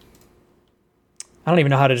I don't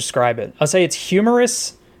even know how to describe it. I'll say it's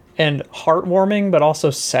humorous and heartwarming, but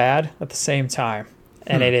also sad at the same time.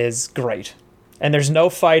 And it is great. And there's no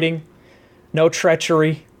fighting, no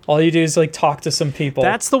treachery. All you do is like talk to some people.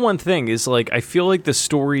 That's the one thing is like, I feel like the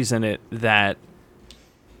stories in it that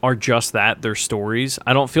are just that, they're stories.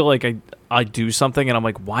 I don't feel like I do something and I'm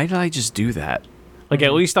like, why did I just do that? Like,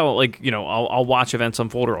 at least I'll like, I'll watch events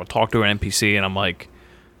unfold or I'll talk to an NPC and I'm like,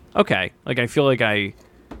 okay. Like, I feel like I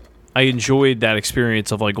enjoyed that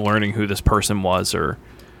experience of like learning who this person was, or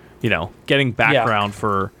getting background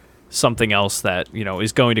for something else that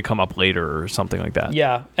is going to come up later or something like that.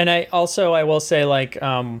 Yeah, and I will say like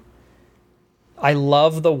I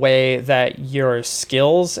love the way that your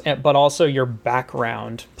skills but also your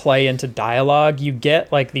background play into dialogue. You get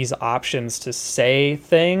like these options to say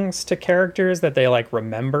things to characters that they like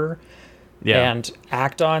remember and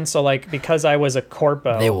act on. So like, because I was a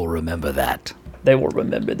corpo, they will remember that.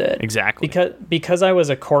 Exactly. Because I was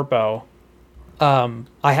a corpo,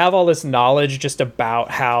 I have all this knowledge just about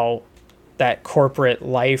how that corporate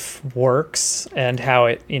life works and how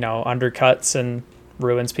it, undercuts and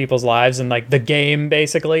ruins people's lives and like the game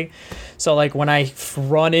basically. So like when I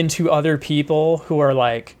run into other people who are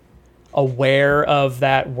like aware of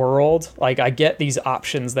that world, like I get these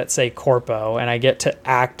options that say corpo, and I get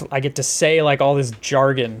to say like all this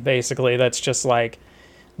jargon basically that's just like,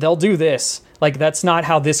 they'll do this. Like, that's not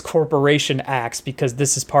how this corporation acts because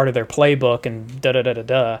this is part of their playbook and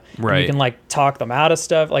da-da-da-da-da. Right. And you can, like, talk them out of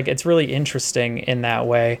stuff. Like, it's really interesting in that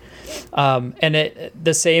way. And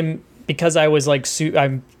the same, because I was, like,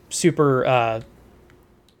 I'm super,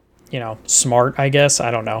 smart, I guess.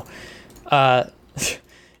 I don't know.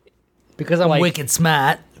 Because I'm wicked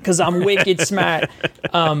smaat. Because I'm wicked smaat.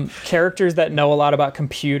 Characters that know a lot about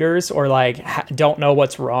computers or like don't know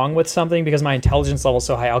what's wrong with something, because my intelligence level is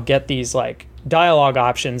so high, I'll get these like dialogue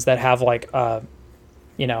options that have like a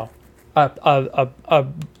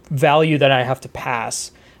value that I have to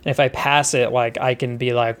pass. And if I pass it, like I can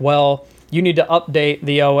be like, well, you need to update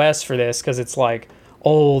the OS for this because it's like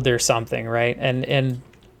old or something, right? And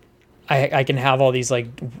I can have all these like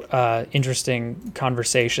interesting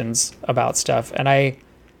conversations about stuff, and I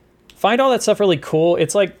find all that stuff really cool.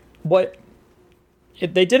 It's like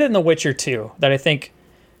they did it in The Witcher 2 that I think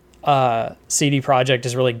CD Projekt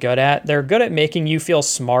is really good at. They're good at making you feel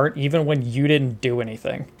smart even when you didn't do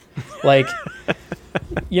anything. Like,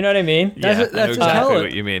 you know what I mean? Yeah, I know exactly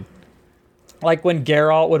what you mean. Like when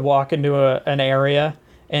Geralt would walk into an area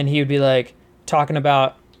and he would be like talking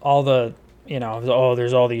about all the,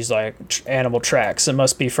 there's all these like animal tracks. It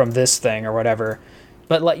must be from this thing or whatever.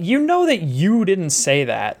 But like, that you didn't say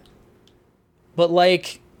that. But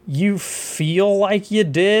like you feel like you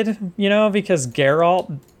did, because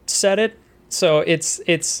Geralt said it. So it's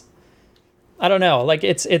I don't know, like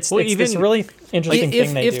it's this really interesting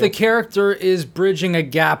thing they do. If the character is bridging a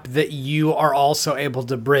gap that you are also able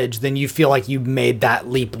to bridge, then you feel like you made that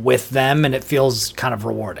leap with them, and it feels kind of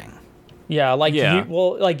rewarding. Yeah,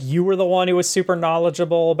 you were the one who was super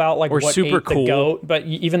knowledgeable about like what super ate cool. the goat, but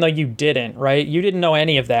even though you didn't, right? You didn't know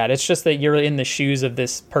any of that. It's just that you're in the shoes of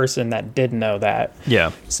this person that did know that.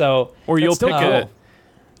 Yeah. So or you'll pick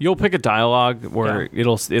You'll pick a dialogue where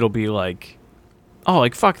it'll be like, oh,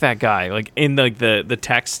 like fuck that guy, like in like the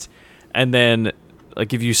text, and then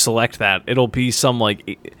like if you select that, it'll be some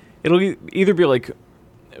like it'll either be like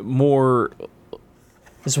more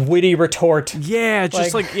this witty retort. Yeah,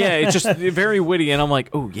 just like it's just very witty, and I'm like,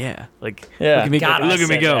 oh yeah, like look at me, look at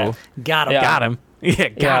me go, got him. Yeah,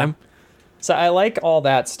 got him. So I like all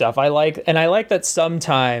that stuff. I like that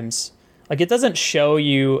sometimes. Like, it doesn't show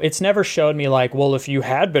you, it's never showed me, like, well, if you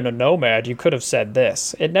had been a nomad, you could have said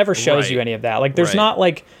this. It never shows you any of that. Like, there's not,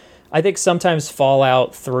 like, I think sometimes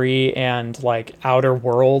Fallout 3 and, like, Outer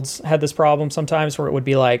Worlds had this problem sometimes where it would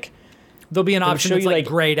be, like... There'll be an option that's, like,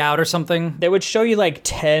 grayed out or something. They would show you, like,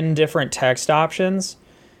 10 different text options.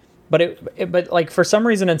 But, but like, for some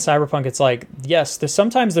reason in Cyberpunk, it's like, yes,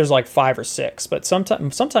 sometimes there's, like, 5 or 6, but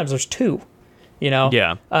sometimes there's 2. You know?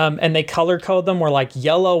 Yeah. And they color code them where, like,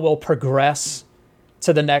 yellow will progress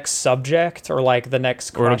to the next subject or, like, the next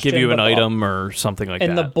question. Or it'll give you an item or something like that.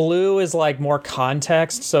 And the blue is, like, more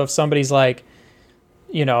context. So if somebody's like,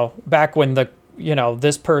 you know, back when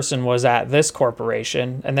this person was at this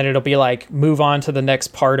corporation, and then it'll be like, move on to the next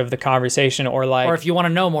part of the conversation, or like... Or if you want to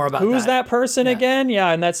know more about who's that person again? Yeah,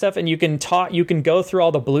 and that stuff. And you can go through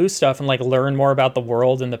all the blue stuff and, like, learn more about the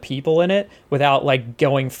world and the people in it without, like,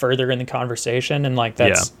 going further in the conversation. And, like,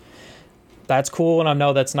 that's cool. And I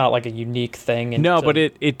know that's not, like, a unique thing. No, but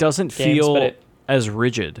it doesn't feel as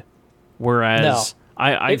rigid. Whereas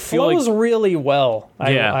it feel flows like, really well,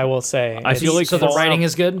 I will say. I feel like so the writing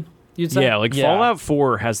is good? You'd say? Yeah, like Fallout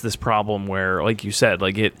 4 has this problem where, like you said,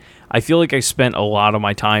 like I feel like I spent a lot of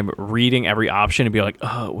my time reading every option and be like,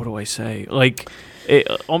 oh, what do I say? Like,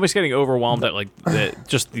 almost getting overwhelmed at like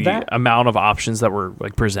the amount of options that were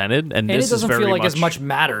like presented, and this it doesn't is very feel like much... as much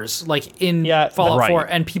matters like in Fallout 4,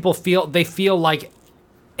 and people feel like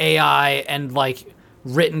AI and like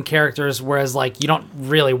written characters, whereas like you don't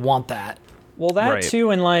really want that. Well, that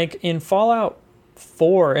too, and like in Fallout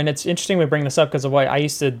 4, and it's interesting we bring this up because of what I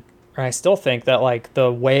still think that like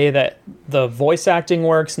the way that the voice acting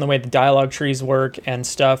works and the way the dialogue trees work and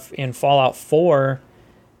stuff in Fallout 4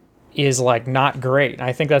 is like not great. And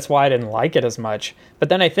I think that's why I didn't like it as much. But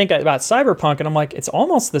then I think about Cyberpunk and I'm like, it's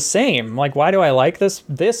almost the same. Like, why do I like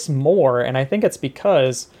this more? And I think it's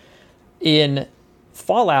because in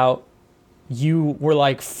Fallout, you were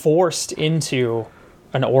like forced into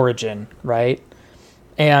an origin, right?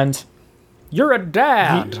 And you're a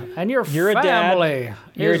dad, and your family.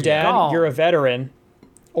 You're a dad. Gone. You're a veteran,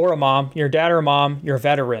 or a mom. You're a dad or a mom. You're a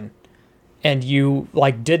veteran, and you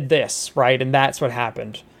like did this right, and that's what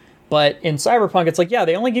happened. But in Cyberpunk, it's like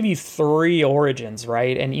they only give you 3 origins,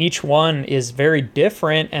 right, and each one is very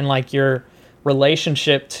different, and like your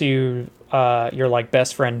relationship to your like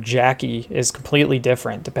best friend Jackie is completely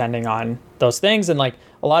different depending on those things, and like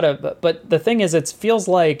a lot of. But the thing is, it feels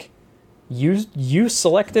like you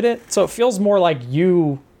selected it, so it feels more like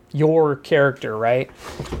your character, right?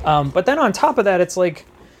 But then on top of that, it's like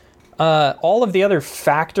all of the other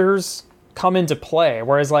factors come into play,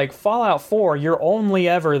 whereas like Fallout 4, you're only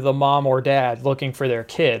ever the mom or dad looking for their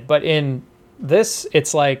kid. But in this,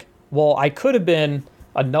 it's like, well, I could have been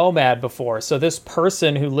a nomad before, so this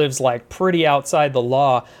person who lives like pretty outside the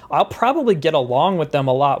law, I'll probably get along with them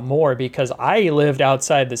a lot more because I lived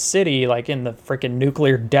outside the city, like in the freaking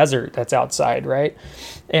nuclear desert that's outside, right?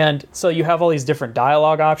 And so you have all these different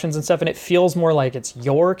dialogue options and stuff, and it feels more like it's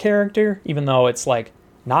your character, even though it's like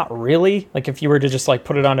not really. Like if you were to just like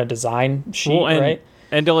put it on a design sheet, right?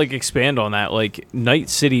 And to like expand on that, like Night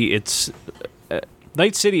City, it's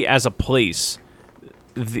Night City as a place.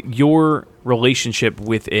 Your relationship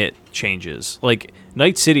with it changes. Like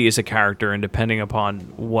Night City is a character, and depending upon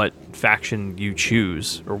what faction you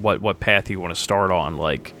choose or what path you want to start on,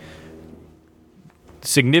 like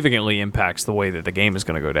significantly impacts the way that the game is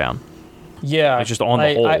going to go down. Yeah, it's just on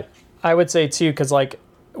the whole. I would say too, because like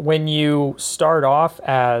when you start off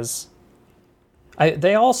as,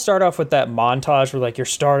 they all start off with that montage where like you're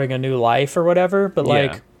starting a new life or whatever, but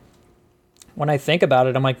like. When I think about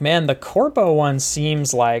it, I'm like, man, the Corpo one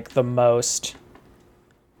seems like the most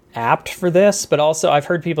apt for this. But also, I've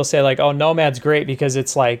heard people say, like, oh, Nomad's great because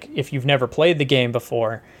it's like, if you've never played the game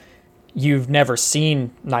before, you've never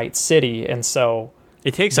seen Night City. And so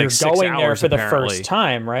it takes like 6 hours going there for apparently. The first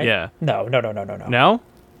time, right? Yeah. No. No?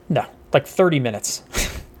 No, like 30 minutes.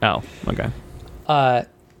 Oh, okay.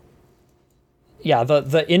 Yeah,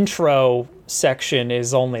 the intro section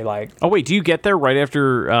is only like... Oh, wait, do you get there right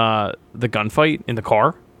after the gunfight in the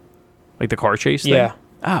car? Like the car chase thing? Yeah.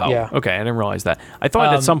 Oh, yeah. Okay, I didn't realize that. I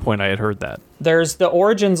thought at some point I had heard that. There's the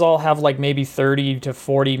origins all have like maybe 30 to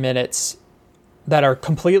 40 minutes that are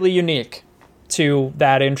completely unique to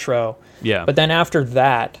that intro. Yeah. But then after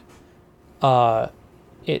that,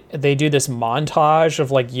 they do this montage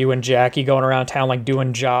of like you and Jackie going around town like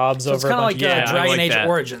doing jobs So it's over. kind of like Yeah, I Dragon like Age that.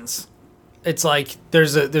 Origins. It's like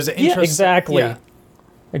there's an intro. Yeah, exactly. Yeah.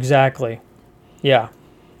 Exactly. Yeah,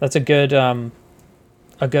 that's a good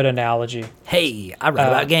analogy. Hey, I write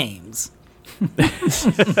about games.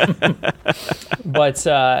 But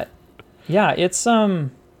yeah, it's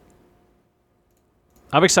I'm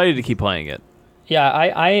excited to keep playing it. yeah,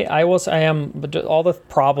 I am, but all the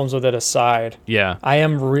problems with it aside, Yeah. I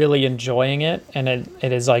am really enjoying it, and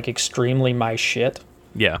it is like extremely my shit.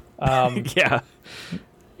 Yeah. Yeah.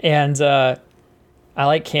 And I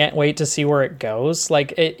like can't wait to see where it goes.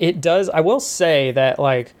 Like it does. I will say that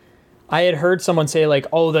like I had heard someone say like,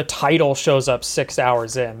 oh, the title shows up 6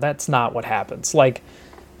 hours in. That's not what happens. Like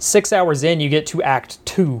 6 hours in, you get to Act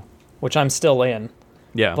 2, which I'm still in.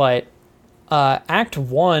 Yeah. But Act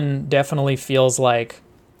 1 definitely feels like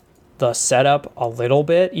the setup a little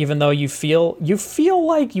bit, even though you feel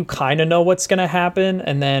like you kind of know what's going to happen,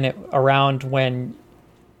 and then around when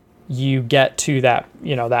you get to that,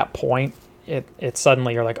 that point, it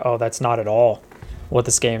suddenly you're like, oh, that's not at all what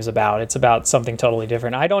this game's about. It's about something totally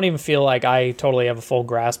different. I don't even feel like I totally have a full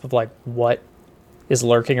grasp of like what is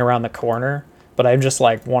lurking around the corner, but I'm just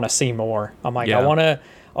like want to see more. I'm like, Yeah.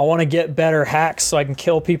 I want to get better hacks so I can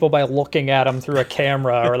kill people by looking at them through a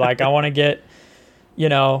camera, or like I want to get,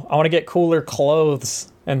 cooler clothes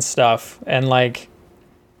and stuff, and like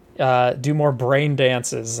do more brain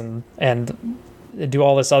dances and do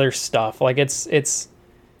all this other stuff. Like it's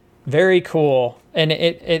very cool, and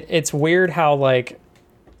it's weird how like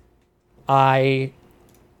I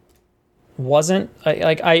wasn't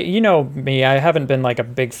like me, I haven't been like a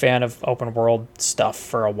big fan of open world stuff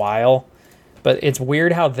for a while. But it's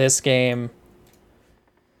weird how this game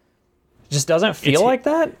just doesn't feel like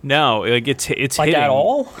that. No, like it's like hitting at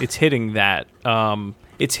all. It's hitting that.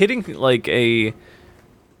 It's hitting like a.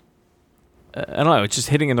 I don't know. It's just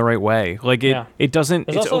hitting in the right way. Like it doesn't.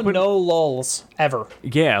 There's it's also open, no lulls ever.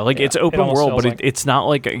 Yeah, like it's open almost world, feels but like. it's not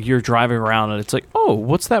like you're driving around and it's like, oh,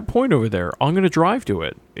 what's that point over there? I'm gonna drive to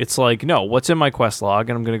it. It's like, no, what's in my quest log,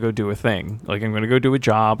 and I'm gonna go do a thing. Like I'm gonna go do a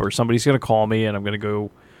job, or somebody's gonna call me, and I'm gonna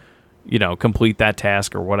go, complete that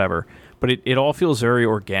task or whatever. But it all feels very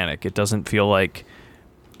organic. It doesn't feel like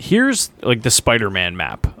here's like the Spider-Man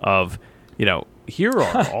map of, here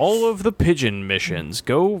are all of the pigeon missions.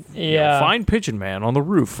 Go find Pigeon Man on the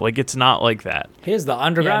roof. Like it's not like that. Here's the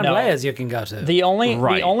underground layers you can go to. The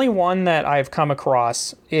only one that I've come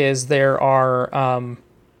across is there's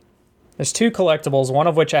two collectibles, one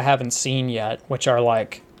of which I haven't seen yet, which are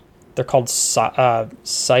like they're called cyber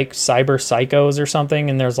psychos or something,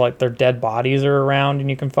 and there's like their dead bodies are around and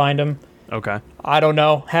you can find them. Okay. I don't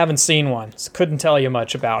know. Haven't seen one. Couldn't tell you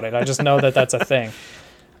much about it. I just know that that's a thing.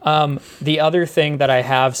 The other thing that I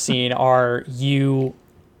have seen are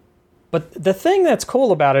but the thing that's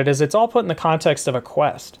cool about it is it's all put in the context of a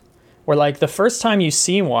quest, where like the first time you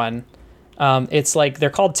see one, it's like they're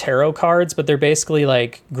called tarot cards, but they're basically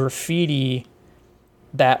like graffiti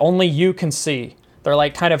that only you can see. They're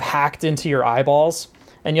like kind of hacked into your eyeballs,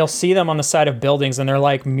 and you'll see them on the side of buildings, and they're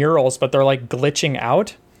like murals, but they're like glitching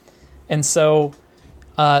out. And so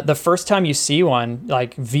the first time you see one,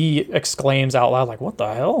 like V exclaims out loud, like, what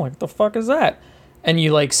the hell? What the fuck is that? And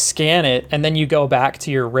you like scan it, and then you go back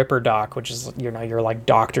to your Ripper doc, which is, your like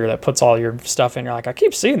doctor that puts all your stuff in. You're like, I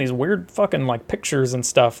keep seeing these weird fucking like pictures and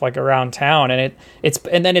stuff like around town. And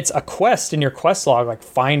then it's a quest in your quest log, like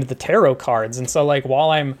find the tarot cards. And so like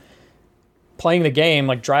while I'm playing the game,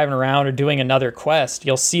 like driving around or doing another quest,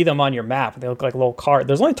 you'll see them on your map. They look like a little card.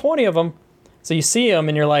 There's only 20 of them. So you see them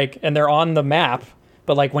and you're like, and they're on the map,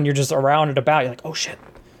 but like when you're just around and about, you're like, oh shit,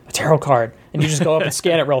 a tarot card. And you just go up and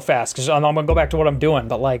scan it real fast because I'm going to go back to what I'm doing.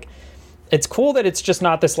 But like, it's cool that it's just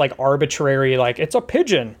not this like arbitrary, like it's a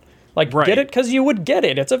pigeon. Like, right. Get it because you would get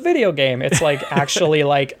it. It's a video game. It's like actually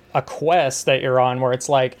like a quest that you're on where it's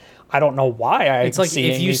like, I don't know why I'm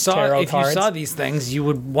seeing these tarot cards. If you saw these things, you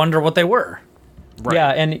would wonder what they were. Right.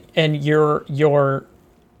 Yeah, and your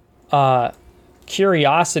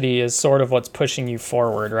curiosity is sort of what's pushing you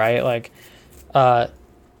forward, right? Like, I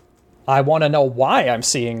want to know why I'm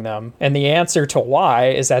seeing them, and the answer to why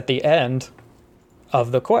is at the end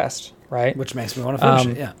of the quest, right? Which makes me want to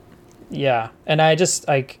finish it. Yeah. Yeah, and I just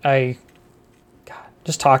God,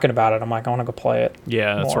 just talking about it, I'm like, I want to go play it.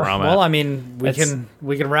 Yeah, that's where I'm at. Well, I mean, we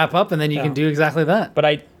can wrap up, and then you can do exactly that. But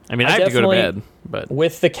I have to go to bed, but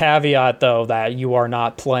with the caveat though that you are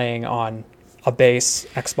not playing on a base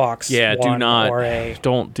Xbox. Yeah, One do not. or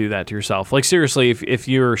don't do that to yourself. Like seriously, if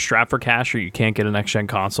you're strapped for cash or you can't get a next gen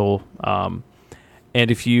console, and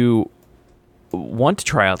if you want to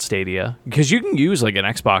try out Stadia because you can use like an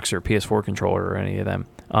Xbox or PS4 controller or any of them.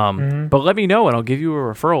 But let me know and I'll give you a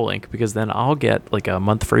referral link because then I'll get like a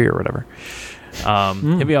month free or whatever.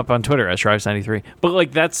 Hit me up on Twitter at Shrives93. But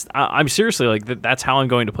like I'm seriously like that's how I'm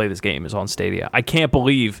going to play this game is on Stadia. I can't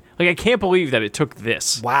believe that it took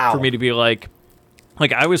this for me to be like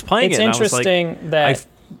I was playing it's it. It's interesting and I was like, that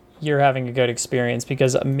you're having a good experience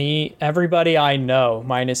because everybody I know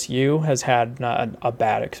minus you has had a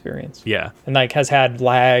bad experience. Yeah, and like has had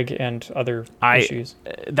lag and other issues.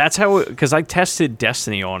 That's how because I tested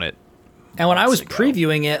Destiny on it, and when I was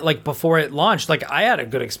previewing it like before it launched, like I had a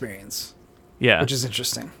good experience. Yeah, which is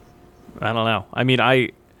interesting. I don't know. I mean,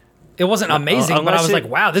 it wasn't amazing, but I was like,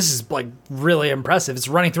 wow, this is like really impressive. It's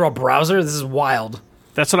running through a browser. This is wild.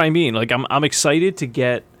 That's what I mean. Like I'm excited to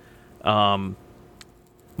get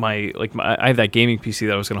I have that gaming PC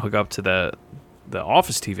that I was going to hook up to the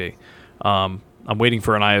office TV. I'm waiting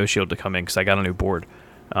for an IO Shield to come in because I got a new board,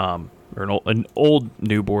 or an old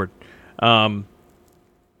new board.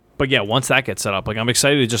 But yeah, once that gets set up, like I'm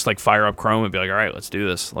excited to just like fire up Chrome and be like, all right, let's do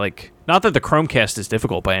this. Like, not that the Chromecast is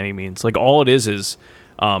difficult by any means. Like all it is it's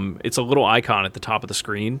a little icon at the top of the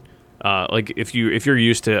screen. Like if you're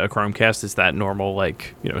used to a Chromecast, it's that normal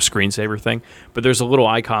like screensaver thing. But there's a little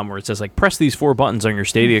icon where it says like press these 4 buttons on your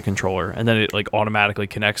Stadia controller, and then it like automatically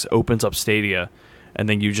connects, opens up Stadia, and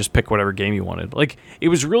then you just pick whatever game you wanted. Like it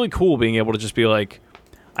was really cool being able to just be like,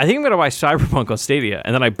 I think I'm gonna buy Cyberpunk on Stadia,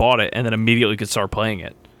 and then I bought it, and then immediately could start playing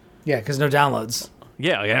it. Yeah, because no downloads.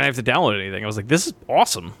 Yeah, like, I didn't have to download anything. I was like, this is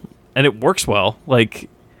awesome, and it works well. Like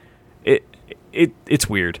it's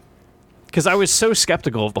weird. Because I was so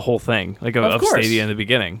skeptical of the whole thing, like of Stadia in the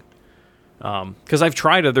beginning. Because I've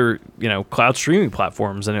tried other, cloud streaming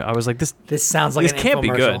platforms, and I was like, this sounds like this can't be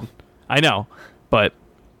good. I know, but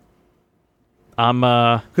I'm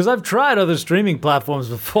because I've tried other streaming platforms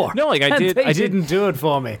before. No, like I didn't do it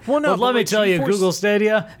for me. Well, no, but let me tell you, Google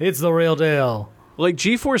Stadia, it's the real deal. Like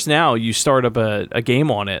GeForce Now, you start up a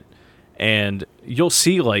game on it, and you'll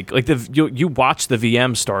see you watch the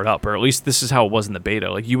VM start up, or at least this is how it was in the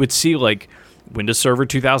beta. Like you would see like Windows Server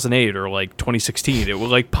 2008 or like 2016. It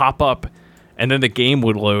would like pop up, and then the game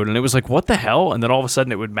would load, and it was like, what the hell? And then all of a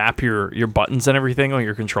sudden, it would map your buttons and everything on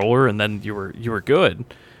your controller, and then you were good.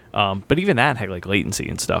 But even that had like latency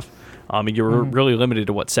and stuff. And you were really limited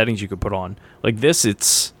to what settings you could put on. Like this,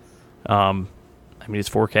 it's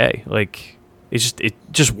 4K. Like it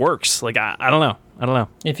just works. Like I don't know.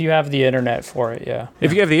 If you have the internet for it, yeah.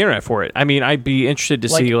 If you have the internet for it. I mean, I'd be interested to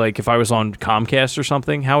see, like, if I was on Comcast or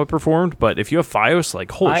something, how it performed. But if you have Fios,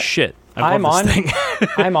 like, holy shit. I'm on this thing.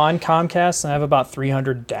 I'm on Comcast, and I have about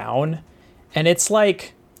 300 down. And it's,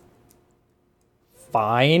 like,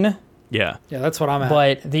 fine. Yeah. Yeah, that's what I'm at.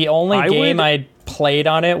 But the only game I played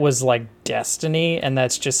on it was, like, Destiny, and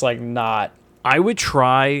that's just, like, not... I would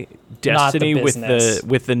try Destiny with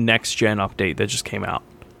the next-gen update that just came out.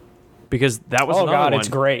 Because that was another one. It's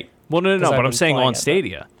great. Well, no, but I'm saying on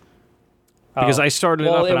Stadia. Because I started it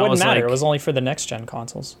up and I was like... Well, it wouldn't matter. It was only for the next-gen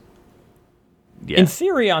consoles. Yeah. In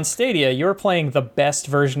theory, on Stadia, you're playing the best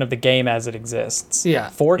version of the game as it exists. Yeah.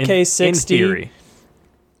 4K 60... In theory.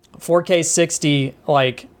 4K 60,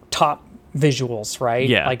 like, top visuals, right?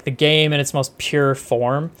 Yeah. Like, the game in its most pure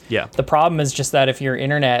form. Yeah. The problem is just that if your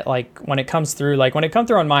internet, like, when it comes through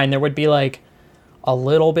on mine, there would be, like, a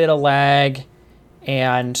little bit of lag,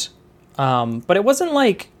 and... but it wasn't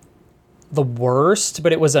like the worst,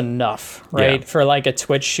 but it was enough, right? Yeah. For like a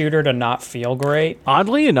Twitch shooter to not feel great.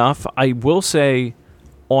 Oddly enough, I will say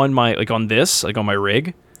on my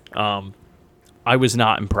rig, I was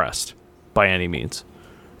not impressed by any means.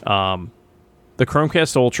 The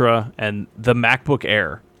Chromecast Ultra and the MacBook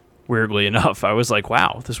Air, weirdly enough, I was like,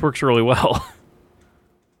 wow, this works really well.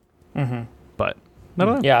 But I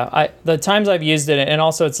don't know. Yeah, the times I've used it, and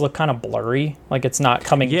also it's looked kind of blurry, like it's not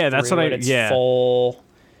coming. Yeah, that's what full,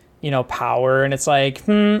 power, and it's like,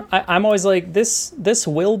 I'm always like, this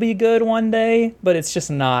will be good one day, but it's just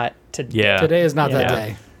not today. Yeah, today is not that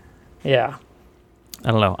day. Yeah,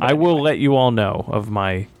 I don't know. I will let you all know of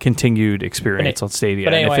my continued experience on Stadia,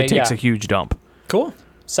 and if it takes a huge dump. Cool.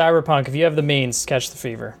 Cyberpunk, if you have the means, catch the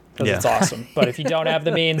fever. Because it's awesome. But if you don't have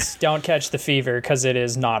the means, don't catch the fever because it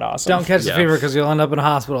is not awesome. Don't catch the fever because you'll end up in a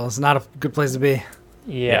hospital. It's not a good place to be.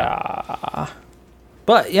 Yeah.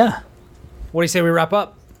 But, yeah. What do you say we wrap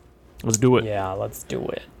up? Let's do it. Yeah, let's do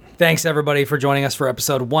it. Thanks, everybody, for joining us for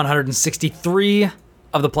episode 163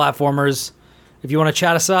 of The Platformers. If you want to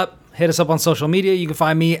chat us up, hit us up on social media. You can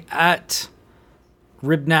find me at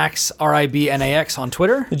Ribnax, Ribnax on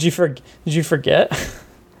Twitter. Did you forget?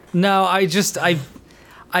 No,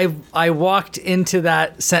 I walked into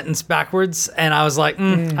that sentence backwards, and I was like,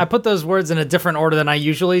 I put those words in a different order than I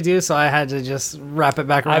usually do, so I had to just wrap it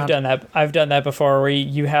back around. I've done that before, where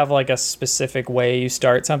you have like a specific way you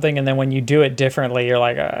start something, and then when you do it differently, you're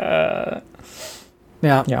like,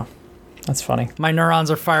 yeah, that's funny. My neurons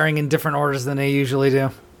are firing in different orders than they usually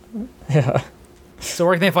do. Yeah. So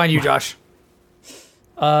where can they find you, Josh?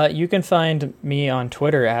 You can find me on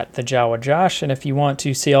Twitter at @TheJawaJosh, and if you want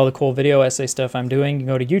to see all the cool video essay stuff I'm doing, you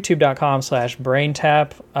can go to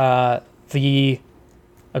youtube.com/braintap. The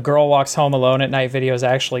A Girl Walks Home Alone at Night video is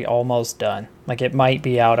actually almost done. Like, it might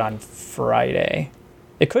be out on Friday.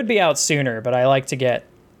 It could be out sooner, but I like to get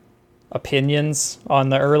opinions on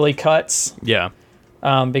the early cuts. Yeah.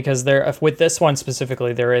 Because with this one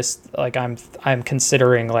specifically, there is like I'm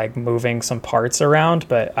considering like moving some parts around,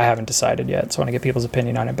 but I haven't decided yet. So I want to get people's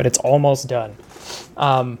opinion on it. But it's almost done.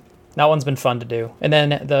 That one's been fun to do. And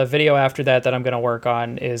then the video after that I'm going to work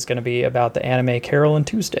on is going to be about the anime Carol and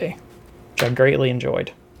Tuesday, which I greatly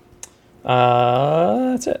enjoyed.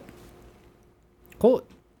 That's it. Cool.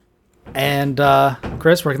 And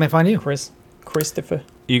Chris, where can they find you? Christopher.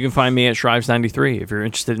 You can find me at Shrives93. If you're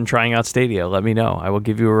interested in trying out Stadia, let me know. I will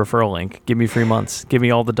give you a referral link. Give me free months. Give me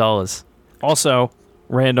all the dollars. Also,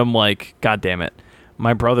 random, God damn it.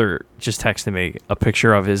 My brother just texted me a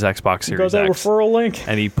picture of his Xbox Series X. Got that referral link?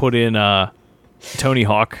 And he put in Tony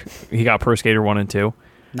Hawk. He got Pro Skater 1 and 2.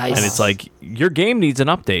 Nice. And it's like, your game needs an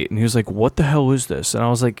update. And he was like, what the hell is this? And I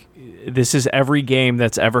was like, this is every game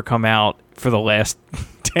that's ever come out for the last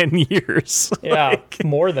 10 years. Yeah,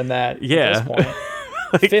 more than that. Yeah. At this point.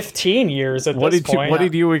 15 years at this point. What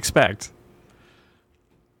did you expect?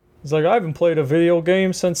 He's like, I haven't played a video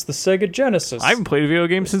game since the Sega Genesis. I haven't played a video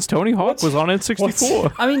game since Tony Hawk was on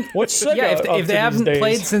N64. I mean, what's Sega if they haven't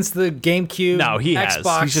played since the GameCube, no, he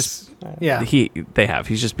Xbox, has. He's just they have.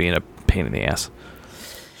 He's just being a pain in the ass.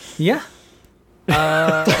 Yeah.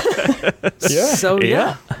 Yeah. So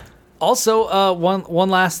yeah. Also, one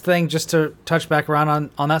last thing, just to touch back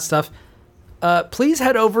around on that stuff. Please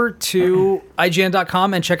head over to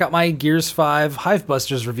IGN.com and check out my Gears 5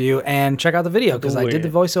 Hivebusters review and check out the video, because I did the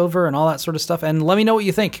voiceover and all that sort of stuff. And let me know what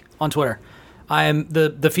you think on Twitter.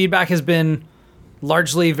 The feedback has been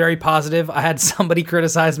largely very positive. I had somebody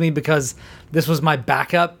criticize me because this was my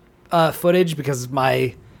backup footage, because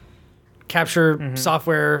my capture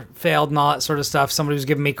software failed and all that sort of stuff. Somebody was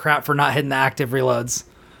giving me crap for not hitting the active reloads.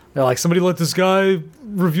 They're like, somebody let this guy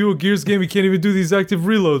review a Gears game. He can't even do these active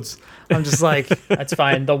reloads. I'm just like, that's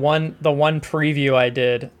fine. The one preview I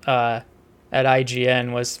did at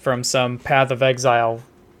IGN was from some Path of Exile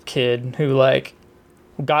kid who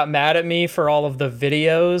got mad at me for all of the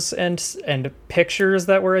videos and pictures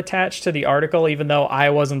that were attached to the article, even though I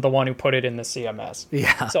wasn't the one who put it in the CMS.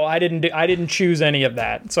 Yeah. So I didn't choose any of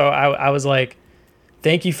that. So I was like,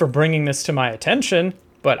 thank you for bringing this to my attention,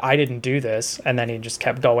 but I didn't do this. And then he just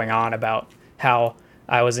kept going on about how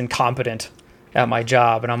I was incompetent at my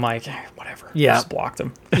job, and I'm like, whatever. Yeah. Just blocked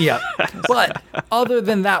him. Yeah. But other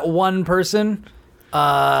than that one person,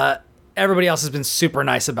 everybody else has been super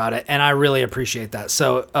nice about it, and I really appreciate that.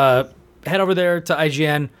 So head over there to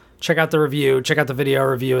IGN, check out the review, check out the video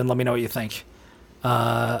review, and let me know what you think.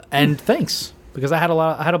 And thanks, because I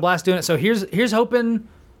had a blast doing it. So here's hoping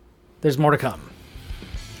there's more to come.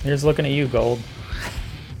 Here's looking at you, Gold.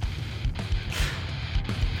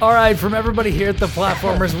 All right, from everybody here at the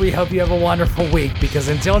Platformers, we hope you have a wonderful week, because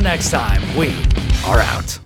until next time, we are out.